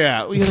annoying.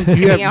 Yeah, you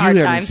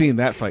haven't seen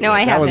that fight. No, yet. I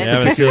haven't. I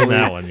haven't seen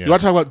that one yet. You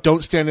want to talk about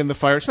don't stand in the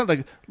fire? It's not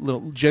like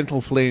little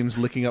gentle flames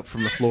licking up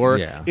from the floor.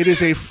 Yeah. It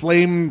is a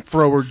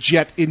flamethrower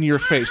jet in your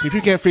face. And if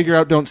you can't figure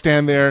out don't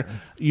stand there,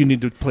 you need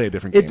to play a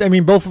different game. I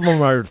mean, both of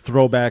them are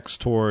throwbacks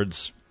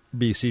towards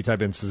BC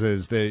type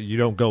instances that you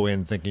don't go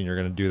in thinking you're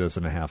going to do this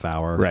in a half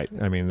hour. Right.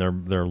 I mean,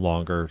 they're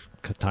longer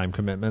time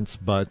commitments,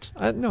 but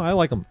I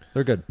like them.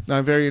 They're good. Now,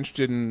 I'm very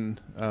interested in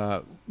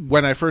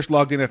when I first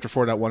logged in after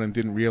 4.1 and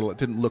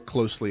didn't look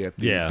closely at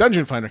the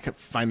Dungeon Finder, kept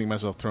finding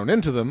myself thrown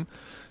into them.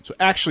 So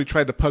actually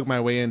tried to pug my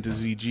way into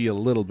ZG a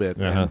little bit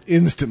and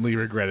instantly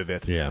regretted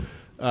it. Yeah.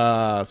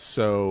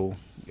 So,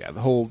 yeah,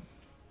 the whole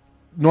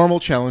normal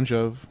challenge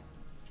of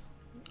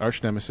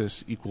Arch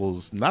Nemesis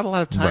equals not a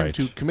lot of time Right.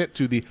 to commit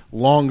to the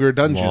longer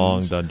dungeons.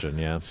 Long dungeon,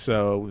 yeah.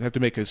 So we have to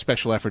make a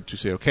special effort to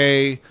say,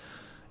 okay,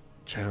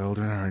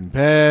 children are in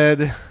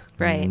bed.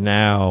 Right.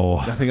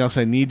 Now. Nothing else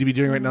I need to be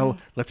doing right now.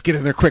 Let's get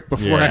in there quick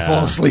before I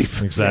fall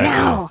asleep.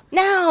 Exactly.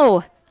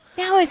 Now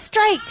it's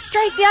strike.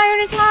 The iron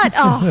is hot.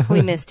 Oh,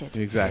 we missed it.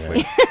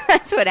 Exactly.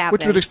 That's what happened.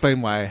 Which would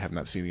explain why I have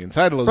not seen the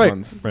inside of those Right.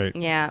 ones. Right.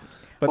 Yeah.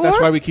 But that's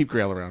why we keep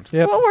Grail around.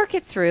 We'll work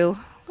it through.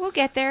 We'll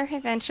get there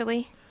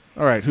eventually.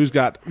 All right, who's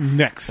got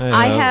next?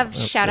 I have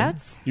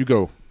shout-outs You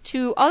go.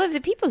 to all of the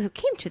people who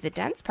came to the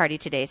dance party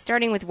today,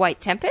 starting with White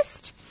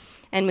Tempest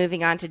and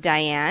moving on to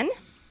Diane.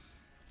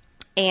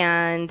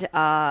 And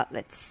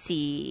let's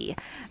see.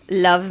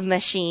 Love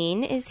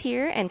Machine is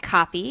here, and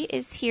Copy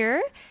is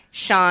here.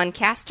 Sean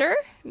Castor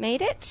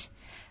made it.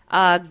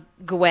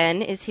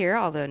 Gwen is here,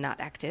 although not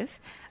active.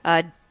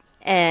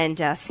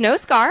 And Snow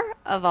Scar,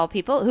 of all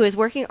people, who is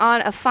working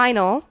on a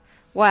final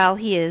while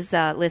he is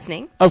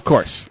listening. Of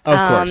course.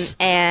 Of course.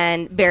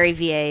 And Barry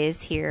VA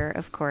is here,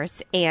 of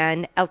course.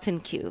 And Elton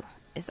Q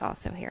is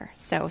also here.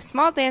 So,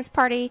 small dance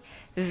party.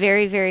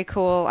 Very, very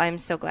cool. I'm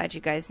so glad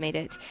you guys made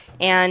it.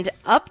 And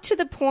up to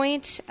the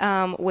point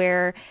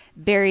where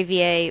Barry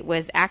VA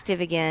was active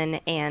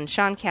again and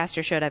Sean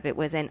Castor showed up, it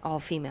was an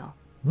all-female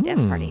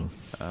dance party.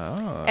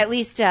 Oh. At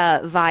least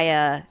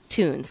via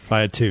tunes.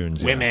 Via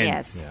tunes. Women.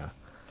 Yes. Yeah.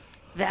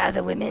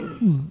 The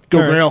women. Go,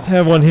 All right, Grail. I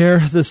have one here.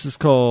 This is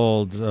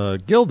called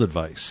Guild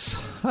Advice.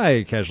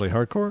 Hi, Casually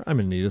Hardcore. I'm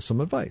in need of some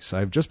advice.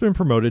 I've just been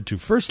promoted to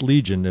First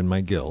Legion in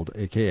my guild,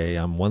 a.k.a.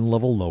 I'm one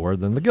level lower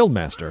than the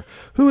Guildmaster,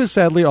 who is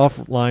sadly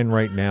offline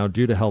right now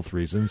due to health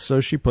reasons, so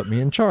she put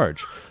me in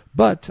charge.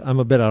 But I'm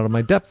a bit out of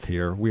my depth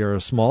here. We are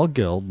a small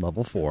guild,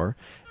 level 4,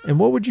 and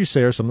what would you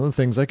say are some of the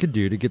things I could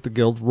do to get the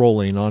guild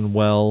rolling on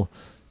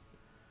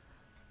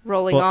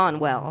Rolling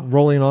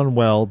on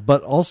well.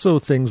 But also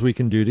things we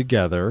can do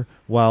together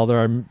while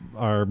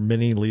our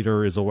mini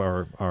leader is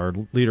away, our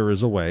leader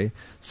is away.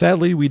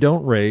 Sadly, we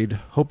don't raid.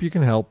 Hope you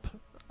can help.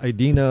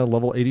 Idina,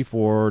 level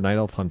 84, Night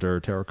Elf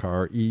Hunter,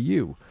 Terracar,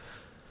 EU.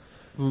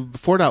 The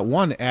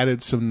 4.1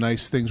 added some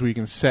nice things where you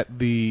can set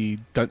the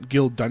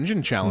guild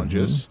dungeon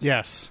challenges.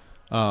 Yes.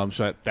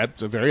 So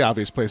that's a very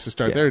obvious place to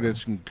start there.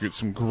 There's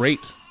some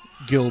great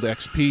guild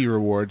XP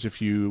rewards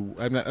if you...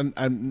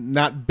 I'm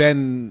not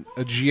been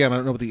a GM. I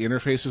don't know what the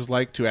interface is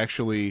like to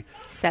actually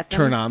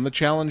turn on the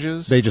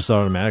challenges. They just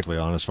automatically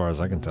on, as far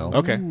as I can tell.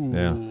 Okay.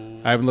 Yeah.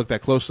 I haven't looked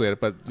that closely at it,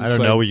 but... I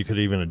don't know. You could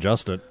even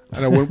adjust it.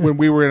 I know when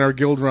we were in our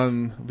guild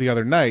run the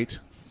other night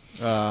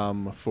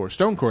for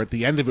Stonecore, at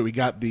the end of it, we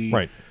got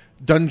the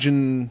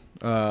dungeon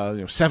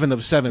 7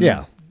 of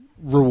 7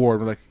 reward.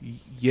 We're like,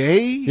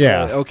 yay?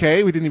 Yeah.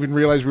 Okay, we didn't even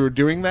realize we were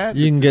doing that.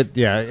 You can get,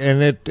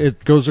 and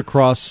it goes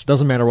across,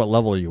 doesn't matter what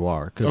level you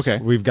are. Cause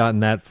we've gotten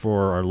that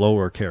for our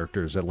lower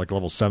characters at like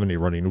level 70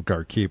 running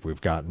Utgard Keep.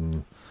 We've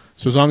gotten...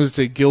 So as long as it's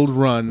a guild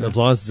run... As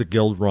long as it's a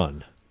guild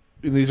run.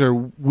 And these are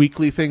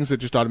weekly things that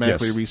just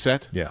automatically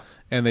reset? Yeah.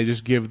 And they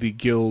just give the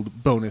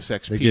guild bonus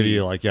XP. They give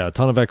you a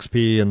ton of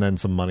XP and then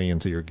some money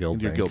into your guild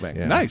bank. Your guild bank.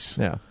 Yeah. Nice.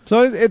 Yeah.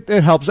 So it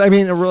helps. I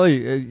mean, it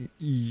really...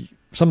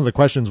 some of the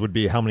questions would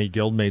be, how many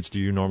guildmates do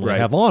you normally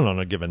have on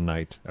a given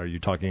night? Are you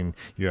talking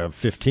you have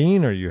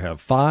 15 or you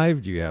have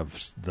 5? Do you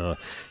have the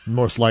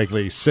most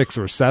likely 6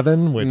 or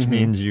 7, which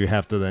means you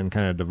have to then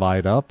kind of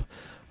divide up?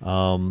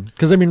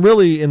 Because, I mean,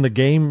 really in the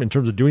game, in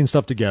terms of doing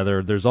stuff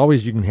together, there's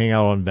always, you can hang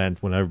out on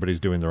Vent when everybody's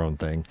doing their own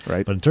thing.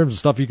 Right. But in terms of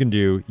stuff you can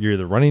do, you're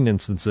either running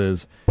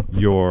instances,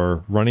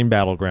 you're running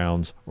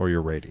battlegrounds, or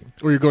you're raiding.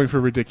 Or you're going for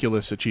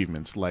ridiculous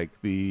achievements like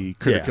the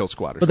Critter Kill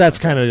Squad. But that's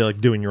kind of like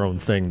doing your own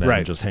thing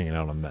than just hanging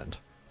out on Vent.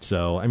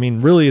 So, I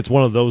mean, really, it's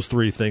one of those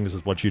 3 things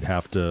is what you'd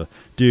have to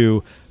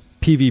do.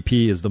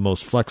 PvP is the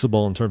most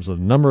flexible in terms of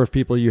the number of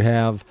people you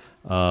have.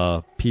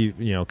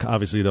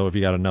 Obviously, though, if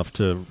you got enough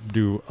to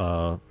do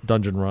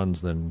dungeon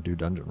runs, then do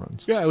dungeon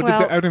runs. Yeah,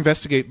 I would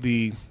investigate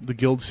the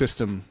guild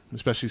system,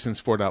 especially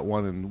since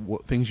 4.1, and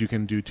what things you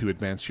can do to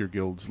advance your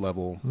guild's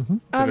level.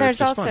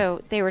 There's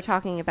also, they were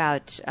talking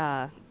about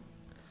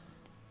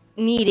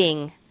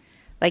needing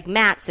like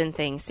mats and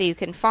things so you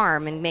can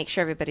farm and make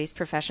sure everybody's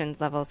profession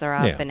levels are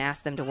up and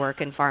ask them to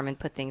work and farm and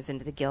put things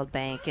into the guild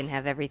bank and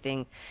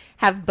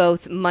have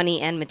both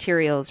money and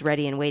materials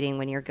ready and waiting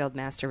when your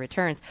guildmaster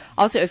returns.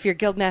 Also, if your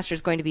guildmaster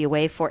is going to be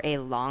away for a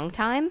long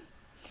time,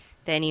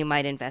 then you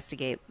might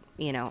investigate,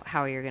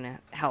 how you're going to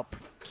help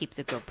keep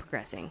the guild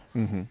progressing.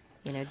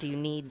 Mm-hmm. Do you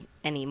need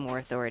any more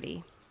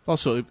authority?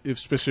 Also,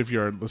 especially if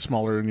you're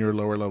smaller in your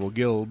lower level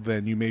guild,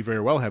 then you may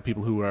very well have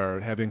people who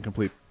have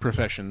incomplete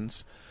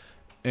professions.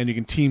 And you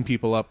can team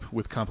people up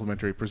with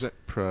complementary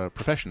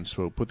professions.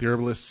 So put the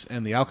herbalists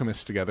and the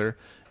alchemists together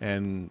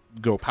and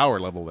go power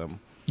level them.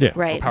 Yeah.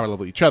 Right. Or power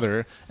level each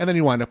other. And then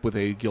you wind up with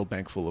a guild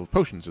bank full of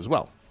potions as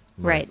well.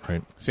 Right.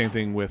 Same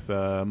thing with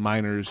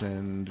miners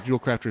and jewel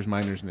crafters,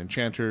 miners and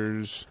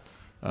enchanters.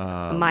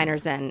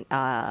 Miners and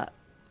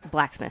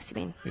blacksmiths, you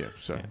mean? Yeah.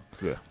 So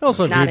yeah.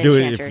 Also, if Not you do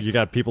it, enchanters. if you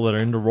got people that are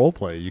into role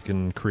play, you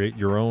can create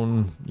your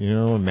own,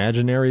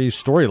 imaginary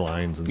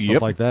storylines and stuff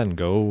Yep. like that, and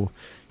go,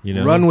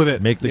 Run with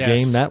it. Make the Yes.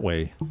 game that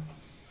way.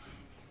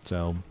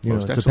 So it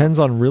Most depends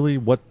on really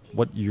what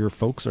your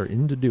folks are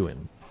into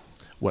doing.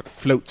 What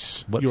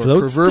floats What your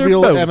floats their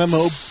proverbial boats.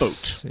 MMO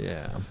boat?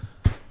 Yeah.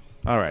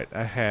 All right,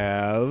 I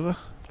have.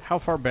 How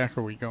far back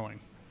are we going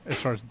as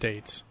far as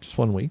dates? Just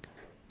 1 week.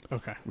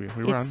 Okay. We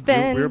were It's on.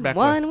 been we were back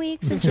 1 there. week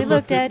since we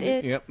looked at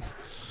it. Yep.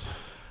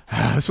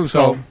 This one's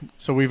called.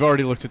 So we've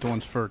already looked at the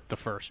ones for the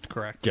first,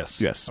 correct? Yes.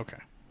 Yes. Okay.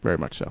 Very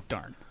much so.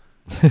 Darn.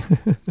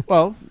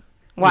 Well.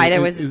 Why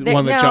there was is there-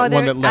 one that no? jumped-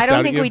 one there- that leapt I don't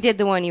out think at you? we did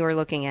the one you were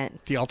looking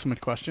at. The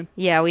ultimate question?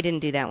 Yeah, we didn't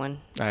do that one.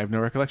 I have no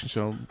recollection.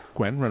 So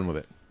Gwen, run with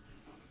it.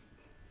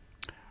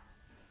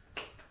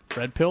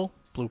 Red pill,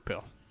 blue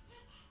pill.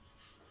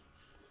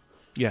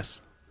 Yes.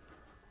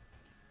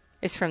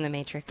 It's from The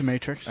Matrix. The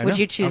Matrix. I Would know.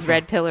 you choose Okay.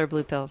 red pill or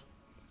blue pill?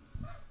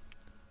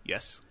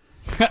 Yes.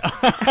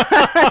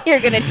 You're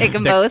going to take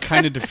them That both.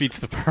 kind of defeats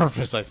the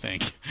purpose, I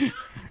think.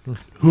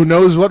 Who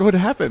knows what would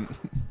happen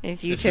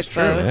If you This took is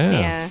true. both, Yeah.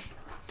 yeah.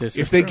 This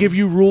if is they true. give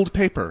you ruled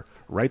paper?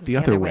 Write the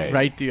other way.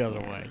 Right the other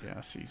way,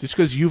 yes. Just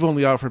because you've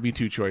only offered me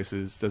 2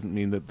 choices doesn't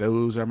mean that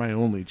those are my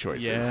only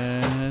choices.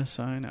 Yes,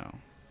 I know.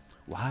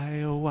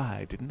 Why, oh,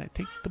 why didn't I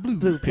take the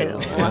blue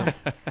pill?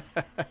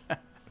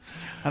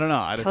 I don't know.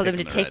 I'd have Told him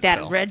to taken the take red that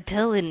pill. red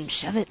pill and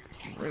shove it.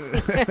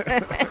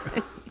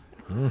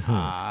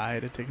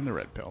 I'd have taken the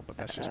red pill, but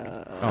that's just me.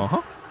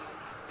 Uh-huh.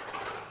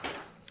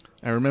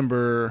 I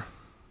remember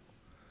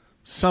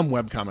some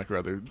webcomic or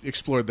other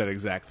explored that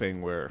exact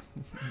thing where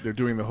they're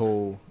doing the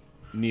whole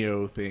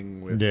Neo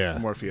thing with Yeah.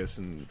 Morpheus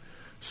and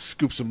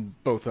scoops them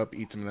both up,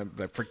 eats them, and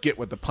I forget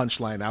what the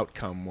punchline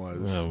outcome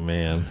was. Oh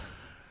man.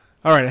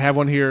 All right, I have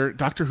one here.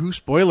 Doctor Who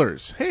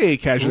spoilers. Hey,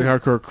 Casually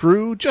Hardcore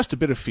crew. Just a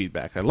bit of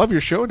feedback. I love your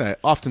show, and I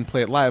often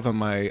play it live on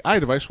my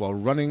iDevice while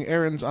running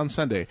errands on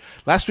Sunday.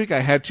 Last week,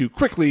 I had to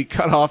quickly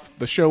cut off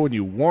the show when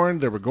you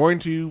warned there were going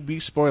to be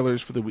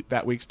spoilers for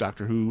that week's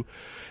Doctor Who,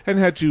 and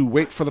had to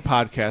wait for the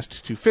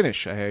podcast to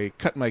finish. I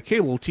cut my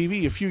cable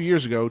TV a few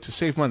years ago to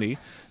save money,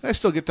 and I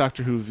still get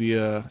Doctor Who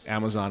via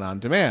Amazon On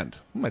Demand.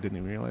 I didn't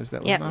even realize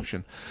that was Yep. an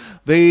option.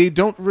 They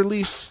don't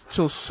release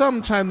till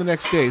sometime the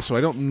next day, so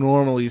I don't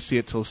normally see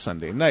it till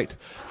Sunday night.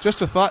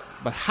 Just a thought,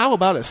 but how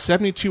about a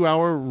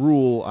 72-hour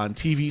rule on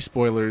TV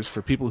spoilers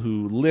for people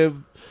who live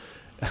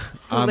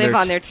on live their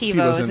on their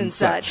TiVos and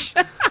such.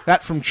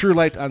 That from True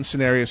Light on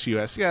Scenarios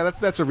US. Yeah,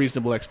 that's a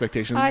reasonable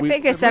expectation. I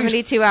think a at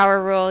least-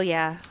 72-hour rule,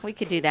 yeah, we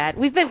could do that.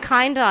 We've been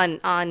kind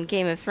on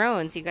Game of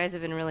Thrones. You guys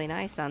have been really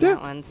nice on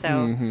that one. So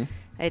Mhm.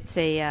 it's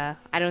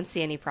I don't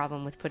see any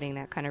problem with putting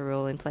that kind of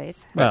rule in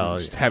place. I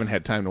just haven't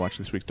had time to watch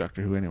this week's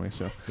Doctor Who anyway,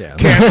 so Yeah.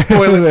 can't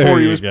spoil it There for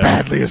you you as go.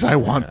 badly as I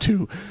want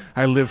to.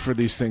 I live for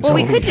these things. Well,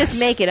 we Oh, could yes. just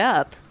make it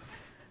up.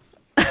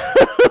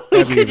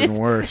 That'd be could even just,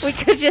 worse. We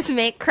could just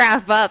make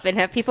crap up and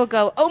have people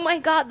go, "Oh my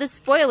god, the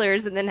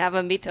spoilers," and then have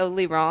them be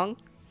totally wrong.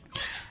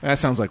 That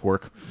sounds like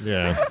work.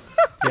 Yeah.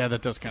 Yeah,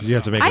 that does kind of You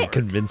have to make I- it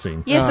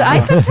convincing. Yes,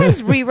 I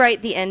sometimes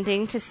rewrite the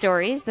ending to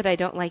stories that I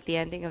don't like the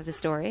ending of the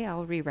story.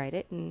 I'll rewrite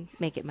it and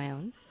make it my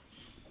own.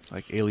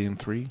 Like Alien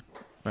 3?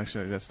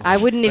 Actually, that's the I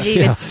wouldn't have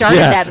even started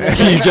that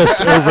movie. You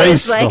just I was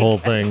erased like- the whole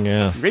thing.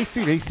 Yeah.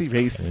 Racy, racy,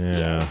 race.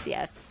 Yeah.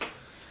 Yes.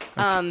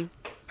 I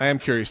am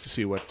curious to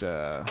see what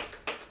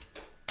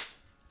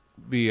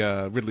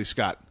the Ridley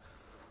Scott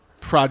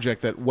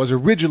project that was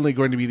originally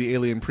going to be the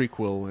Alien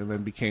prequel and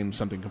then became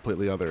something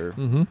completely other,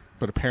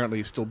 but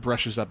apparently still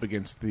brushes up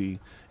against the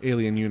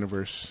Alien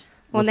universe.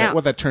 Well, now-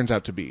 what that turns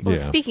out to be. Well,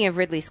 speaking of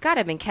Ridley Scott,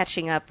 I've been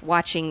catching up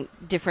watching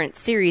different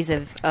series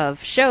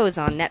of shows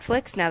on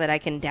Netflix now that I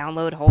can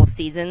download whole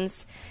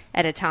seasons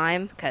at a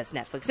time because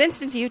Netflix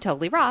Instant View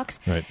totally rocks.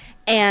 Right.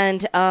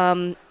 And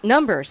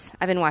Numbers.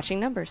 I've been watching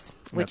Numbers,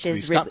 which That's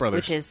is the Scott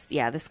brothers.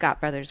 the Scott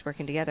brothers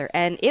working together,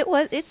 and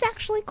it's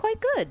actually quite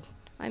good.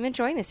 I'm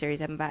enjoying the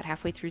series. I'm about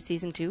halfway through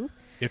season 2.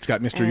 It's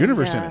got Mr. And,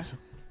 Universe in it.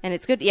 and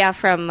it's good. Yeah,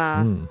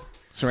 from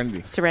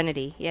Serenity.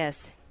 Serenity.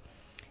 Yes,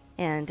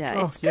 and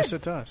it's good. yes,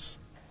 it does.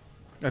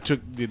 That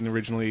didn't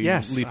originally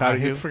Yes, leap I out at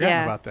had you? forgotten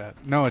Yeah. about that.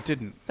 No, it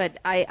didn't. But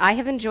I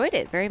have enjoyed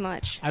it very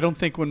much. I don't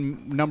think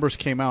when Numbers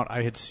came out,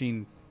 I had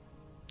seen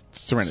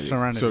Serenity.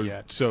 Serenity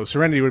yet. So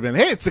Serenity would have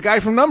been, hey, it's the guy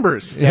from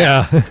Numbers.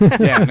 Yeah.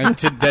 Yeah, and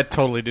that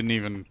totally didn't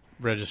even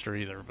register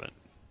either. But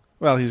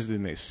Well, he's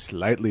in a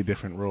slightly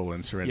different role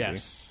in Serenity.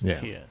 yes, Yeah.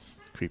 he is.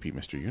 Creepy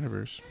Mr.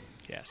 Universe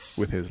Yes,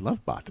 with his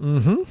love bot.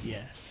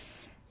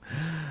 yes.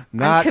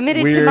 Not I'm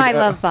committed to weird, my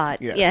love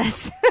bot.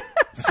 Yes.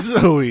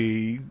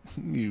 Zoe,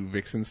 you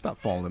vixen,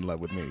 stop falling in love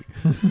with me.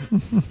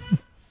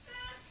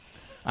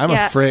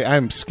 Yeah.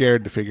 I'm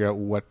scared to figure out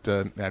what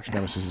Natural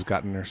Nemesis has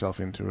gotten herself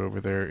into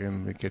over there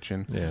in the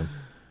kitchen. Yeah.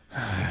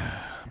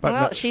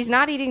 Well, she's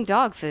not eating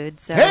dog food,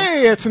 so.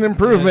 Hey, it's an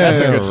improvement.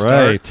 That's a good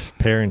start. Right.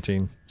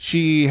 Parenting.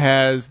 She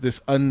has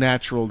this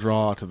unnatural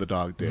draw to the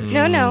dog dish.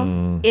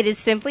 No. It is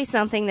simply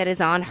something that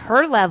is on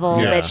her level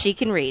that she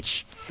can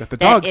reach. That the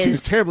dog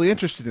seems terribly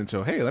interested in,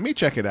 so hey, let me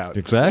check it out.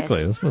 Exactly.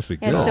 Yes. This must be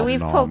good. Yes, so we've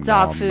pulled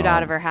dog food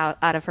out of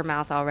her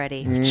mouth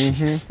already.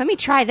 Mm-hmm. Let me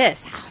try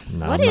this.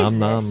 What is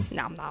nom, this?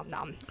 Nom nom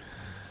nom.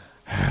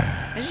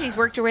 And she's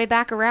worked her way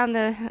back around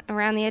the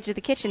edge of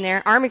the kitchen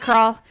there. Army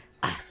crawl.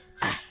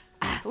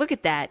 Look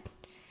at that.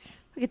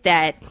 Look at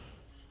that.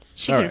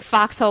 She can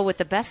foxhole with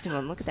the best of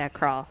them. Look at that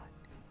crawl.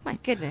 My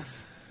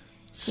goodness.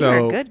 So,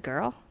 you're a good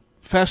girl.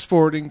 Fast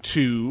forwarding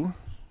to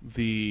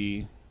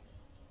the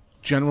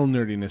general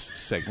nerdiness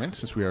segment,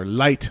 since we are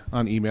light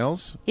on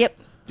emails. Yep.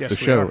 Yes, the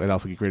show at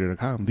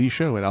alphageekradio.com. The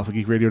show at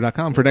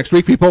alphageekradio.com for next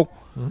week, people.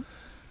 Mm-hmm.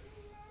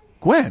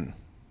 Gwen,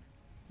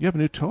 you have a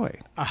new toy.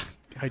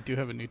 I do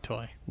have a new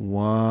toy.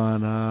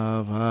 One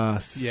of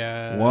us.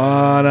 Yeah.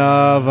 One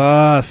of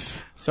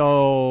us.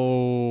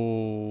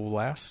 So,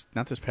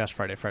 not this past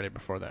Friday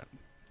before that,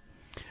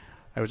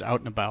 I was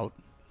out and about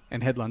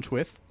and had lunch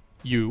with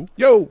you.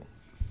 Yo!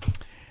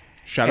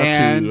 Shout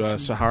out to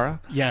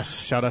Sahara. Yes,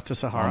 shout out to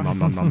Sahara.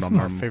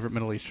 Our favorite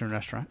Middle Eastern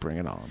restaurant. Bring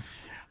it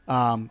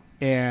on.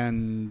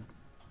 And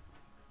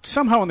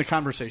somehow in the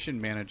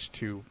conversation managed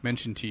to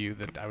mention to you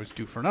that I was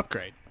due for an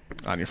upgrade.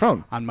 On your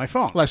phone? On my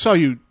phone. Well, I saw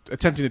you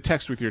attempting to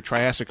text with your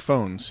Triassic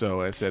phone,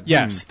 so I said...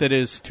 Yes, that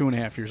is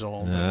 2.5 years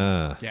old.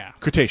 Yeah.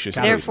 Cretaceous.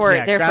 Therefore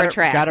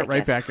Triassic. Got it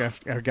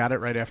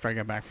right after I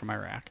got back from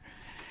Iraq.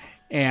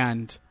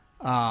 And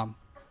I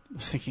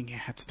was thinking,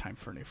 it's time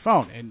for a new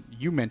phone. And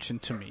you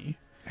mentioned to me...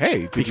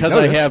 Hey,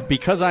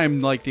 because I'm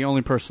like the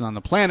only person on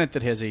the planet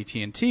that has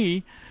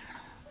AT&T,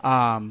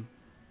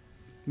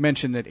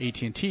 mentioned that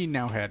AT&T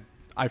now had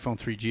iPhone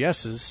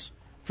 3GSs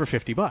for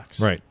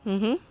 $50. Right.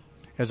 Mm-hmm.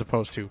 As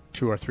opposed to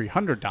 $200 or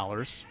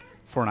 $300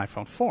 for an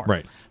iPhone 4.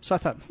 Right. So I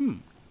thought,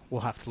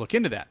 we'll have to look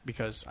into that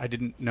because I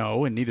didn't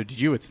know, and neither did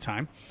you at the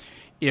time,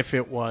 if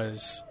it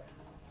was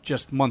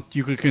just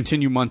you could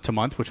continue month to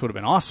month, which would have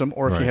been awesome,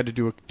 or if you had to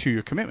do a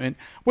 2-year commitment,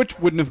 which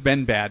wouldn't have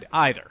been bad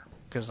either,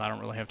 because I don't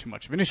really have too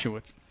much of an issue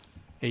with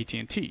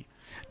AT&T,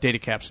 data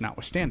caps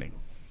notwithstanding.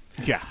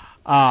 Yeah.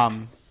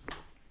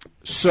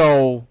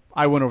 So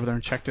I went over there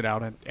and checked it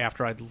out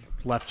after I'd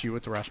left you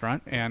at the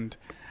restaurant, and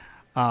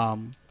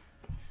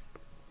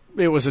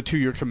it was a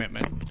 2-year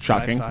commitment.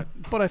 Shocking.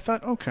 But I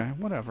thought, okay,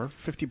 whatever.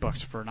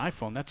 $50 for an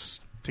iPhone.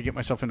 That's to get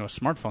myself into a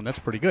smartphone. That's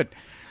pretty good.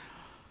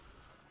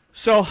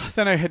 So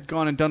then I had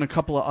gone and done a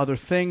couple of other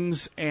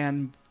things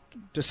and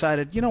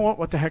decided, you know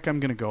what the heck, I'm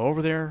going to go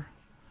over there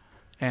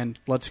and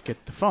let's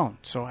get the phone.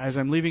 So as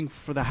I'm leaving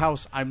for the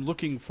house, I'm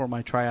looking for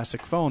my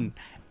Triassic phone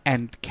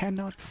and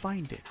cannot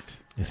find it.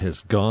 It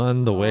has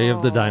gone the way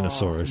of the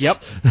dinosaurs.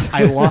 Yep.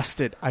 I lost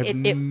it. It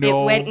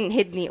went and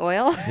hid in the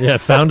oil. Yeah,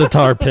 found a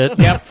tar pit.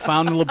 Yep,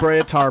 found La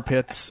Brea tar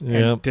pits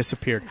and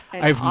disappeared.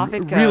 And I've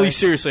really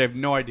seriously, I have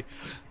no idea.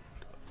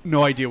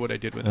 No idea what I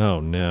did with it. Oh,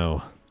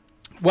 no.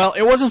 Well,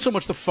 it wasn't so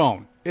much the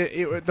phone.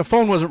 The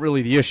phone wasn't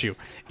really the issue.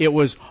 It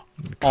was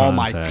all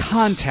my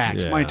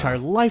contacts. Yeah. My entire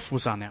life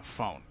was on that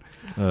phone.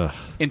 Ugh.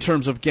 In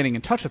terms of getting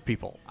in touch with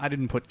people. I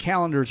didn't put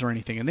calendars or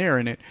anything in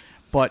it,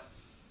 but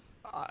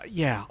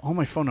all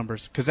my phone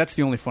numbers, because that's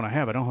the only phone I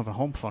have. I don't have a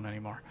home phone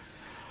anymore.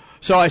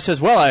 So I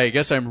says, well, I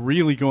guess I'm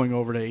really going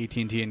over to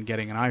AT&T and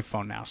getting an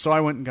iPhone now. So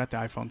I went and got the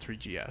iPhone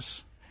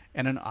 3GS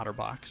and an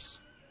OtterBox.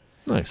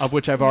 Nice. Of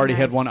which I've already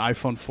had one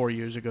iPhone 4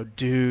 years ago.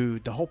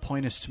 Dude, the whole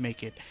point is to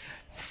make it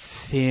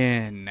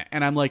thin.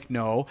 And I'm like,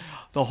 no,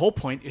 the whole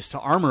point is to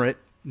armor it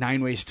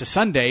 9 ways to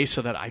Sunday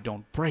so that I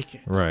don't break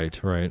it. Right.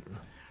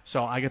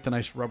 So I get the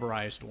nice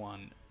rubberized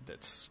one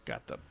that's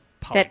got the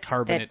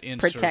polycarbonate that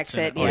inserts protects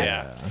in it. it. Oh,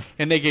 yeah.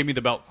 And they gave me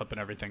the belt clip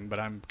and everything, but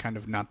I'm kind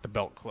of not the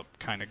belt clip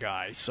kind of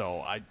guy, so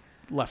I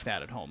left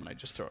that at home and I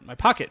just throw it in my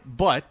pocket.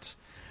 But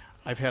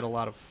I've had a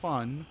lot of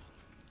fun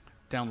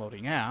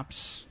downloading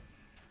apps.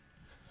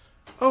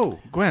 Oh,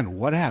 Gwen,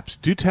 what apps?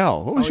 Do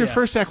tell. What was your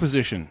first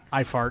acquisition?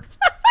 iFart.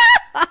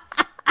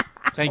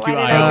 Thank you,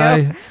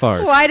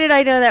 iFart. Why did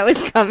I know that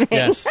was coming?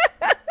 Yes.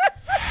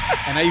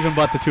 And I even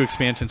bought the 2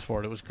 expansions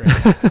for it. It was great.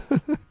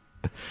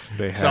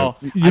 They have. So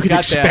you can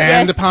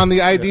expand upon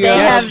the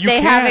idea.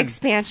 They have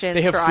expansions.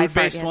 They have for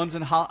food-based iFart, ones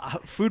and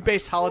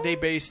food-based,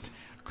 holiday-based,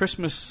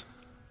 Christmas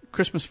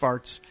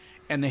farts,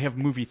 and they have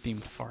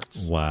movie-themed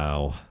farts.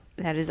 Wow,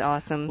 that is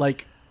awesome.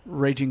 Like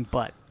Raging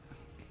Butt,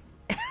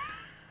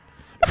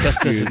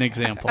 just as an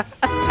example.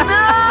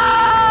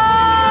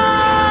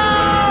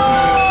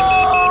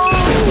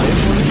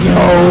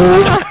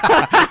 No.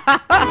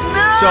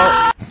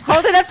 So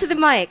hold it up to the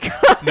mic.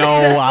 No,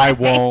 I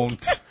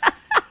won't.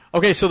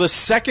 Okay, so the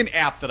second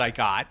app that I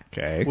got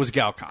was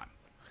Galcon,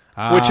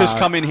 which has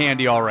come in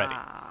handy already.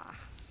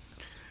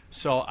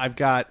 So I've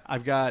got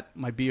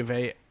my B of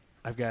A,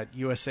 I've got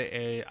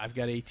USAA, I've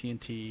got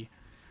AT&T,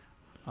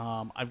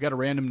 I've got a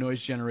random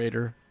noise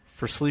generator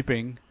for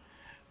sleeping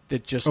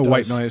that just does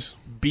white noise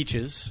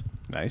beaches.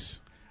 Nice.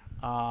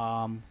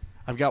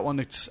 I've I've got one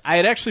that's... I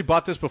had actually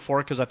bought this before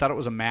because I thought it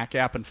was a Mac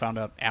app and found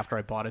out after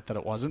I bought it that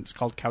it wasn't. It's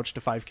called Couch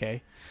to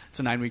 5K. It's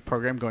a 9-week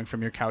program going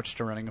from your couch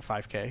to running a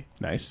 5K.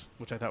 Nice.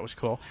 Which I thought was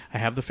cool. I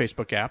have the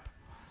Facebook app.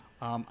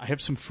 I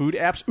have some food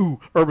apps. Ooh,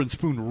 Urban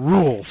Spoon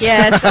rules.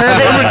 Yes,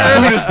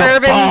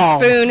 Urban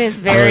Spoon is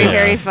very,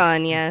 very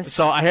fun, yes.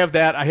 So I have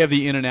that. I have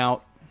the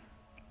In-N-Out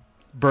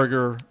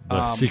burger.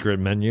 The secret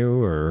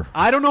menu, or...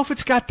 I don't know if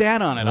it's got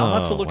that on it. I'll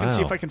have to look and see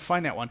wow. if I can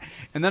find that one.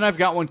 And then I've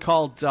got one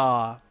called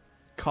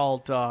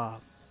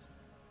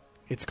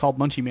it's called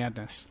Munchie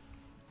Madness.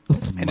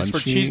 And it's for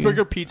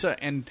cheeseburger, pizza,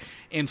 and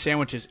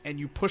sandwiches. And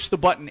you push the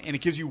button, and it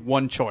gives you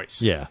one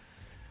choice. Yeah.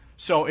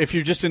 So if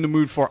you're just in the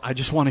mood for, I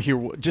just want to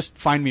hear, just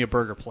find me a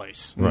burger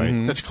place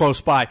Right. that's close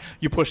by.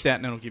 You push that,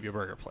 and it'll give you a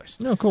burger place.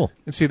 Oh, cool.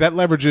 And see, that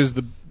leverages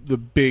the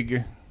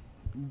big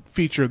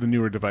feature of the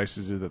newer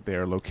devices is that they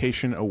are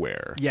location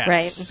aware. Yes.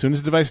 Right. As soon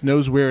as the device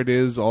knows where it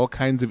is, all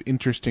kinds of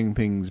interesting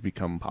things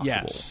become possible.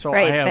 Yes. So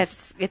right, I have,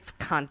 it's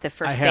the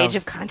first I stage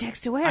have- of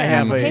context-aware I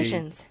have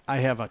applications. I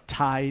have a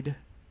Tide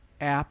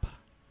app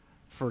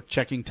for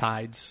checking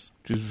tides.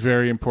 Which is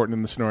very important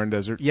in the Sonoran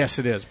Desert. Yes,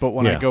 it is. But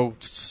when Yeah. I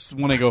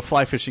go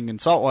fly fishing in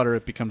saltwater,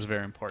 it becomes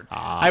very important.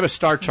 I have a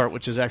star chart,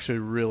 which is actually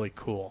really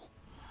cool.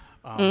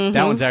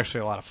 That one's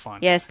actually a lot of fun.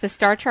 Yes, the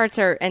star charts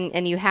are,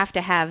 and you have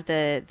to have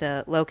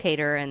the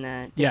locator and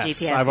the Yes,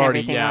 GPS I've and already,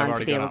 everything I've on already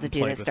to be got able out to and do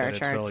played the with star it.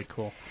 charts. It's really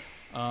cool.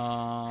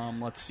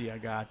 Let's see. I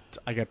got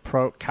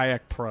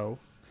Kayak Pro.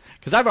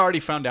 Because I've already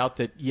found out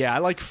that, I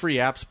like free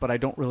apps, but I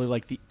don't really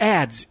like the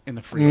ads in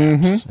the free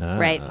apps.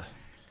 Right.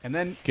 And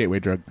then, Gateway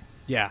drug.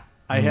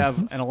 I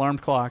have an alarm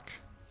clock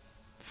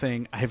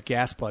thing. I have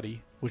Gas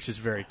Buddy, which is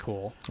very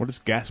cool. What does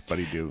Gas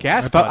Buddy do?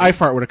 Gas I thought Buddy-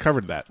 iFart would have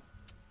covered that.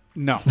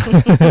 No.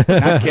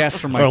 Not gas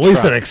from my Or at least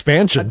truck. an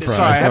expansion for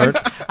Sorry,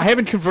 iFart. I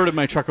haven't converted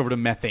my truck over to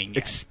methane yet.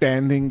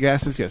 Expanding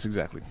gases? Yes,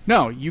 exactly.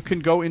 No, you can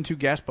go into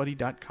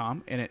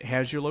gasbuddy.com, and it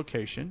has your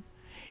location,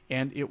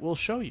 and it will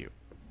show you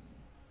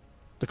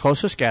the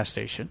closest gas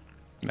station.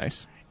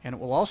 Nice. And it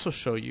will also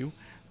show you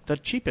the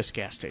cheapest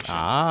gas station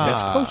Ah.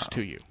 that's close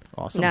to you.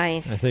 Awesome.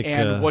 Nice. I think,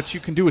 And what you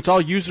can do, it's all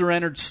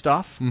user-entered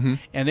stuff, and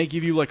they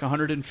give you like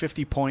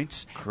 150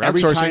 points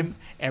Crowdsourcing.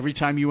 every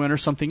time you enter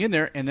something in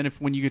there. And then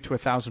when you get to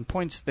 1,000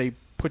 points, they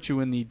put you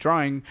in the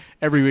drawing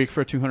every week for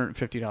a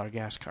 $250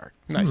 gas card.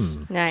 Nice.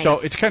 Nice. So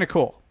it's kind of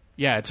cool.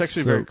 Yeah, it's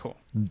actually very cool.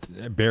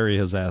 Barry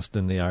has asked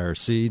in the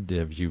IRC,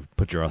 have you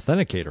put your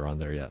authenticator on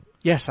there yet?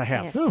 Yes, I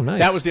have. Yes. Oh, nice.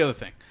 That was the other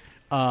thing.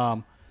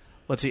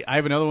 Let's see. I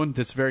have another one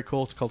that's very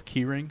cool. It's called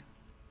Keyring,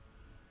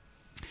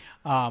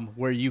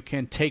 where you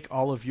can take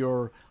all of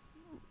your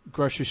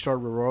grocery store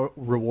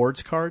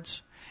rewards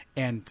cards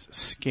and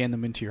scan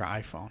them into your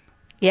iPhone.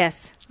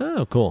 Yes.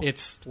 Oh, cool.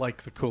 It's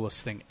like the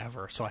coolest thing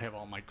ever. So I have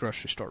all my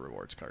grocery store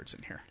rewards cards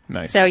in here.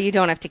 Nice. So you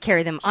don't have to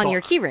carry them on So-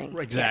 your keyring.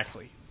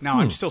 Exactly. Now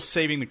I'm still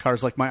saving the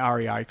cards, like my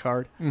REI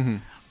card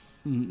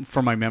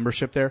for my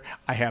membership there.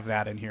 I have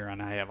that in here,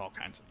 and I have all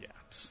kinds of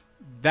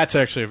that's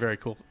actually a very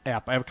cool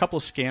app. I have a couple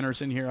of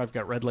scanners in here. I've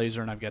got Red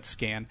Laser and I've got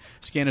Scan.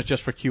 Scan is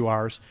just for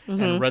QRs,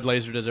 and Red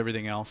Laser does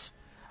everything else.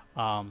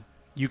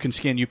 You can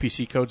scan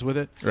UPC codes with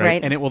it,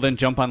 Right. and it will then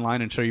jump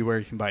online and show you where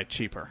you can buy it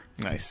cheaper.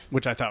 Nice.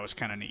 Which I thought was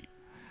kind of neat.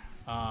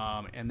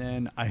 And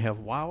then I have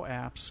Wow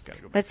apps. Gotta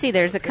go back Let's see. to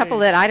There's the a couple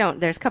page. that I don't.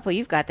 There's a couple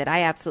you've got that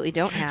I absolutely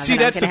don't have. See,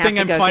 and that's I'm the gonna thing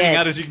have I'm to go finding get.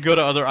 out is you can go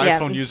to other Yeah.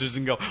 iPhone users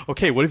and go,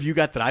 okay, what have you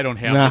got that I don't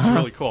have? Uh-huh. That's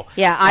really cool.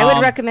 Yeah, I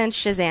would recommend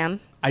Shazam.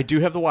 I do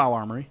have the Wow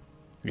Armory.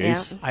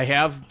 Yes. Yeah. I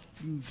have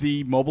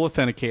the mobile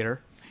authenticator,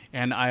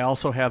 and I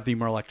also have the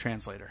Murloc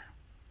translator.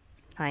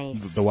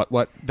 Nice. The what?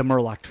 The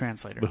Murloc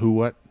translator. The who?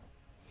 What?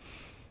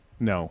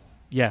 No.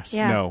 Yes.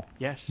 Yeah. No.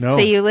 Yes. No.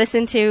 So you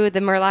listen to the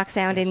Murloc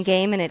sound in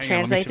game, and it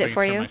Hang on, let me translates see if it I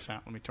for can turn you. my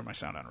sound- Let me turn my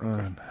sound on real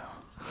quick.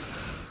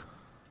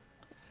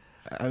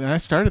 And I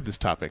started this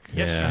topic.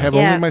 Yes, Yeah. you I have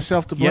Yeah. only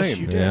myself to blame. Yes,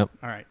 you did. Yep.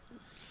 All right.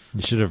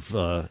 You should have,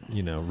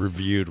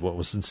 reviewed what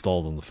was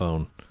installed on the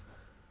phone.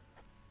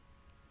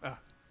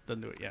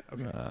 Doesn't do it yet.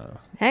 Okay.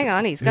 Hang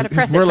on, he's got to His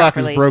press it Murloc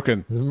properly. is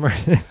broken.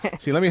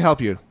 See, let me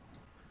help you.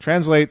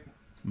 Translate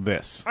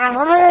this.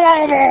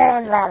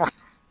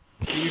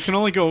 You can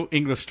only go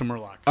English to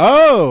Murloc.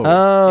 Oh.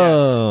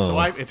 Yes. So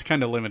it's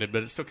kind of limited,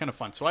 but it's still kind of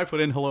fun. So I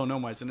put in "Hello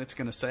Nomise," and it's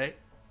going to say,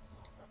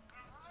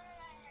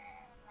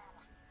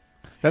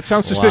 That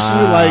sounds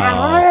suspiciously Wow. like.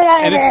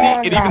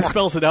 and it even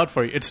spells it out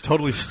for you. It's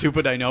totally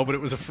stupid, I know, but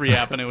it was a free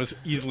app, and it was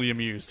easily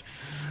amused.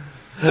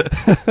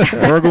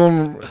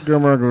 Mergle,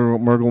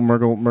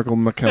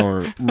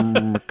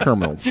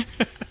 Kermel.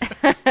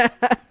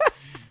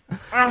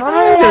 I'm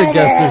gonna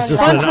guess there's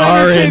just fun an for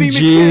entertaining the RNG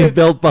kids.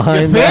 built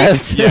behind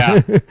that.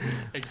 Yeah,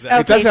 exactly.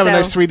 It does have a so-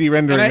 nice 3D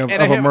rendering of a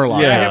Murloc.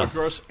 And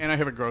Yeah. I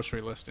have a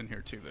grocery list in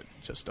here too that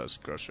just does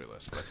grocery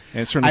list. But And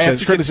it I certainly have says,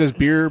 to currently get- says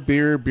beer,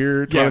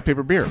 toilet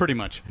paper, beer. pretty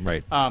much.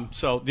 Right.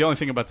 So the only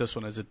thing about this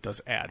one is it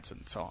does ads,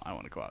 and so I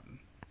want to go out and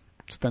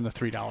spend the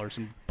 $3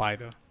 and buy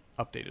the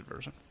updated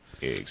version.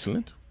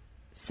 Excellent.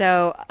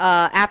 So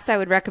apps I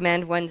would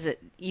recommend, ones that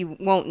you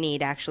won't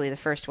need, actually. The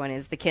first one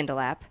is the Kindle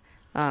app.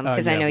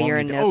 Because I know one you're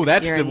a we- Nook. Oh,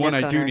 that's you're the a one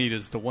Nook I do owner. need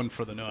is the one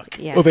for the Nook.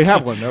 Yeah. Oh, they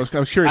have one. I was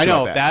curious I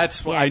know. about that.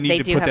 That's what Yeah, I they need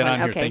to do put have that one. on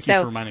here. Okay, Thank so, you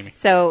for reminding me.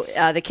 So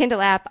the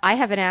Kindle app, I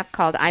have an app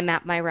called I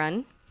Map My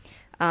Run,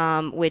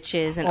 which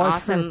is an I've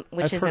awesome,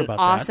 heard about that.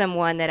 awesome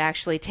one that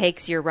actually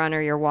takes your run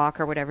or your walk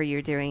or whatever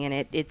you're doing,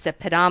 and it's a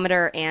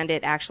pedometer, and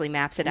it actually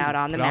maps it out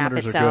on the map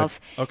pedometers are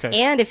itself. good.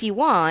 Okay. And if you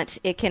want,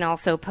 it can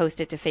also post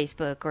it to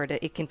Facebook, or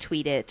it can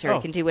tweet it, or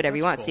it can do whatever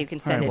you want. So you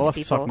can send it we'll to have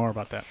people. to talk more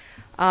about that.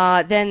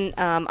 Then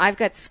I've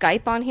got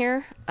Skype on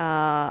here.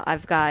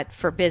 I've got,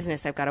 for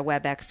business, I've got a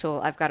WebEx tool.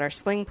 I've got our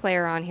Sling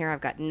player on here. I've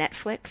got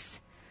Netflix.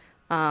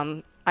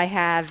 I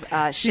have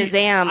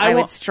Shazam. I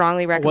would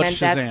strongly recommend. What's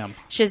Shazam?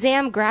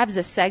 Shazam grabs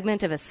a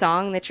segment of a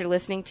song that you're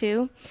listening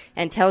to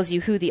and tells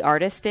you who the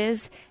artist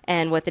is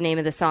and what the name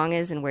of the song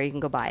is and where you can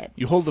go buy it.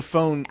 You hold the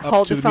phone up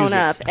Hold to the phone music.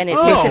 up, and it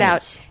takes it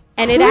out.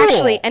 And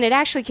it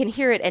actually can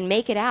hear it and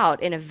make it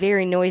out in a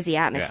very noisy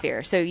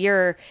atmosphere. So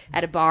you're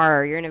at a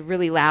bar, or you're in a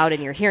really loud,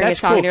 and you're hearing That's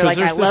a song, cool, and you're 'cause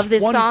like, I there's love this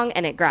this one song,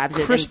 and it grabs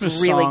it. Christmas and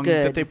it's really song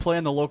good. that they play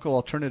on the local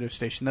alternative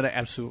station that I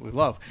absolutely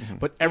love.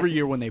 But every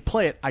year when they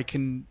play it,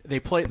 they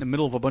play it in the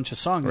middle of a bunch of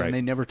songs, Right. and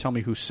they never tell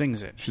me who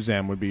sings it.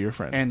 Shazam would be your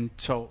friend. And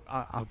so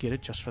I'll get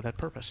it just for that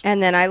purpose.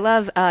 And then I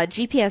love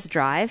GPS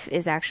Drive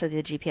is actually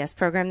the GPS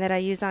program that I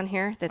use on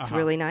here. That's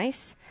really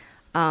nice.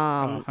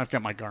 I've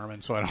got my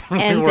Garmin, so I don't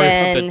really and worry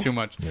then, about that too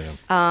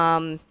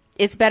much.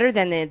 It's better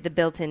than the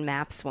built-in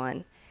Maps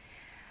one.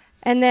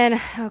 And then,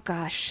 oh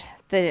gosh,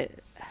 I'm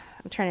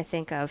trying to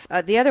think of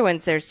the other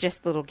ones. There's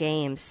just little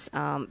games.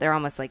 They're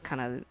almost like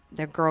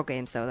they're girl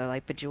games though. They're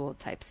like Bejeweled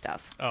type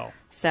stuff. Oh.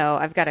 So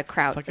I've got a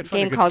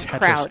game good called Tetris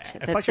Kraut.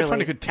 If I could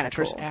find a good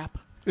Tetris app,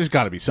 There's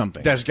got to be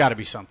something. there's got to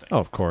be something. Oh,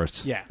 of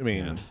course. Yeah. I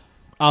mean,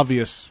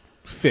 obvious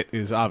fit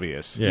is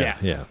obvious.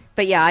 Yeah.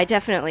 But yeah, I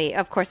definitely,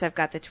 of course, I've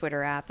got the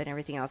Twitter app and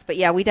everything else. But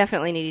yeah, we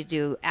definitely need to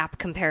do app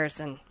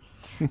comparison.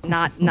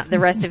 Not the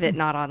rest of it,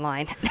 not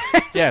online.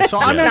 Yeah, so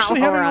I'm Not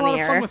actually while having we're a on lot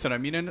the of fun air. with it. I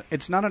mean,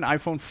 it's not an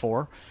iPhone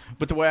 4,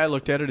 but the way I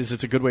looked at it is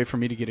it's a good way for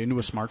me to get into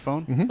a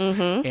smartphone.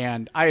 Mm-hmm.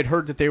 And I had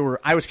heard that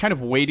I was kind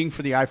of waiting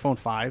for the iPhone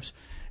 5s,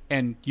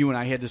 and you and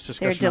I had this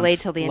discussion. They're delayed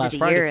on till the end of last the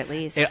Friday. year, at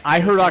least. And I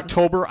heard They said.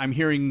 October. I'm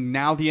hearing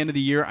now the end of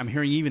the year. I'm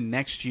hearing even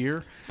next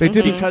year. They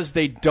did because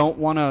they don't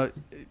want to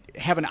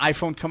have an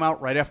iPhone come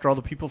out right after all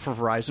the people for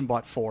Verizon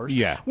bought 4s.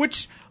 Yeah.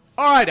 Which,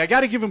 all right, I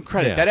got to give them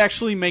credit. Yeah. That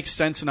actually makes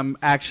sense, and I'm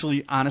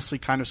actually honestly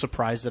kind of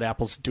surprised that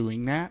Apple's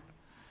doing that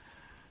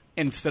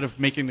instead of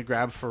making the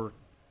grab for.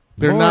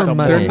 They're More not.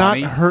 money. They're not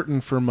Money.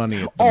 hurting for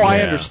money. Oh, I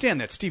Yeah.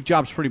 understand that. Steve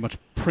Jobs pretty much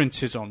prints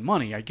his own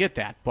money. I get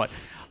that, but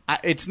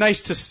it's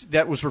nice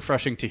that was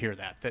refreshing to hear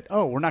that. That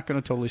we're not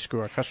going to totally screw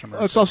our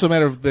customers. It's also a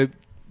matter of the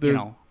You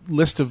know.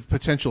 list of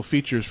potential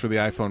features for the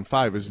iPhone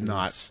 5 is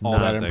not It's all not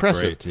that that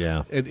impressive. great,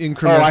 yeah. An I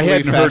incrementally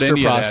hadn't heard faster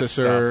any of that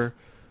processor,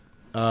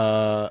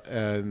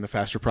 and a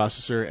faster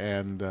processor,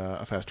 and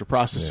a faster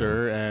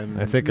processor,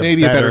 and I think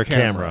maybe a better better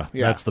camera.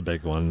 Yeah. That's the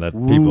big one that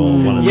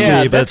people want to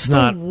Yeah, see, but that's it's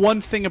not. the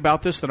one thing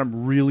about this that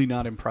I'm really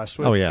not impressed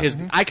with. Oh, yeah. Is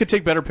I could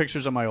take better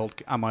pictures on my old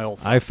phone.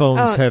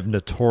 iPhones have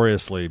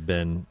notoriously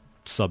been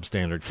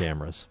substandard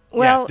cameras.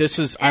 Well, Yeah, this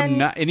is and- I'm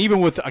not, and even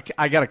with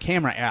I got a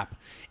camera app,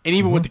 and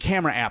even with the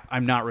camera app,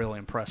 I'm not really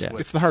impressed with.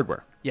 It's the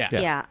hardware. Yeah,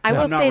 Yeah, I I'm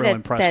will not say real that,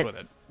 impressed with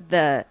it.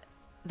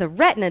 the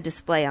Retina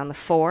display on the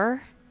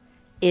 4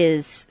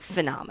 is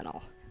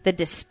phenomenal. The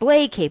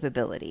display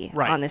capability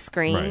Right. on the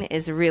screen Right.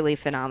 is really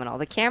phenomenal.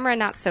 The camera,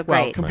 not so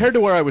Well, great. compared to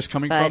where I was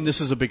coming But- from, this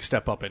is a big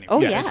step up anyway.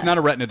 Oh, yeah. It's not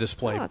a Retina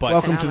display, Oh, it's but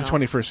Welcome to the phenomenal.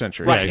 21st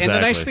century. right. Yeah, And the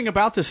nice exactly. thing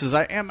about this is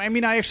I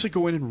actually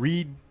go in and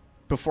read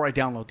before I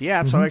download the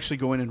app. So I actually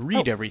go in and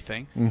read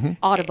everything.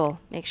 Audible.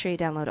 Make sure you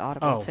download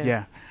Audible, Oh, too.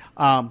 yeah.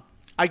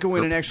 I go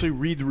in and actually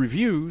read the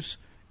reviews,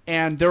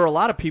 and there are a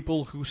lot of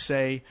people who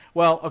say,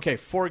 well, okay,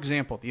 for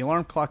example, the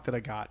alarm clock that I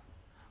got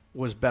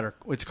was better.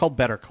 It's called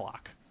Better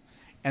Clock.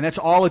 And that's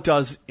all it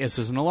does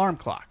is an alarm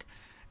clock.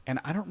 And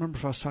I don't remember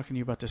if I was talking to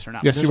you about this or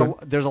not. Yes, there's, you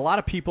there's a lot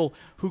of people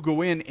who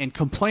go in and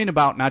complain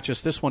about not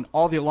just this one,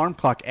 all the alarm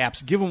clock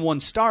apps, give them 1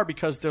 star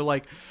because they're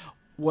like,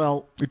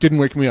 well, It didn't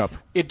wake me up.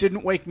 it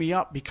didn't wake me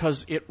up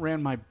because it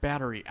ran my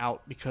battery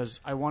out because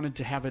I wanted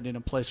to have it in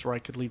a place where I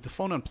could leave the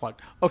phone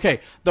unplugged. Okay,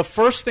 the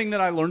first thing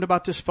that I learned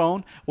about this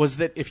phone was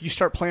that if you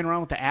start playing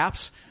around with the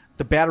apps,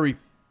 the battery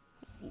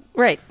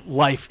Right.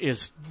 life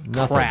is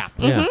Nothing. crap.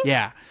 Yeah.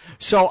 Yeah.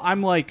 So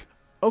I'm like,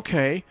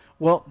 okay,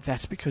 well,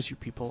 that's because you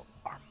people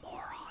are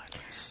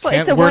morons. Well,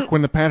 Can't it's a work one.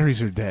 when the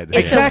batteries are dead.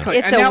 Exactly.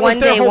 It's And a that was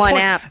their one-day, whole point.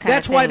 one-app kind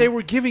That's of why thing. they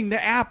were giving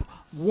the app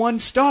 1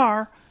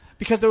 star.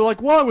 Because they were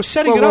like, well, I was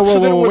setting Whoa, it up whoa, so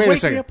that whoa, it would wait a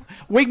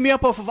wake me second.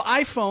 up, off of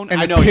iPhone. An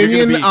I know you're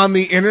opinion gonna be, on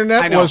the I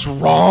internet know. was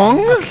wrong.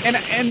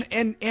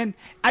 And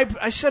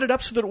I set it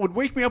up so that it would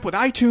wake me up with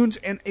iTunes,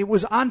 and it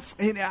was on.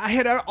 And I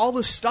had all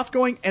this stuff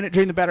going, and it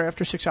drained the battery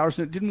after 6 hours,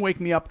 and it didn't wake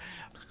me up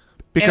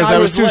Because And I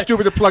was too la-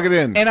 stupid to plug it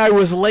in. and I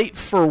was late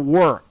for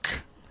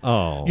work.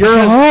 Oh, You're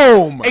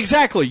home.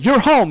 Exactly, you're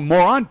home,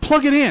 moron.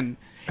 Plug it in,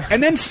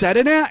 and then set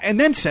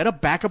a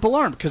backup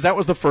alarm because that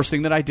was the first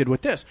thing that I did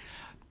with this.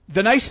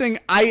 The nice thing,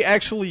 I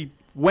actually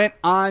went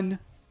on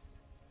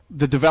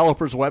the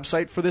developer's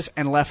website for this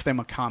and left them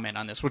a comment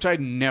on this, which I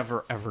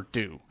never, ever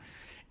do.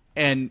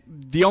 And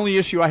the only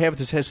issue I have with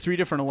this has 3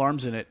 different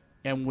alarms in it.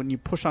 And when you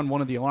push on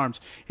one of the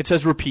alarms, it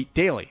says repeat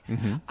daily.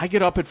 Mm-hmm. I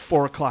get up at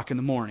 4 o'clock in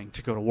the morning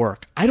to go to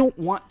work. I don't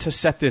want to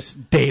set this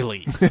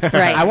daily. Right.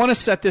 I want to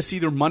set this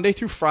either Monday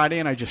through Friday,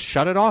 and I just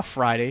shut it off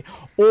Friday,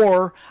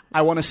 or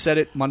I want to set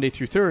it Monday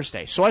through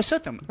Thursday. So I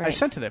sent them. Right. I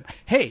sent to them,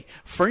 hey,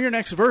 for your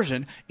next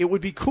version, it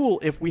would be cool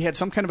if we had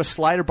some kind of a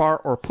slider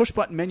bar or a push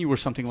button menu or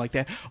something like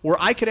that, where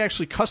I could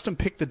actually custom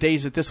pick the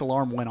days that this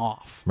alarm went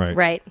off. Right.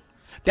 Right.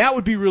 That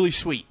would be really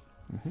sweet.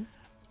 Mm-hmm.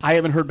 I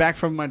haven't heard back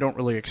from them. I don't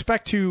really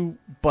expect to,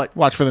 but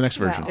watch for the next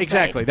version. Well,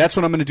 exactly. right. That's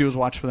what I'm going to do, is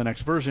watch for the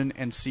next version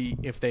and see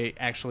if they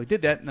actually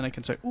did that, and then I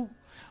can say, ooh,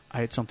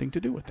 I had something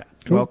to do with that.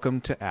 Welcome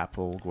to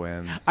Apple,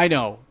 Gwen. I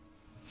know.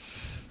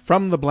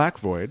 From the Black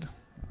Void,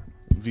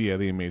 via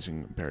the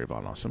amazing Barry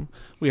Von Awesome,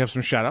 we have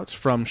some shout-outs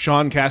from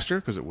Sean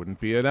Caster, because it wouldn't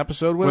be an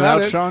episode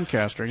without it. Sean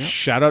Caster, yeah.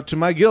 Shout out to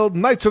my guild,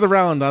 Knights of the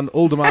Round on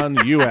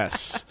Oldemon,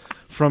 U.S.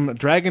 From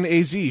Dragon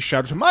AZ,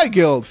 shout out to my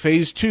guild,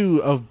 Phase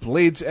 2 of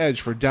Blade's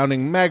Edge for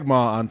downing Magma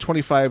on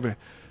 25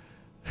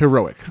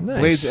 Heroic. Nice.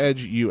 Blade's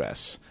Edge,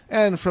 U.S.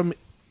 And from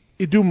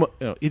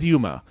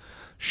Idioma,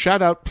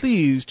 shout out,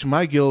 please, to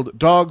my guild,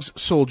 Dogs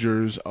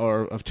Soldiers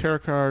of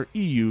Terracar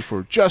EU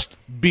for just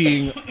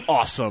being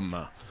awesome.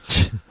 All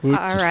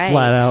right.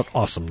 Flat out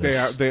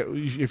awesomeness. They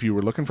if you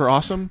were looking for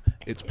awesome,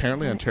 it's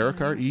apparently on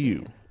Terracar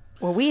EU.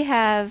 Well, we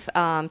have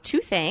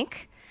to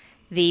thank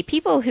the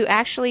people who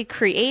actually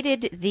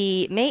created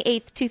the May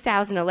 8th,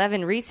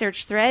 2011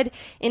 research thread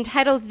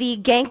entitled the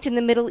Ganked in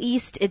the Middle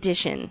East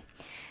edition.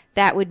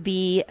 That would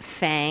be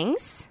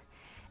Fangs,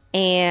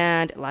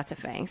 and lots of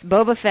Fangs,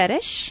 Boba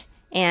Fetish,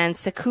 and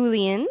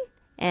Sakulian,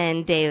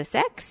 and Deus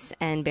Ex,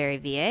 and Barry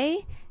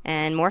VA,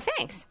 and more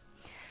Fangs.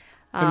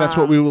 And that's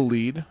what we will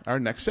lead our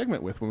next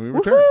segment with when we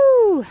return.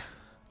 Woohoo!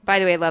 By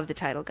the way, I love the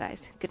title,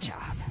 guys. Good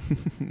job.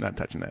 Not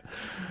touching that.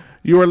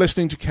 You are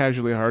listening to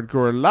Casually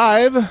Hardcore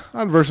live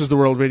on Versus the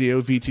World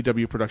Radio,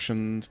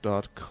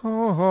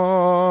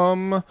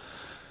 VTWProductions.com.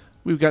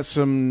 We've got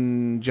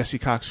some Jesse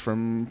Cox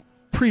from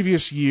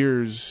previous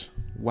year's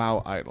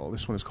WoW Idol.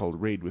 This one is called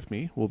Raid With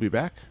Me. We'll be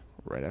back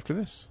right after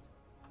this.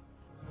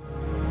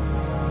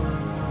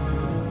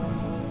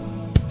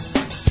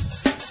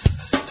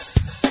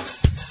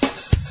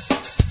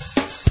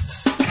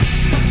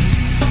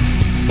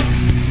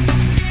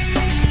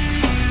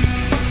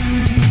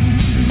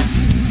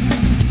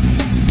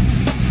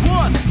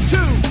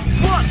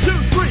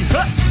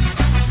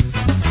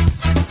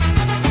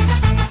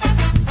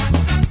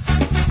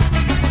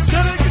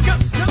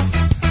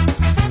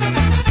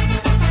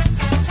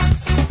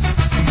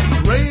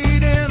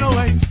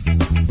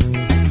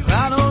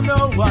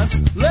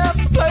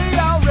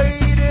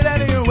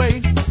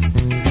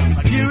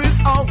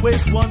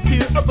 One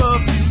tier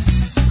above you,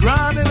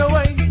 grinding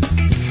away.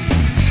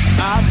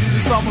 I do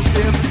this almost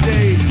every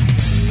day.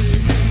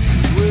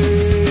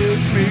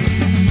 With me,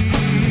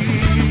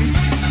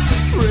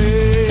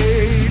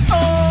 raid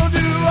on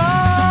do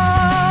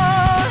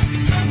I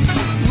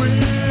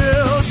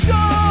will show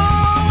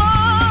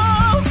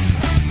off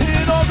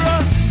in Augra.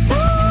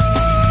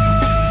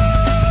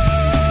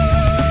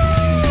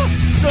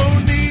 So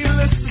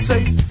needless to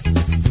say,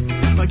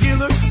 my gear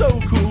looks so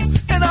cool,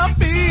 and I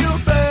feel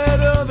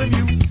better than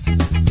you.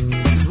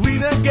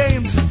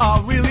 Games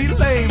are really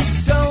lame.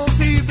 Don't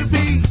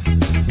PvP,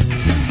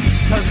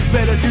 'cause it's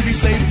better to be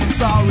safe than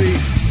sorry.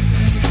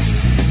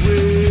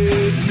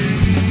 With me,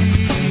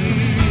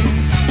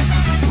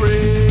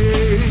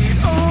 raid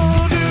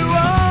on do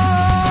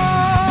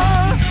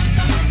I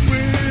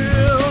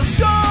will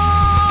show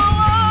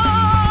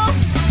off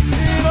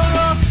in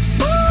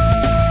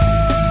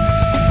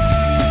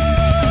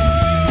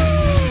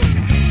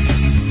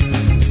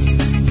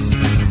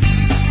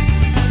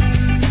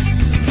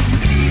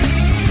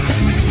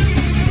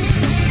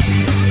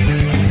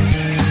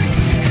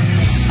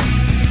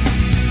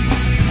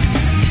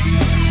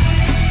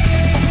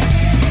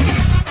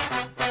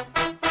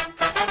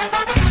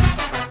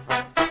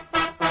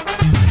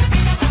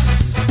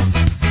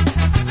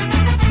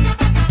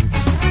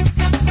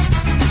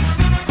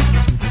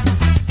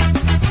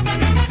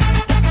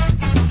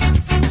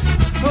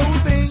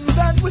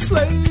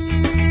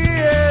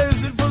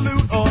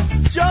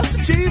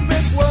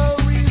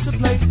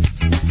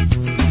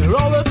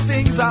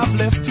I've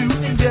left to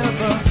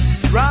endeavor,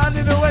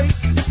 grinding away.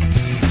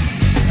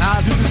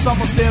 I do this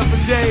almost every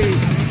day.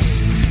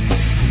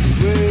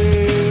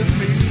 With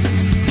me,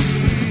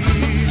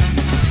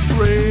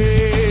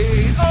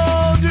 raid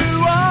all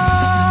do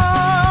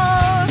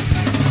I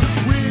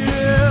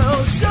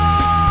will show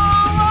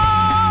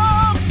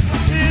up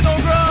in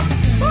Augra.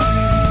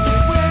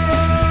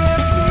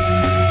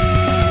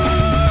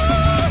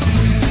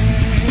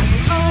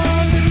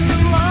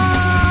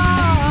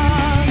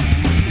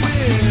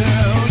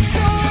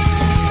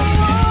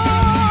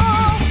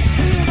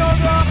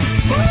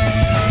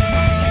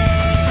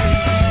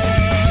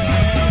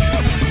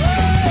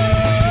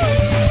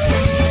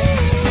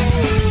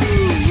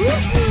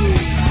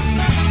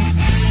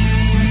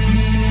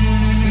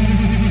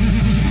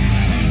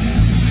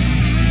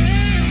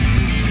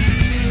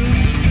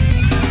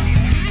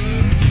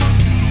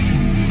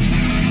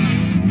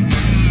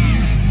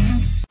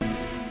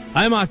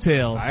 I'm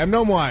Octale. I am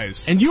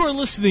Gnomewise. And you are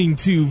listening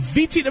to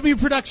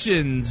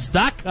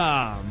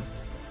VTWProductions.com.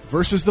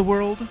 Versus the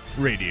World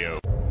Radio.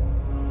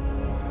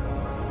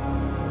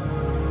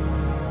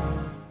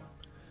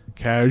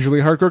 Casually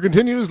Hardcore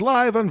continues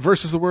live on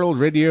Versus the World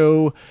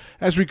Radio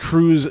as we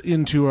cruise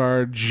into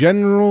our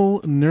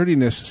general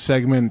nerdiness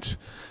segment.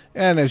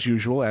 And as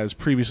usual, as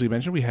previously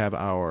mentioned, we have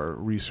our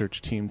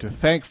research team to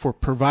thank for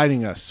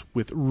providing us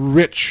with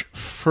rich,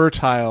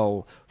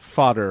 fertile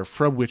fodder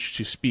from which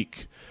to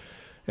speak.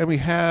 And we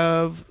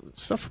have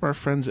stuff from our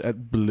friends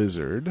at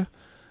Blizzard.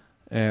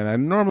 And I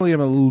normally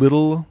am a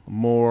little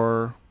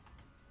more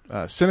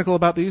cynical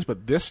about these,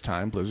 but this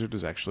time Blizzard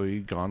has actually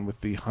gone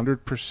with the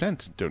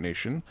 100%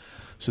 donation.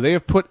 So they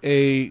have put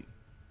a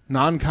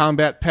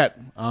non-combat pet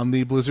on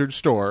the Blizzard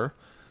store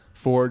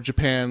for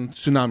Japan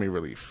tsunami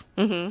relief.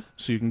 Mm-hmm.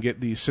 So you can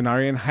get the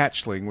Cenarian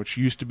Hatchling, which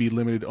used to be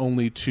limited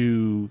only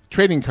to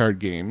trading card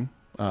game.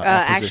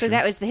 Actually,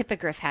 that was the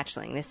Hippogriff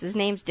Hatchling. This is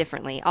named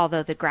differently,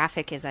 although the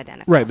graphic is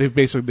identical. Right, they've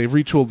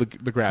retooled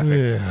the graphic.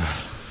 Yeah.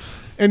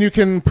 And you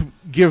can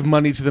give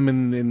money to them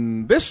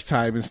in this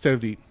time instead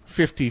of the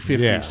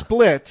 50-50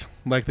 split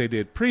like they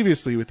did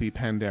previously with the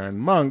Pandaren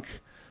Monk.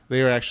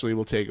 They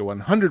will take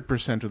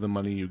 100% of the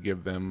money you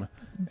give them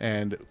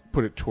and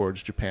put it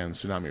towards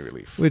Japan's tsunami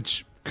relief.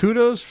 Which,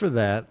 kudos for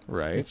that.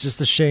 Right. It's just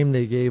a shame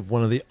they gave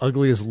one of the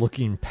ugliest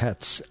looking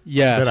pets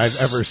that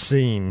I've ever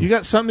seen. You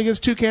got something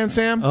against Toucan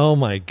Sam? Oh,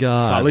 my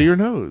God. Follow your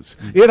nose.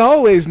 It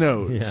always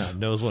knows. Yeah,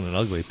 knows when an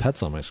ugly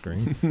pet's on my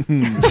screen.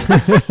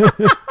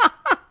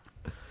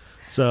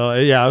 So,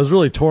 yeah, I was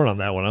really torn on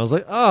that one. I was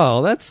like,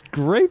 oh, that's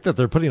great that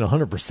they're putting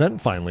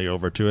 100% finally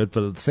over to it,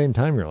 but at the same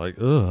time, you're like,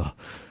 ugh.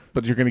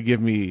 But you're going to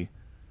give me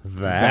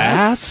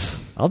that?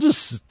 I'll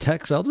just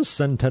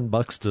send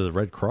 $10 to the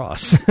Red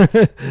Cross.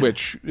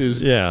 Which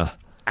is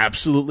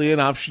absolutely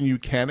an option you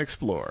can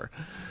explore.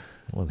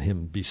 I want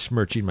him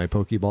besmirching my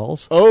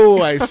Pokeballs.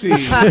 Oh, I see.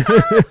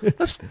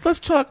 Let's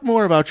talk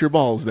more about your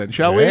balls then,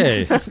 shall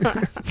we?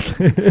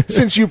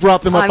 Since you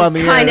brought them up on the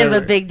air. Kind of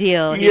a big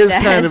deal. He is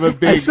kind of a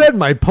big... I said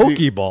my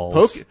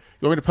Pokeballs. You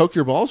want me to poke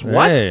your balls?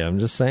 What? Hey, I'm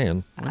just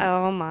saying.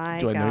 Oh, my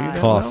God. Do I know you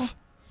that Cough. well?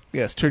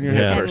 Yes, turn your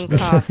head first.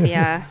 Cough,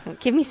 yeah.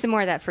 Give me some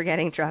more of that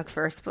forgetting drug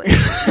first, please.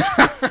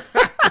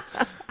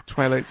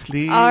 Twilight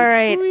Sleep. All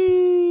right.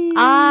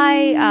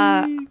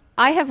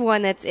 I have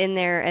one that's in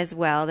there as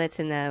well. That's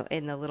in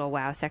the little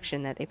WoW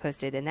section that they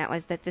posted, and that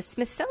was that the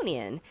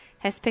Smithsonian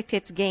has picked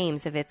its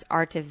games of its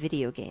Art of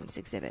Video Games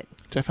exhibit.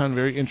 Which I found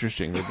very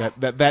interesting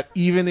that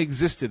even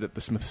existed at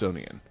the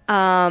Smithsonian.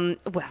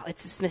 Well,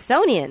 it's the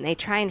Smithsonian. They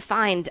try and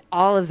find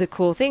all of the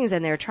cool things,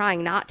 and they're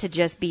trying not to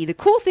just be the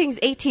cool things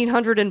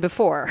 1800 and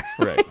before.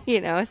 Right.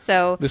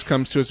 So this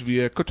comes to us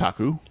via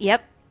Kotaku.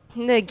 Yep.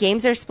 The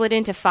games are split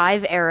into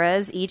 5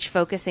 eras, each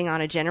focusing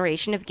on a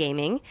generation of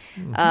gaming.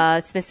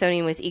 Mm-hmm.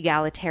 Smithsonian was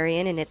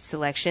egalitarian in its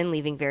selection,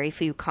 leaving very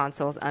few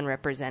consoles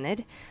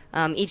unrepresented.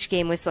 Each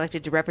game was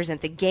selected to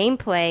represent the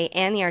gameplay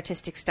and the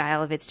artistic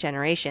style of its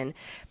generation.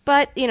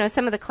 But,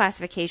 some of the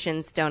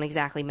classifications don't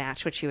exactly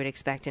match what you would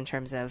expect in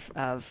terms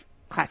of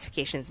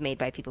classifications made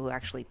by people who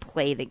actually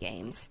play the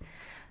games.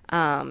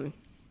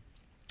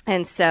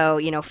 And so,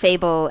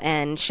 Fable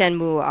and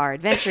Shenmue are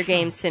adventure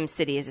games,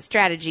 SimCity is a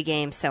strategy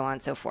game, so on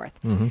and so forth.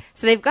 Mm-hmm.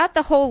 So they've got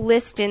the whole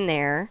list in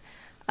there.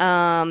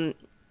 And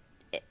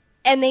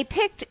they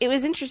picked,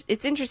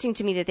 it's interesting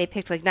to me that they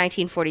picked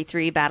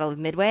 1943 Battle of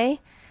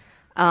Midway,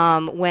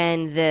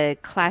 when the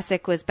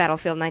classic was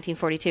Battlefield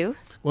 1942.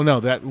 Well, no,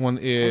 that one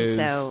is...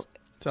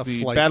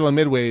 The Battle of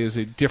Midway is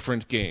a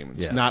different game.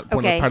 It's not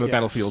part of the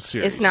Battlefield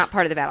series. It's not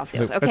part of the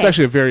Battlefield. Okay. It's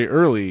actually a very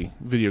early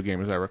video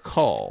game, as I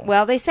recall.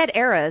 Well, they said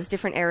eras,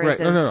 different eras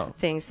of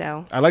things.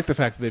 So I like the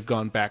fact that they've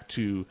gone back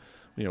to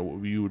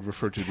what you would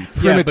refer to the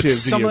primitive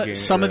video game.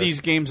 Some of these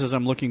games, as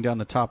I'm looking down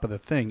the top of the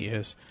thing,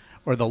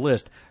 or the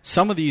list,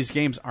 some of these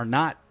games are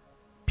not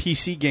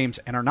PC games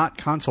and are not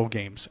console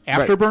games.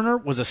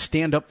 Afterburner was a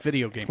stand-up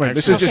video game. Right.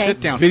 This is just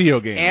sit-down video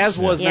games. As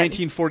was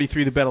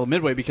 1943, the Battle of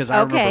Midway, because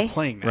I remember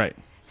playing that. Right.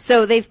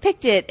 So they've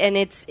picked it, and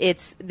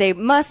they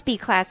must be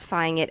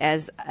classifying it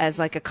as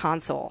like a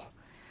console,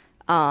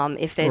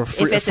 if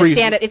it's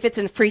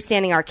a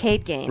freestanding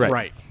arcade game.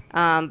 Right.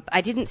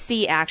 I didn't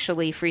see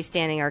actually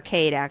freestanding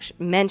arcade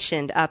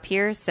mentioned up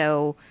here,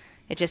 so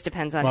it just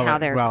depends on how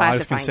they're classifying I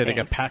was going to say things.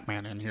 they got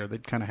Pac-Man in here.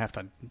 They'd kind of have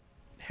to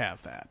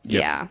have that.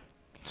 Yeah.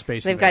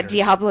 Space They've Invaders. got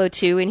Diablo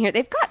 2 in here.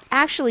 They've got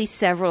actually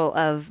several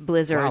of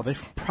Blizzard's. Wow,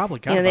 they've probably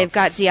got. They've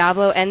got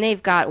Diablo and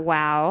they've got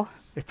WoW.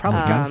 They've probably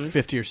got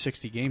 50 or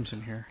 60 games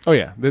in here. Oh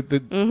yeah, they're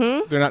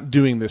not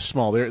doing this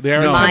small. They are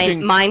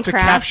attempting Minecraft. to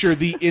capture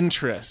the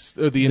interest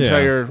of the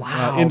entire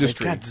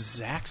industry. They've got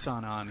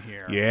Zaxxon on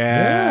here.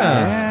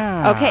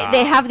 Yeah. Okay,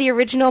 they have the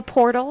original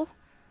Portal.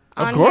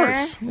 Of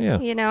course. Here.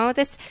 Yeah.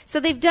 So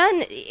they've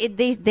done.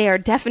 They are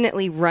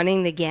definitely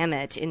running the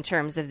gamut in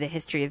terms of the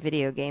history of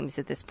video games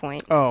at this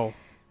point. Oh,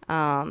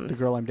 the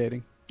girl I'm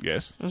dating.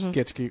 Yes.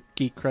 Gets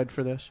geek cred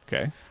for this.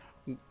 Okay.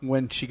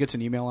 When she gets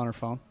an email on her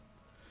phone.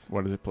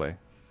 What does it play?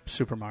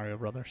 Super Mario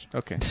Brothers.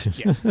 Okay.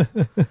 Yeah.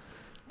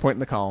 point in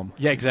the column.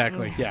 Yeah,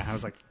 exactly. Yeah, I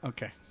was like,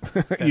 okay.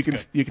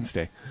 You can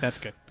stay. That's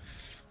good.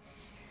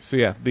 So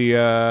yeah,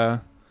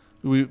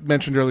 we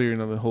mentioned earlier,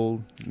 the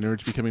whole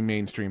nerds becoming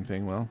mainstream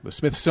thing. Well, the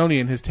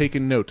Smithsonian has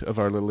taken note of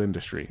our little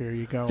industry. Here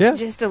you go. Yeah.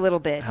 Just a little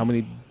bit. How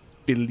many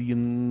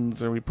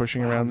billions are we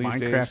pushing around these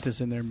days? Minecraft is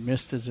in there.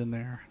 Myst is in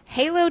there.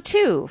 Halo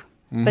 2,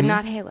 Mm-hmm. but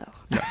not Halo.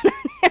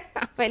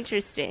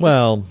 Interesting.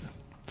 Well,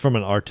 from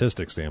an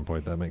artistic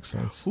standpoint, that makes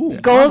sense. Ooh.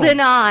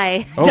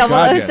 GoldenEye, Oh,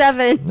 God, 007.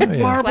 yes. Oh,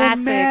 yeah. Marble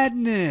Classic.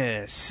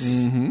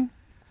 Madness. Mm-hmm.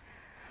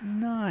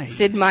 Nice.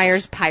 Sid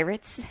Meier's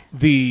Pirates.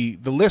 The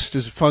list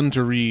is fun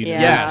to read. Yeah.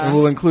 Yes. And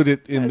we'll include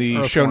it in the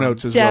Earthworm. show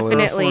notes as well.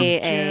 Definitely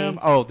Jim.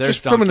 a... Oh, there's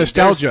Just from a Donkey.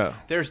 nostalgia.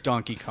 There's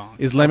Donkey Kong.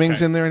 Is Lemmings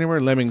Okay. in there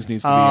anywhere? Lemmings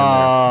needs to be in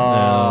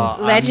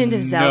there. Legend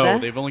of Zelda. No,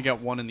 they've only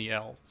got one in the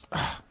L.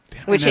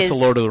 Which and that's is a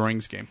Lord of the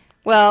Rings game.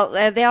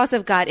 Well, they also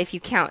have got, if you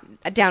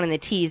count down in the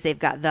T's, they've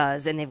got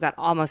those, and they've got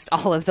almost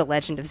all of the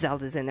Legend of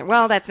Zeldas in there.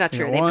 Well, that's not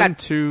true. Yeah, They've 1, got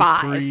 2,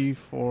 5. 3,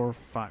 4,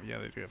 5. Yeah,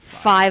 they do have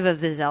 5. 5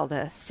 of the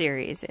Zelda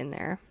series in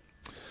there.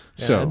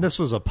 Yeah, So- and this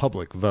was a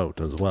public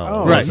vote as well.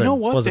 Oh, It right. wasn't- You know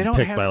what? Wasn't They don't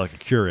picked have- by like a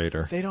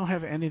curator. They don't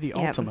have any of the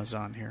Yep. Ultimas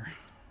on here.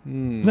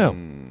 No,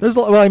 there's.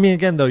 Well, I mean,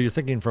 again, though, you're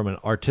thinking from an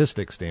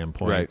artistic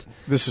standpoint. Right.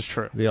 This is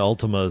true. The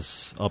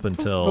Ultimas up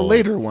until The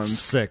later ones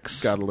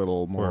 6 got a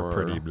little more were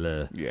pretty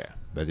bleh. Yeah.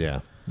 But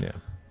yeah.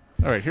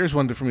 All right, here's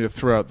one for me to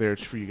throw out there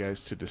for you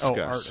guys to discuss.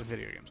 Oh, art of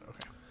video games.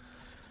 Okay.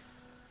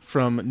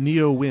 From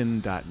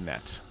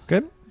neowin.net.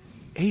 Good.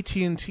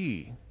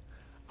 AT&T.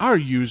 Our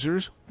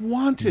users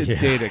wanted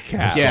data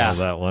caps. Yeah.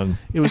 Saw that one.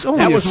 It was only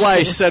That a was few- why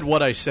I said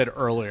what I said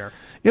earlier.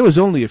 It was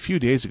only a few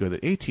days ago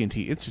that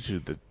AT&T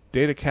instituted the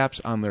data caps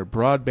on their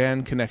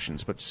broadband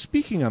connections. But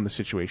speaking on the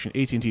situation,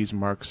 AT&T's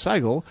Mark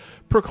Seigel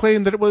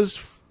proclaimed that it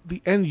was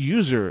the end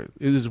user.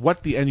 It is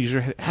what the end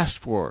user had asked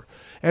for,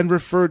 and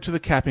referred to the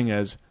capping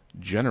as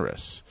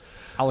generous.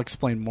 I'll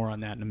explain more on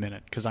that in a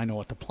minute because I know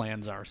what the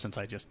plans are since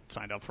I just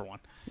signed up for one.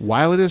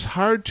 While it is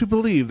hard to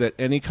believe that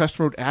any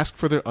customer would ask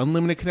for their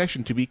unlimited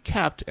connection to be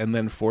capped and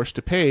then forced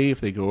to pay if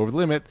they go over the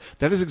limit,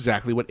 that is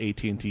exactly what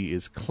AT&T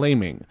is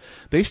claiming.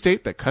 They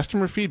state that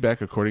customer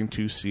feedback, according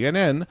to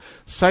CNN,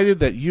 cited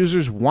that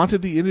users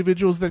wanted the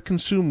individuals that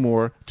consume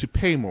more to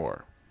pay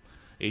more.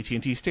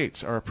 AT&T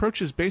states, our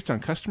approach is based on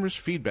customers'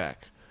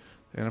 feedback.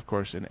 And, of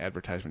course, an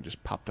advertisement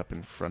just popped up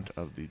in front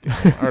of the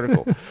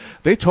article.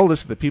 They told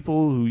us that the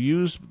people who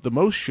use the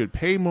most should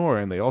pay more,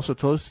 and they also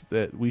told us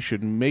that we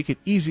should make it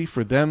easy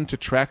for them to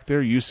track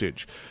their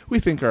usage. We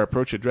think our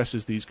approach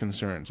addresses these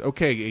concerns.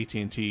 Okay,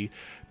 AT&T,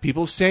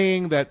 people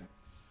saying that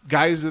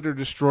guys that are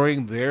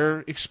destroying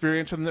their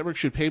experience on the network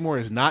should pay more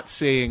is not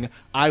saying,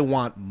 I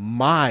want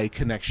my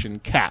connection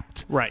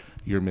capped. Right.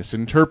 You're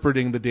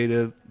misinterpreting the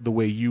data the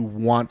way you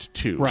want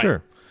to. Right.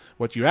 Sure.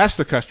 What you ask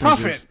the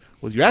customers Profit. is,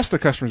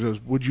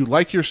 would you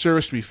like your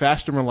service to be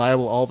fast and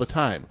reliable all the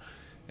time?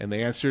 And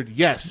they answered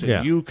yes. And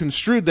Yeah. you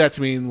construed that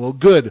to mean, well,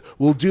 good.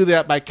 We'll do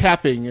that by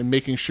capping and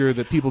making sure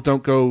that people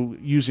don't go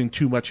using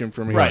too much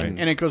information. Right.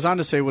 And it goes on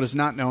to say what is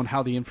not known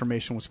how the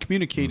information was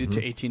communicated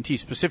to AT&T.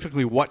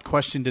 Specifically, what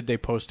question did they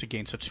pose to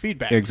gain such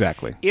feedback?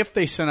 Exactly. If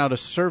they sent out a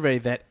survey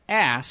that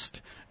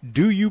asked,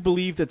 do you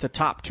believe that the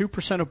top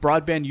 2% of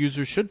broadband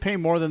users should pay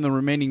more than the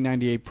remaining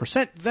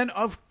 98%, then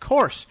of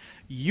course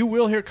you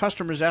will hear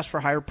customers ask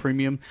for higher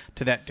premium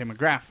to that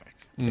demographic.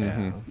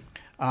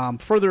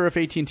 Further, if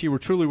AT&T were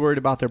truly worried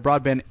about their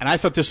broadband, and I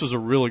thought this was a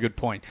really good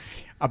point,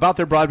 about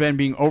their broadband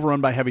being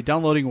overrun by heavy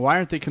downloading,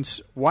 why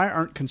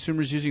aren't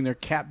consumers using their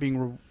cap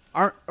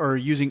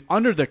using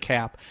under the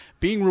cap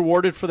being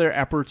rewarded for their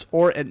efforts,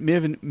 or at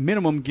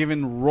minimum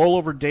given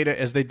rollover data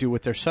as they do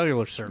with their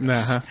cellular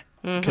service? Uh-huh.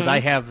 Because I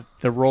have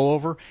the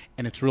rollover,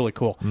 and it's really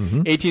cool.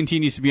 AT&T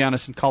needs to be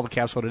honest and call the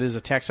caps what it is,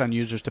 a tax on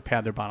users to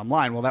pad their bottom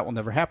line. Well, that will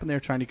never happen.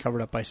 They're trying to cover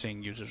it up by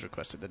saying users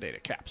requested the data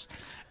caps.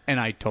 And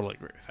I totally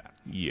agree with that.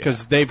 Yeah.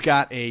 Because they've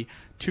got a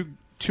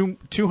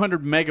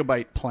 200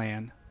 megabyte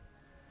plan,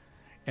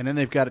 and then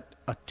they've got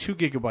a 2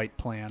 gigabyte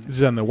plan. This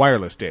is on the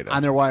wireless data.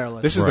 On their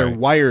wireless. This is their Right.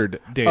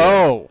 wired data.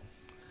 Oh.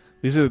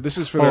 This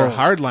is for their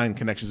hardline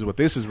connections is what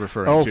this is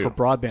referring Oh, to. for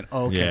broadband.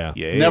 Oh, okay. Yeah.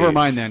 Yes. Never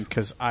mind then,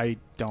 because I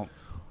don't.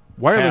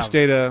 Wireless have-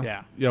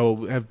 data,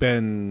 yeah. have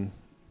been.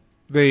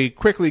 They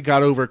quickly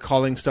got over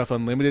calling stuff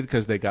unlimited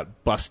because they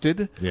got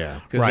busted.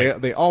 Yeah. Because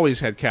Right. they always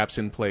had caps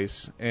in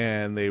place,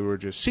 and they were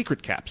just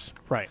secret caps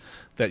Right.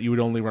 that you would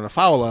only run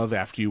afoul of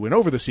after you went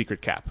over the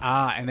secret cap.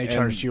 And they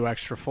charged you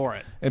extra for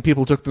it. And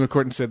people took them to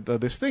court and said,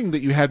 this thing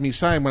that you had me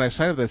sign when I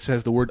signed it that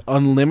says the word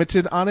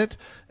unlimited on it,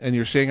 and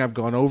you're saying I've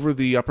gone over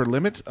the upper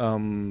limit,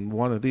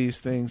 one of these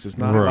things is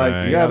not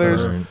like the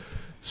others. Right.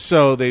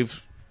 So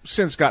they've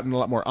since gotten a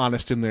lot more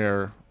honest in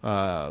their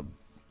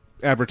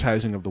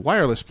advertising of the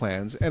wireless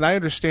plans. And I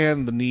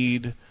understand the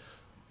need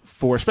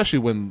for, especially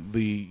when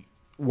the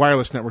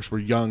wireless networks were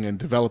young and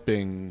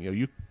developing,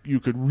 you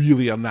could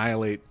really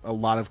annihilate a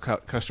lot of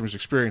customers'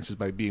 experiences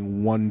by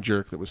being one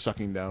jerk that was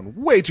sucking down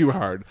way too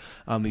hard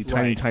on the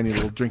tiny, tiny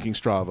little drinking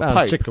straw of a Bow,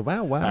 pipe. chicka,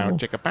 wow, wow. Bow,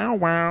 chicka, bow,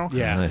 wow.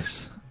 Yeah.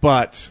 Nice.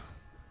 But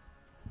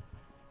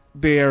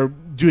they are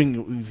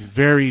doing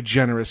very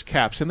generous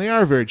caps, and they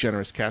are very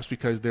generous caps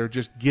because they're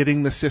just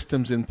getting the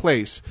systems in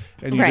place,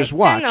 and you Right. just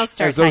watch Then they'll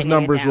start as those tightening it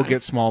numbers will down.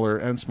 get smaller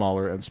and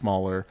smaller and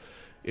smaller.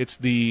 It's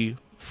the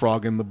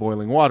frog in the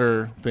boiling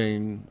water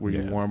thing where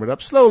you warm it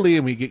up slowly,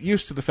 and we get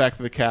used to the fact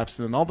that the caps,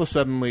 and then all of a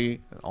sudden,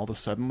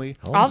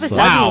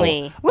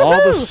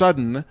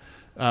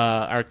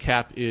 Our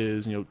cap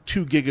is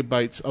 2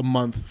 gigabytes a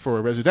month for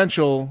a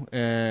residential,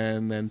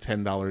 and then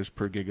 $10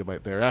 per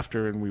gigabyte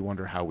thereafter, and we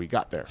wonder how we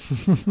got there.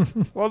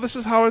 Well, this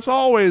is how it's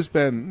always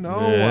been. No,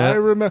 Yeah. I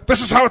remember.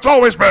 This is how it's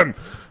always been.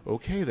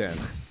 Okay, then.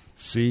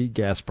 See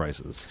gas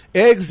prices.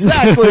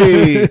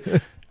 Exactly.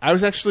 I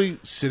was actually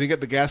sitting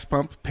at the gas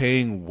pump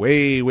paying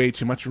way, way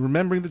too much,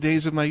 remembering the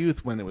days of my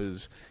youth when it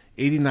was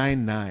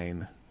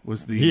 89.9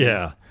 was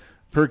the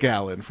per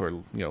gallon for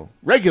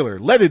regular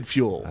leaded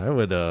fuel. I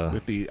would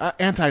with the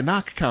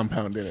anti-knock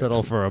compound in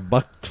settle for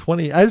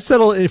 $1.20. I'd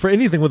settle for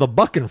anything with a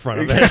buck in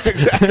front of it. Yeah,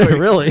 exactly.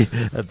 Really,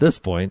 at this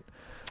point.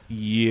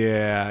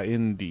 Yeah,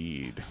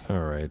 indeed. All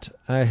right.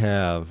 I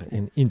have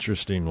an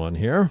interesting one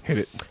here. Hit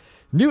it.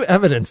 New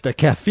evidence that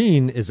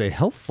caffeine is a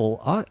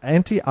helpful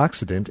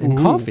antioxidant in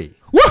coffee.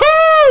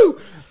 Woohoo!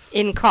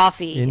 In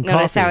coffee.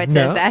 Notice how it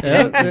says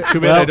that. Too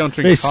bad I don't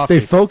drink coffee.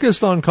 They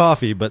focused on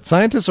coffee, but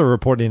scientists are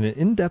reporting an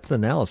in-depth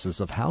analysis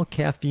of how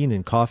caffeine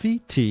in coffee,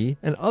 tea,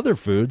 and other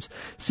foods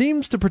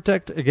seems to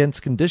protect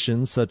against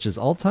conditions such as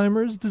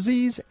Alzheimer's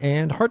disease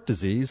and heart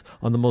disease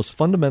on the most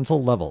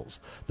fundamental levels.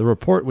 The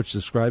report, which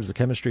describes the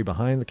chemistry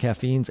behind the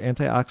caffeine's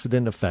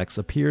antioxidant effects,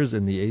 appears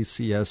in the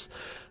ACS,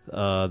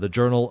 the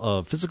Journal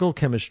of Physical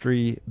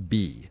Chemistry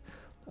B.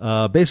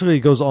 Basically,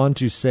 it goes on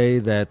to say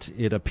that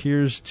it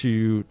appears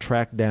to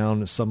track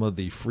down some of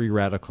the free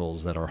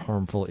radicals that are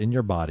harmful in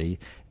your body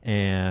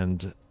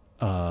and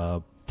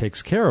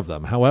takes care of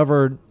them.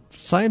 However,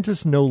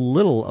 scientists know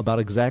little about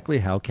exactly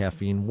how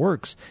caffeine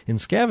works in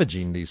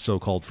scavenging these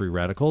so-called free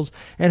radicals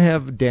and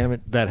have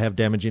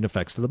damaging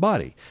effects to the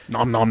body.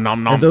 Nom, nom,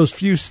 nom, nom. And those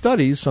few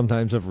studies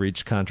sometimes have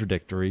reached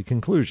contradictory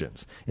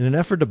conclusions. In an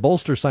effort to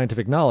bolster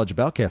scientific knowledge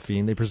about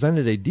caffeine, they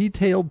presented a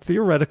detailed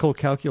theoretical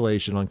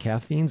calculation on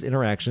caffeine's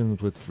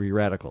interactions with free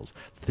radicals.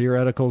 The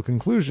theoretical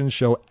conclusions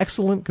show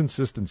excellent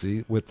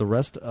consistency with the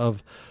results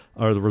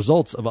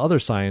of other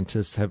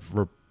scientists have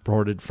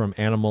reported from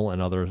animal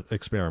and other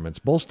experiments,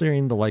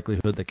 bolstering the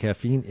likelihood that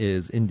caffeine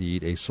is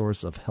indeed a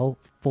source of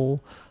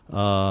helpful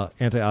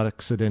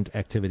antioxidant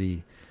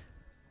activity,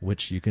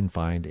 which you can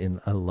find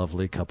in a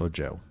lovely cup of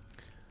joe.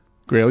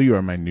 Grail, you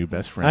are my new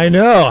best friend. I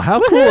know.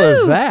 How cool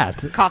is that?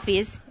 Coffee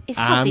is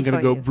healthy I'm going to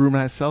for go you. brew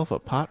myself a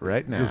pot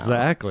right now.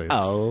 Exactly.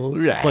 All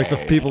right. It's like the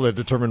people that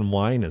determine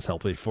wine is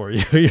healthy for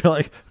you. You're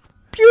like,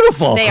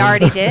 beautiful. They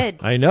already did.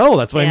 I know.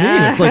 That's what I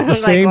mean. It's like the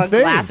Like same one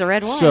thing. glass of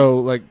red wine. So,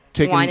 like,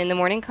 taking wine in the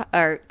morning,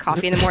 or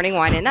coffee in the morning,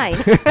 wine at night.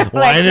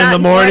 Wine in the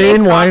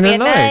morning, wine at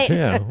night.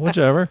 Yeah,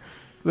 whichever.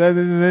 The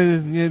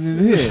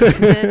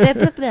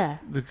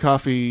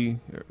coffee,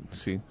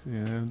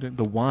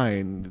 the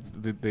wine,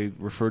 they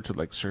refer to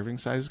like serving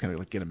sizes, kind of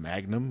like get a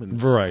magnum.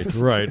 And Right.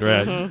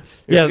 Mm-hmm.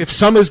 Yeah. If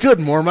some is good,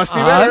 more must be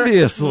better.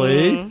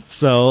 Obviously. Mm-hmm.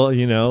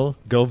 So,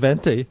 go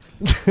venti.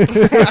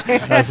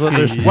 That's what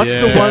they're saying.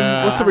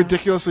 What's the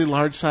ridiculously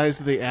large size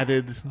that they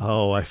added?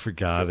 Oh, I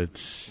forgot.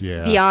 It's,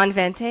 Beyond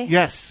Venti?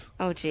 Yes.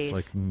 Oh, geez. It's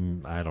like,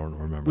 I don't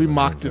remember. We the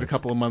mocked name it a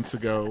couple of months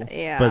ago.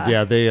 Yeah. But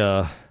yeah, they,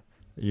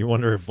 you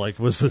wonder if,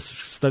 was this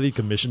study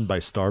commissioned by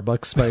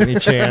Starbucks by any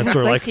chance?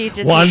 Or like, do you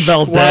just- Juan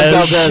Valdez?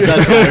 That's what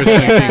I was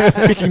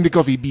thinking. Picking the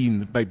coffee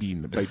bean by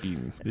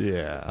bean.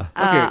 Yeah.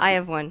 I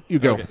have one. You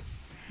go. Okay.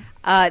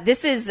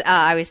 This is,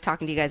 I was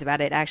talking to you guys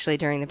about it actually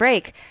during the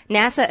break.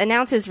 NASA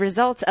announces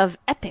results of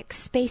EPIC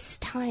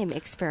space-time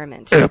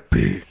experiment.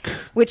 Epic.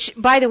 Which,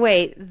 by the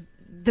way,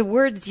 the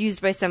words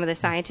used by some of the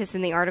scientists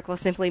in the article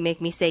simply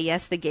make me say,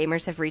 yes, the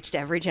gamers have reached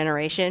every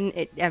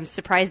generation. I'm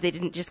surprised they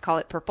didn't just call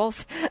it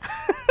purples.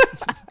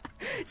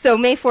 So,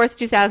 May 4th,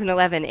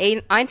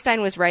 2011,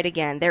 Einstein was right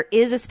again. There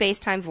is a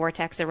space-time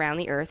vortex around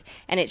the Earth,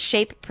 and its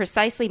shape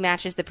precisely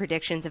matches the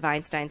predictions of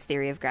Einstein's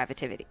theory of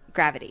gravity.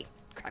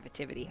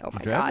 Oh,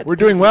 my God. We're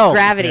doing well.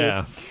 Gravity.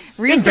 Yeah.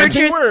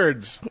 Inventing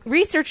words.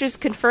 Researchers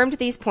confirmed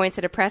these points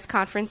at a press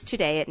conference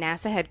today at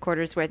NASA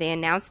headquarters where they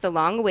announced the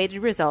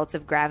long-awaited results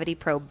of Gravity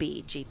Probe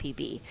B,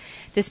 GPB.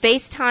 The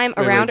space-time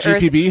around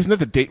Earth... GPB, isn't that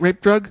the date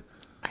rape drug?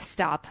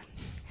 Stop.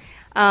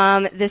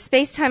 The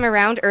space-time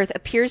around Earth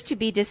appears to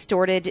be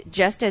distorted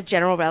just as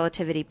general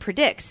relativity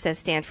predicts, says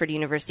Stanford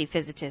University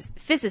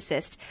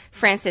physicist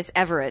Francis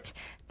Everett,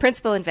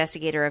 principal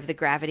investigator of the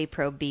Gravity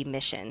Probe B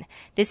mission.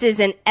 This is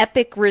an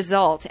epic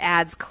result,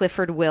 adds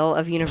Clifford Will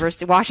of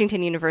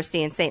Washington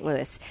University in St.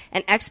 Louis.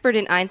 An expert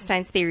in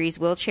Einstein's theories,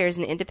 Will chairs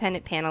an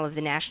independent panel of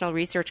the National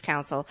Research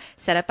Council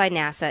set up by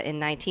NASA in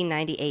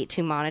 1998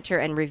 to monitor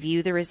and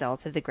review the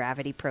results of the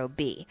Gravity Probe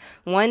B.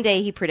 One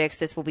day, he predicts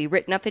this will be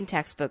written up in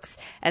textbooks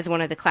as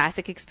one of the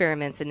classic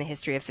experiments in the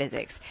history of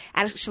physics.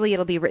 Actually,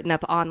 it'll be written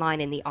up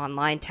online in the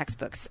online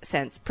textbooks,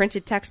 since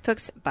printed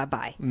textbooks,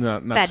 bye-bye. No,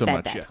 not Bad, so bad,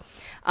 much bad. yet.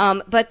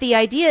 But the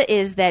idea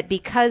is that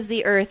because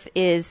the Earth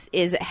is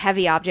a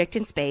heavy object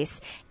in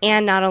space,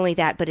 and not only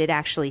that, but it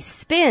actually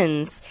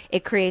spins,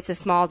 it creates a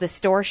small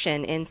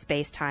distortion in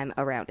space-time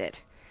around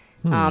it.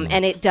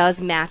 And it does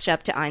match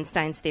up to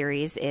Einstein's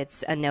theories.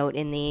 It's a note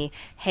in the,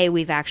 hey,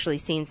 we've actually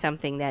seen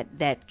something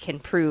that can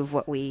prove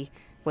what he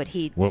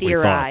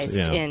theorized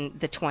in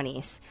the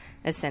 20s,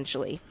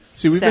 essentially.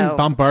 See, we've been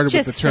bombarded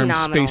with the term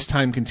phenomenal.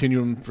 space-time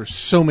continuum for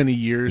so many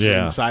years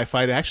in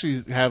sci-fi. To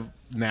actually have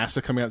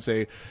NASA come out and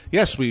say,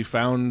 yes, we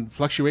found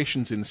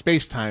fluctuations in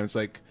space-time. It's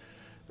like,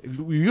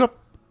 were you up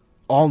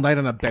all night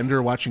on a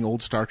bender watching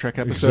old Star Trek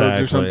episodes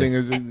or something?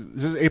 Is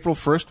this April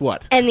 1st?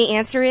 What? And the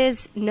answer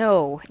is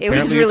no. It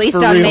was Apparently released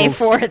it's for on May reals.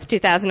 4th,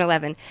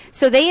 2011.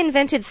 So they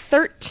invented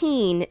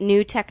 13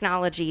 new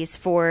technologies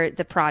for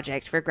the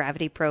project, for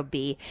Gravity Probe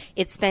B.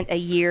 It spent a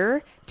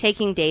year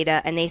taking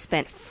data, and they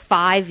spent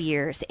 5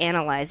 years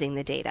analyzing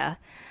the data.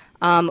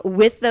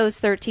 With those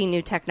 13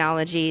 new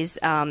technologies,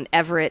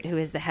 Everett, who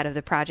is the head of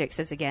the project,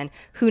 says again,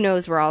 who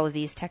knows where all of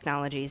these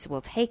technologies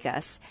will take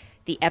us?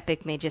 The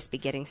epic may just be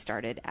getting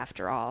started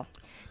after all.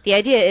 The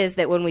idea is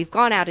that when we've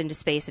gone out into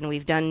space and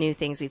we've done new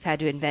things, we've had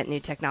to invent new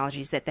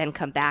technologies that then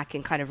come back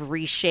and kind of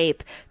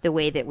reshape the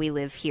way that we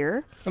live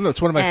here. I don't know,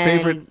 it's one of my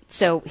favorite...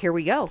 So here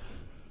we go.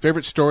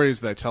 Favorite stories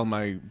that I tell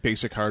my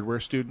basic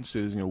hardware students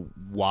is,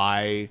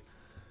 why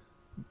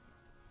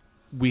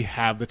we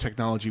have the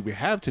technology we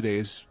have today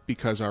is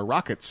because our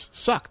rockets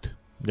sucked.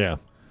 Yeah.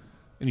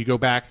 And you go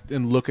back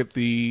and look at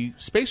the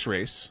space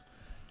race,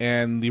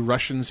 and the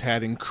Russians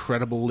had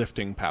incredible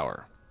lifting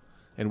power,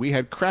 and we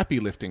had crappy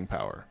lifting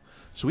power.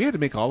 So we had to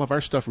make all of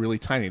our stuff really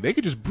tiny. They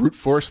could just brute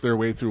force their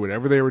way through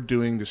whatever they were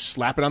doing, just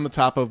slap it on the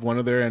top of one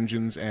of their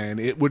engines, and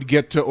it would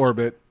get to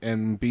orbit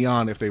and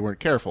beyond if they weren't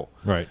careful.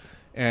 Right.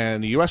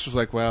 And the U.S. was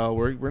like, well,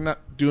 we're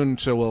not doing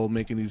so well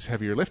making these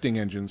heavier lifting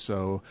engines,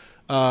 so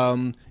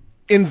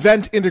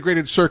invent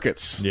integrated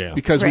circuits. Yeah.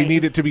 Because we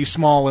need it to be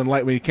small and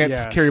light. We can't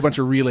Yes. carry a bunch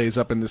of relays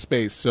up into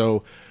space.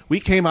 So we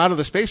came out of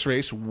the space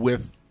race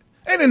with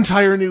an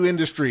entire new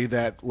industry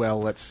that,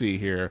 well, let's see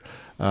here.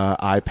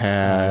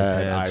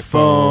 iPads, iPhone.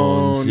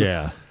 phones,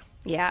 yeah.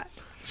 Yeah.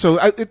 So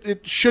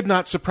it should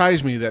not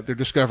surprise me that they're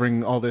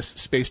discovering all this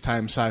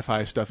space-time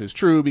sci-fi stuff is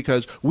true,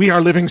 because we are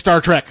living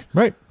Star Trek.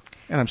 Right.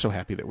 And I'm so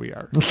happy that we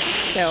are.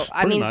 So,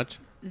 I Pretty mean, much.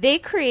 they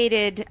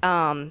created,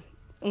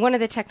 one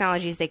of the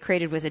technologies they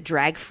created was a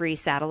drag-free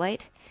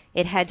satellite.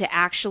 It had to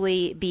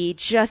actually be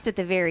just at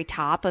the very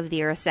top of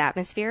the Earth's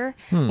atmosphere,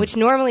 which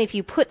normally if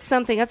you put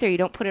something up there, you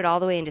don't put it all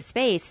the way into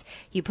space.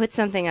 You put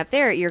something up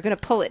there, you're going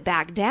to pull it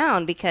back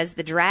down because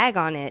the drag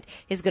on it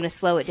is going to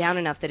slow it down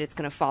enough that it's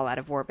going to fall out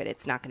of orbit.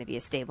 It's not going to be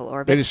a stable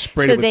orbit. They just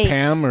sprayed it with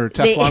Pam or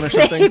Teflon or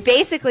something? They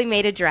basically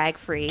made a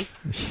drag-free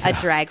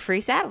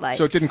satellite.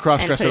 So it didn't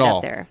cross-dress and put at it all.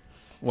 Up there.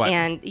 What?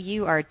 And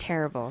you are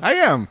terrible. I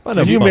am. What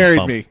Because a you bum married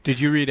bum. me. Did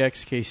you read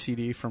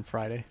XKCD from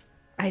Friday?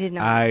 I did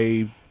not.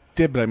 I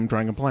did, but I'm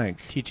drawing a blank.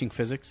 Teaching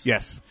physics?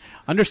 Yes.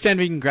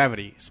 Understanding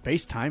gravity.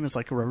 Space-time is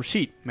like a rubber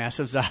sheet.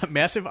 Massive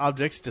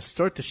objects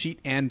distort the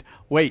sheet and,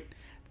 wait,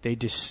 they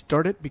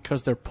distort it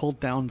because they're pulled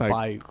down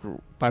by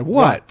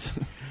what?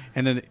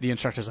 And then the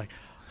instructor's like,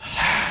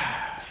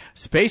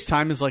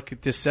 space-time is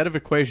like this set of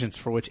equations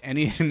for which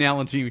any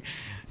analogy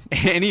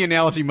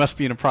must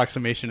be an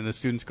approximation, and the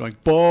student's going,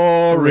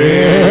 boring.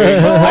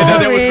 I thought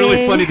that was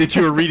really funny that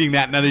you were reading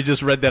that, and then they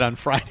just read that on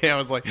Friday. I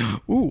was like,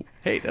 ooh,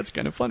 hey, that's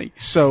kind of funny.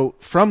 So,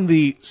 from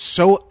the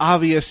so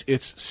obvious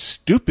it's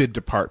stupid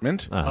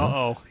department,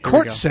 Uh-oh. Here we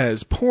court go.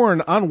 says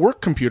porn on work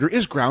computer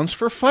is grounds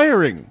for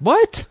firing.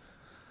 What?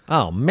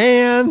 Oh,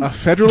 man. A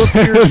federal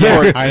appeals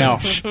court. I know.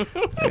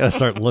 I got to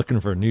start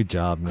looking for a new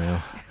job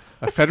now.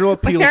 A federal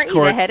appeals Aren't you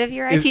court the head of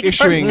your is IT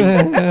issuing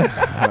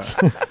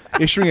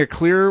issuing a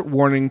clear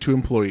warning to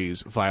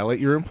employees: violate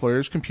your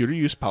employer's computer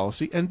use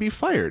policy and be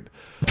fired.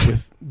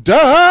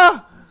 Duh!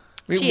 I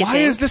mean, Gee, why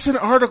is this an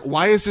article?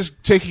 Why is this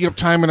taking up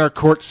time in our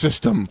court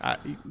system?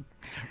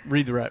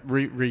 Read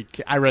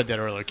I read that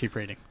earlier. Keep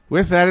reading.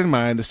 With that in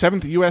mind, the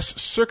 7th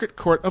U.S. Circuit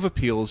Court of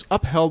Appeals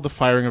upheld the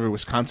firing of a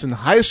Wisconsin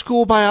high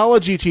school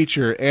biology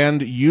teacher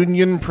and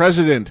union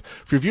president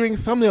for viewing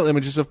thumbnail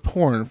images of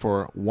porn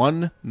for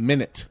 1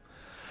 minute.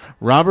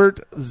 Robert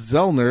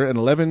Zellner, an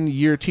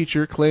 11-year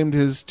teacher, claimed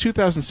his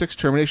 2006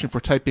 termination for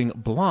typing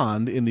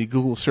blonde in the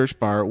Google search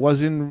bar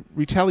was in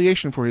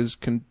retaliation for his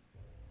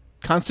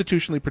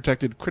constitutionally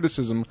protected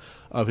criticism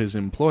of his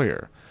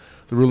employer.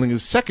 The ruling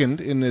is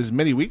second in as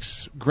many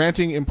weeks,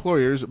 granting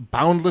employers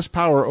boundless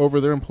power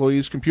over their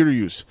employees' computer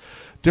use.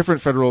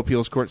 Different federal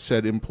appeals courts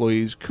said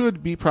employees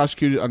could be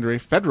prosecuted under a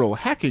federal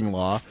hacking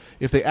law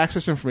if they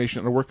access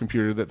information on a work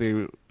computer that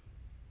they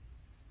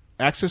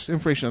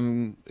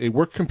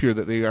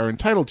are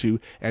entitled to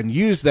and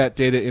use that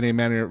data in a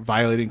manner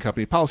violating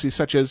company policies,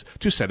 such as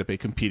to set up a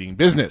competing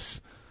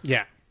business.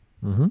 Yeah.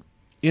 Mm-hmm.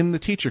 In the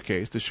teacher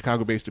case, the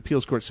Chicago-based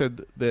appeals court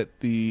said that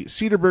the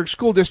Cedarburg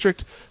School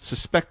District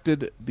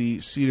suspected the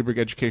Cedarburg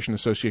Education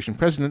Association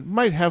president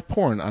might have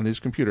porn on his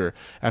computer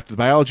after the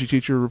biology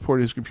teacher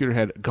reported his computer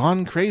had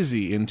gone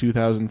crazy in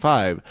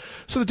 2005.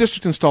 So the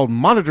district installed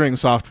monitoring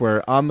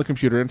software on the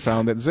computer and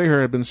found that Zahir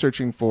had been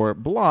searching for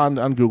blonde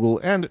on Google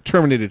and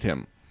terminated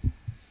him.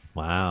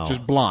 Wow.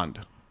 Just blonde.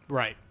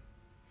 Right.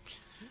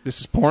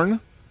 This is porn?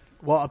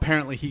 Well,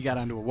 apparently he got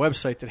onto a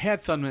website that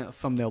had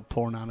thumbnail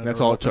porn on it.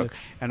 That's all it took.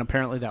 And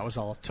apparently that was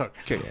all it took.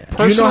 Okay.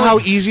 Do you know how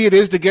easy it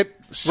is to get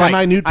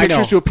semi-nude Right,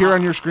 pictures to appear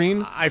on your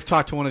screen? I've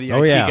talked to one of the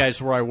IT guys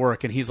where I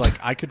work, and he's like,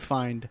 I could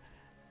find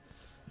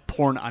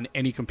porn on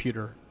any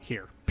computer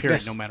here, period,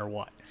 Yes. no matter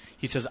what.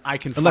 He says, I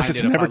can Unless find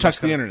it's it if never I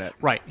touched look the up. internet.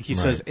 Right. He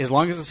says, as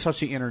long as it's touched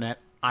the internet,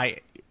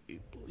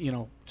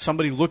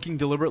 somebody looking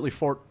deliberately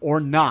for it or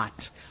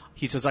not,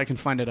 he says, I can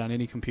find it on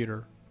any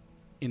computer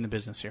in the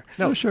business here.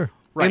 No, sure.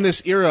 Right. In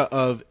this era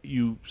of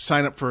you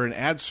sign up for an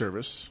ad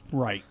service,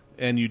 right,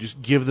 and you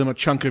just give them a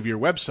chunk of your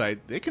website,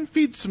 they can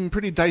feed some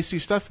pretty dicey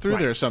stuff through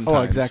there sometimes.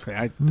 Oh, exactly.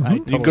 I you totally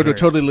can go to a agree.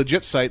 totally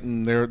legit site,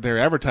 and their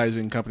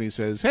advertising company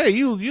says, "Hey,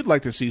 you'd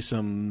like to see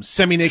some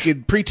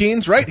semi-naked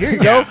preteens, right? Here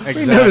you go."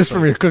 We noticed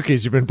from your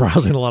cookies you've been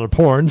browsing a lot of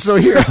porn, so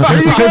here you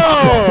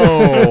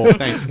go.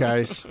 Thanks,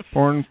 guys.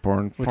 Porn.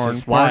 Which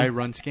is why I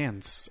run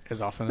scans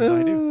as often as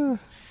I do.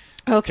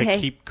 Okay.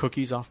 To keep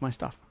cookies off my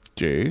stuff.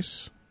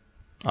 Jace,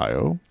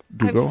 Io,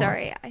 I'm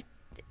sorry.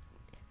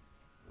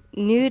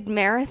 Nude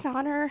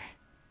marathoner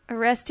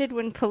arrested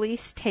when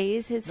police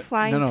tase his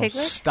flying No,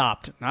 piglet?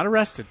 stopped. Not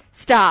arrested.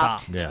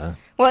 Stopped. Yeah.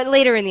 Well,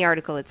 later in the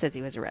article it says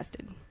he was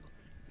arrested.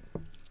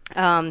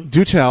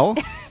 Do tell.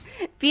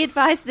 Be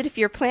advised that if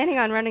you're planning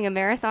on running a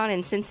marathon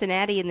in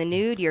Cincinnati in the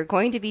nude, you're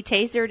going to be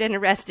tasered and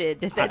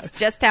arrested. That's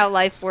just how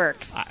life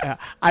works.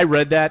 I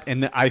read that,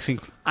 and I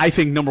think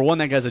number one,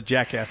 that guy's a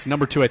jackass.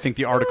 Number two, I think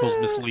the article's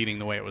misleading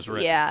the way it was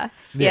written.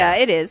 Yeah,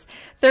 it is.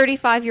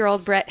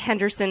 35-year-old Brett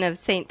Henderson of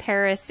St.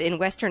 Paris in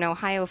western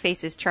Ohio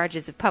faces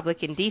charges of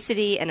public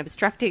indecity and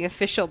obstructing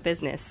official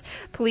business.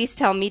 Police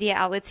tell media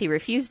outlets he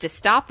refused to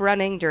stop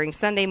running during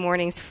Sunday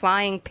morning's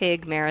Flying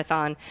Pig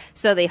Marathon,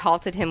 so they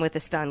halted him with a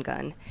stun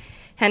gun.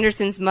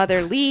 Henderson's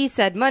mother, Lee,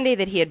 said Monday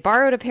that he had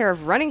borrowed a pair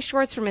of running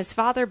shorts from his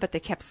father, but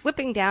they kept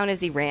slipping down as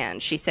he ran.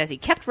 She says he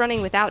kept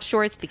running without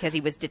shorts because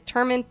he was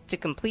determined to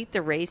complete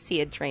the race he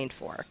had trained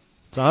for.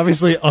 So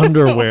obviously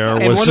underwear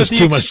was just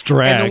too much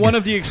drag. And one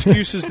of the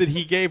excuses that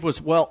he gave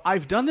was, well,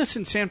 I've done this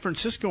in San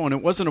Francisco and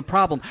it wasn't a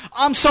problem.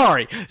 I'm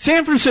sorry.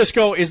 San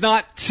Francisco is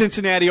not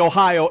Cincinnati,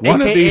 Ohio, One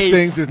AKA of these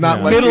things is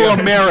not like Middle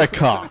the-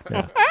 America.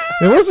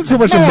 It wasn't so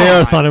much a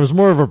marathon; it was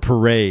more of a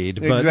parade.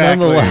 But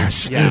Exactly.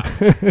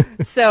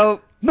 nonetheless,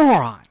 So,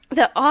 moron.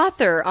 The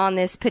author on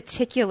this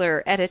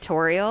particular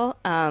editorial,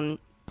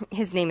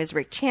 his name is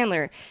Rick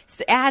Chandler,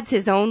 adds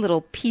his own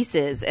little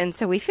pieces. And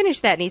so we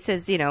finished that, and he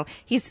says,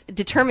 he's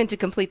determined to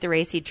complete the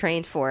race he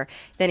trained for.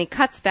 Then he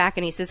cuts back,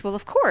 and he says, well,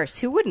 of course,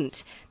 who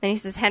wouldn't? Then he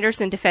says,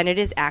 Henderson defended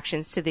his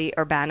actions to the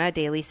Urbana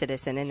Daily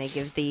Citizen, and they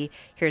give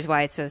here's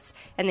why it's so,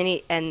 and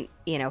then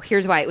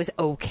here's why it was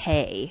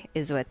okay,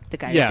 is what the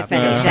guy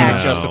defended his to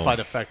actions. justify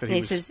the fact that And he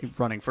he was says-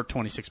 running for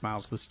 26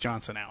 miles with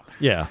Johnson out.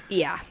 Yeah.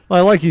 Yeah.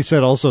 Well, like he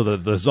said, also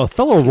that the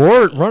fellow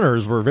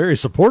runners were very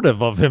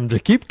supportive of him to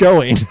keep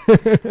going.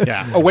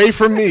 Yeah. Away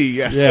from me,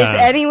 yes. Yeah.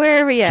 Is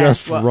anywhere, yeah.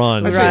 Just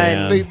run. I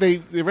man. said,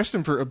 they arrested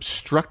him for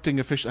obstructing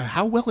official.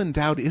 How well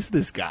endowed is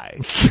this guy?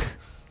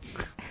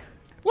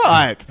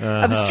 What?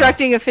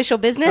 Obstructing official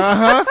business?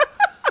 Uh-huh.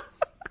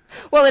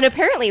 Well, and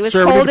apparently it was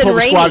Sir, we cold need to and pull the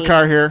rainy. squad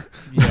car here.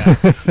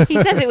 He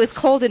says it was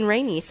cold and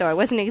rainy, so I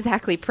wasn't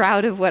exactly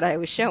proud of what I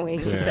was showing,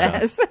 he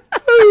says.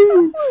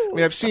 I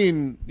mean, I've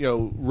seen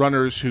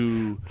runners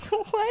who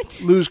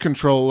What? lose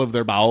control of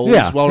their bowels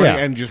Yeah, while yeah.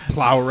 running and just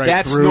plow right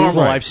That's through.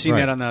 normal. Right, I've seen right.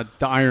 that on the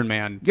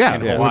Ironman Yeah,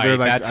 in where Hawaii. they're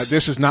like, That's-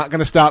 this is not going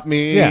to stop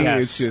me. Yeah.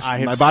 It's just I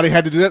have my body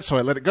had to do that, so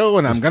I let it go,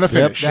 and I'm going to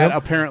finish. that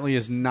apparently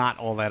is not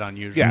all that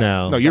unusual. Yeah,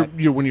 No.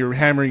 you're when you're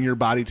hammering your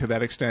body to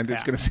that extent,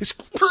 it's Yeah. going to say,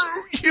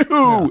 "Screw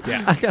you!"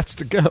 Yeah. I got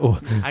to go.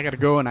 I got to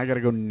go, and I got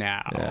to go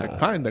now. Like,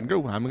 fine, then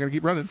go. I'm going to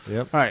keep running.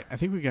 Yep. All right, I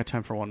think we got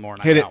time for one more.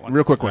 and I Hit it, got one.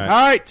 real quick one. All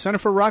right,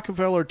 Senator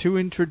Rockefeller to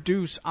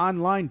introduce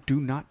online Do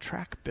Not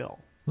Track bill.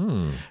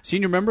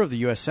 Senior member of the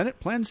U.S. Senate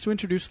plans to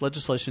introduce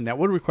legislation that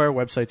would require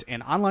websites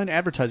and online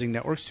advertising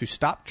networks to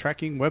stop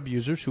tracking web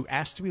users who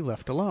ask to be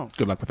left alone.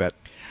 Good luck with that.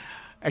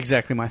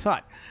 Exactly my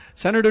thought.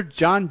 Senator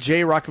John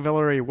J.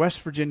 Rockefeller, a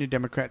West Virginia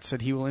Democrat,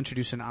 said he will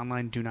introduce an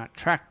online Do Not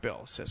Track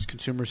bill. Says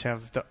consumers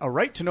have a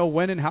right to know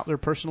when and how their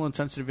personal and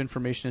sensitive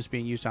information is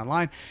being used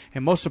online,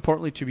 and most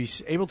importantly, to be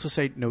able to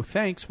say no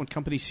thanks when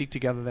companies seek to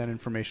gather that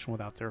information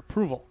without their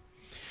approval.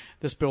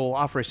 This bill will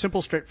offer a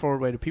simple,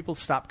 straightforward way to people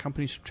to stop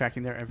companies from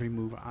tracking their every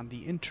move on the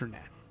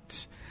internet.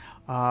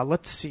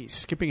 Let's see.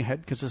 Skipping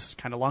ahead because this is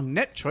kind of long.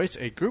 NetChoice,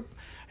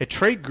 a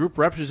trade group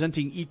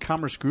representing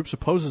e-commerce groups,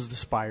 opposes the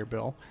Spire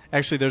bill.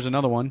 Actually, there's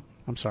another one.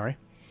 I'm sorry.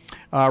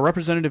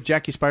 Representative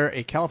Jackie Spire,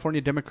 a California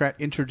Democrat,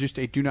 introduced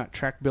a Do Not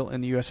Track bill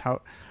in the U.S.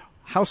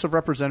 House of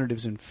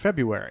Representatives in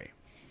February.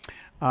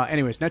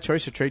 Anyways,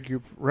 NetChoice, a trade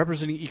group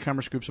representing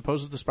e-commerce groups,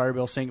 opposes the Spire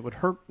bill, saying it would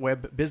hurt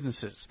web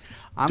businesses.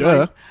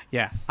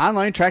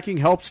 Online tracking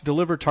helps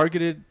deliver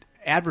targeted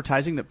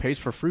advertising that pays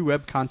for free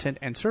web content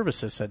and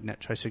services, said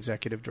NetChoice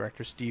Executive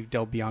Director Steve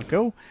Del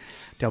Bianco.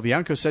 Del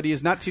Bianco said he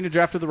has not seen a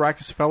draft of the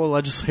Rockefeller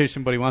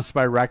legislation, but he wants to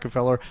buy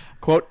Rockefeller,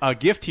 quote, a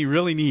gift he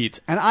really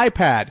needs, an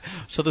iPad,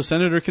 so the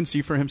senator can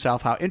see for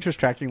himself how interest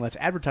tracking lets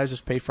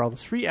advertisers pay for all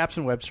those free apps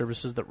and web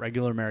services that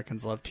regular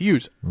Americans love to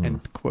use,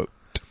 end quote.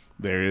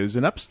 There is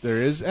an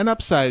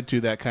upside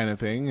to that kind of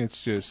thing. It's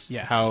just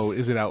how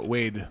is it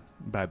outweighed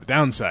by the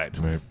downside?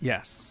 Right.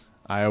 Yes.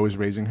 Iowa's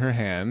raising her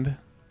hand.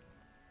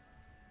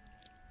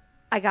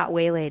 I got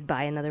waylaid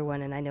by another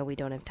one, and I know we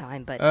don't have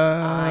time, but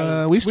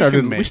we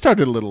started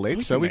a little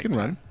late, so we can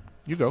run.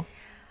 You go.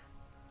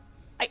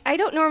 I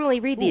don't normally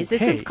read these.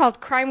 This one's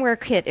called Crimeware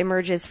Kit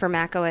emerges for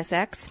Mac OS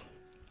X.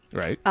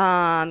 Right.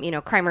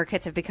 Crimeware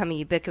kits have become a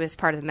ubiquitous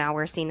part of the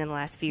malware scene in the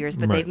last few years,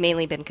 but they've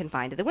mainly been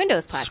confined to the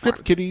Windows platform.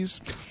 Script kiddies.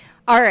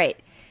 All right.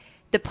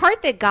 The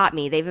part that got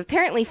me, they've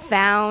apparently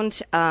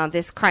found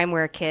this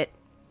Crimeware kit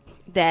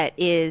that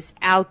is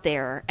out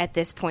there at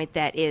this point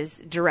that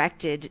is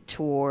directed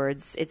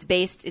towards, it's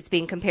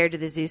being compared to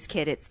the Zeus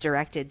kit, it's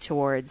directed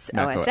towards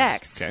OS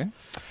X. Okay.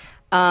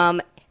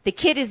 The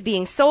kit is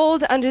being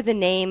sold under the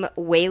name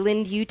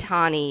Wayland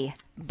Yutani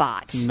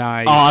Bot.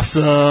 Nice.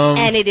 Awesome.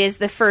 And it is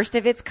the first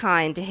of its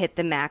kind to hit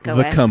the Mac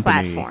OS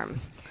platform.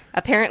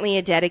 Apparently,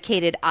 a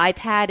dedicated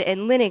iPad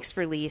and Linux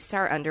release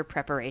are under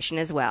preparation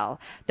as well.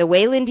 The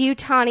Wayland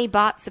Yutani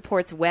bot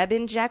supports web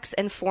injects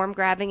and form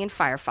grabbing in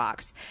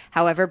Firefox.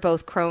 However,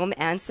 both Chrome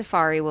and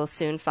Safari will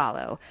soon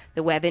follow.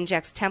 The web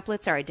injects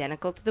templates are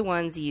identical to the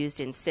ones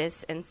used in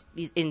Sys and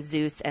in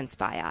Zeus and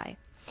SpyEye.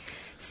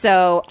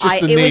 So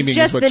it was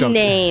just the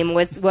name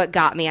was what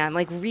got me. I'm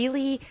like,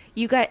 really?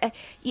 You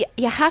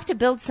have to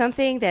build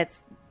something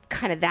that's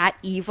kind of that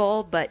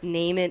evil, but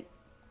name it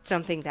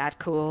something that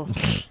cool.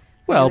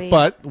 Well, really?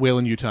 But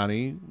Wayland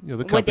Yutani,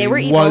 the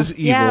company was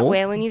evil. Yeah,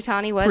 Wayland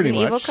Yutani was an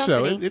evil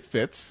company. So it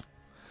fits.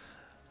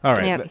 All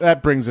right,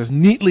 that brings us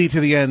neatly to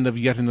the end of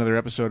yet another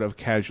episode of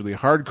Casually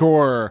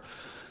Hardcore.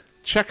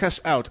 Check us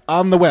out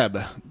on the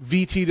web,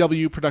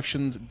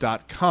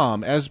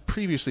 vtwproductions.com. As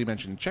previously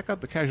mentioned, check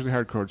out the Casually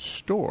Hardcore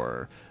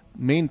store,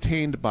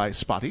 maintained by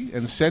Spotty,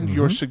 and send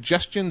your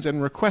suggestions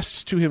and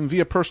requests to him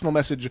via personal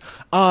message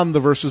on the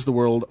Versus the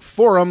World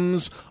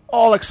forums,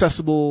 all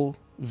accessible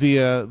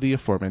via the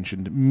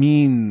aforementioned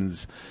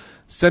means.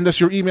 Send us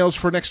your emails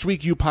for next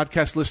week, you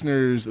podcast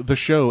listeners, the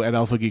show at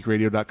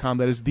alphageekradio.com.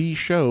 That is the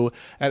show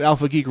at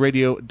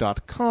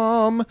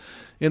alphageekradio.com.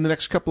 In the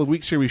next couple of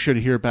weeks here, we should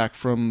hear back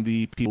from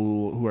the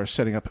people who are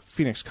setting up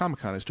Phoenix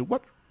Comic-Con as to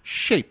what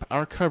shape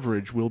our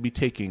coverage will be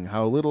taking,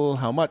 how little,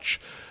 how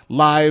much,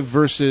 live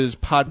versus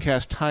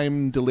podcast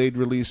time, delayed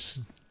release,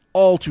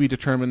 all to be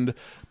determined,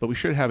 but we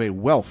should have a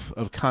wealth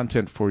of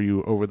content for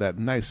you over that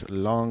nice,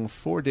 long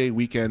 4-day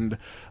weekend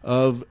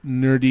of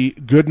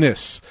nerdy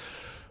goodness.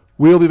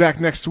 We'll be back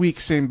next week,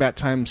 same bat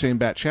time, same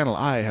bat channel.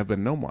 I have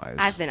been Gnomewise.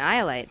 I've been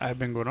Iolite. I've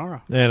been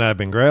Gwenara. And I've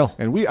been Grail.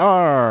 And we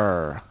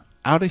are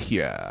out of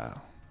here.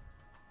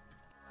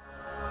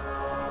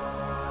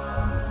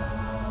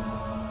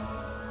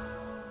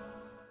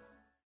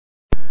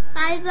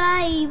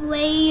 Bye-bye,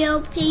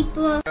 radio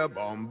people.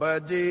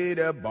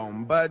 Bombadita,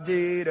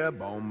 bombadita,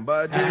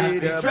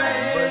 bombadita,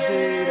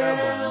 bombadita,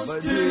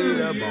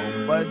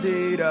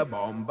 bombadita,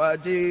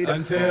 bombadita,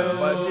 until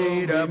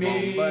bombadita, we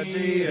meet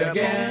bombadita,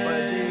 again.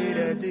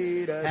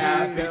 bombadita,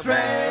 Happy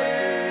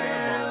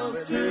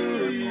trails to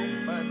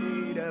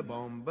bombadita,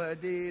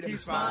 bombadita, Keep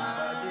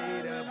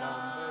smiling.